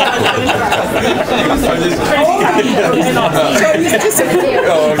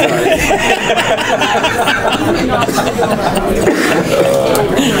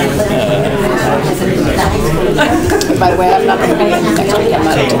 By the way, I'm not going to be in next week. I'm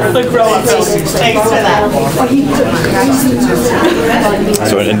out of town. The grow up. Thanks for that.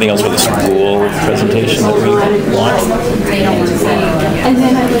 So anything else for the school presentation that we want?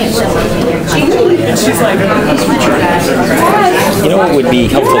 She's like, you know what would be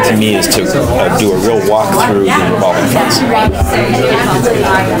helpful to me is to do a real walk through the revolving funds. Yeah,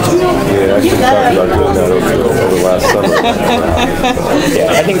 I should talk about doing that over last summer.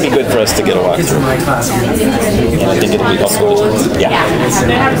 Yeah, I think it'd be good for us to get a walk through. And I think it'll be helpful. Yeah.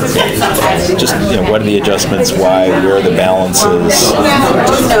 Just, what are the adjustments, why, where are the balances?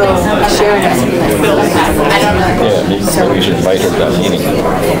 Yeah, maybe we should invite her to that meeting.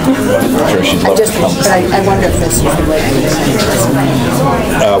 I'm sure she'd love to come. But I wonder if this is the way.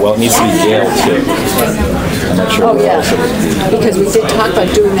 Well, needs to be Yale too. I'm not sure. Oh, yeah, because we did talk about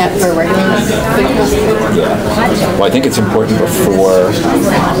doing that for a regular FinCom. Yeah. Well, I think it's important before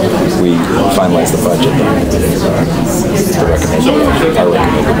we finalize the budget. To recommend our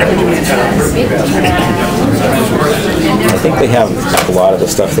recommended budget. I think they have a lot of the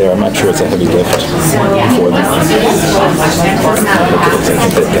stuff there. I'm not sure it's a heavy lift for them.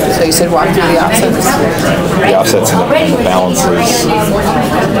 So you said walk through the offsets? The offsets and the balances,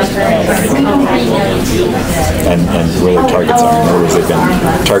 and where their targets are. In other words, they've been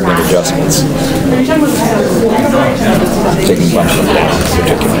targeting adjustments, taking a bunch of them down in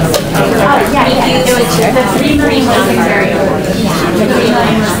particular. The three green ones are very important. The green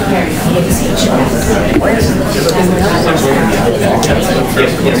line was the very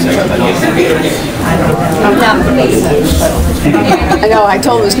I know, I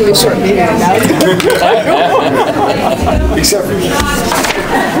told him it was going to be a short meeting. Except for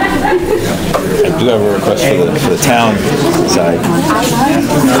I do have a request for the town side.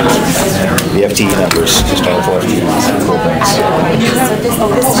 The FTE numbers, historical FTE programs.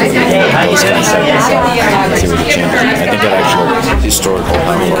 Those kind of stuff. See what the change is. I think that actually historical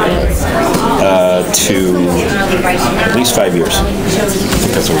to at least 5 years. I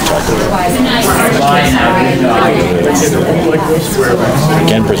think that's what we talked about.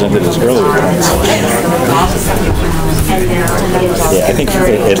 Again, presented as earlier points. Yeah, I think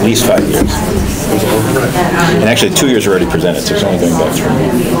at least 5 years. And actually, 2 years are already presented, so it's only going back 3.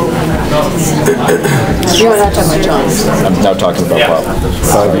 You're not talking about John. I'm now talking about Bob.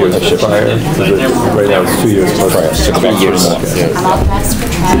 5 years prior. Right now it's 2 years prior. So it's back years more. I'm all dressed for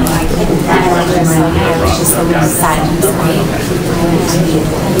traveling. She's the least side of the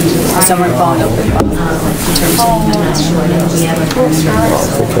Someone followed up with Bob. in terms of I'm not sure that we ever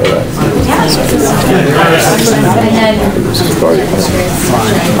Take care of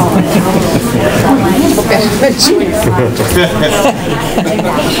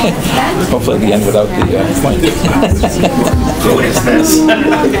Hopefully at the end without the point. What is this?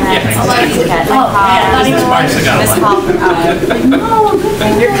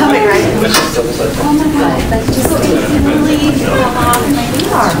 You're coming, right? Oh my God, like just really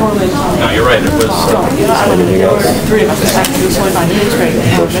how often they are. No, you're right, it was... Anything else?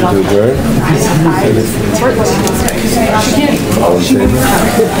 Motion to adjourn? All in favor?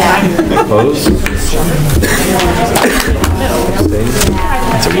 Opposed?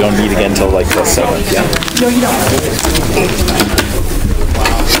 So we don't meet again until like the 7th. Yeah. No, you don't.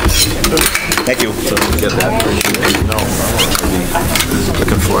 Thank you. Get that. No.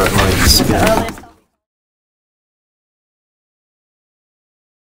 Looking for it like.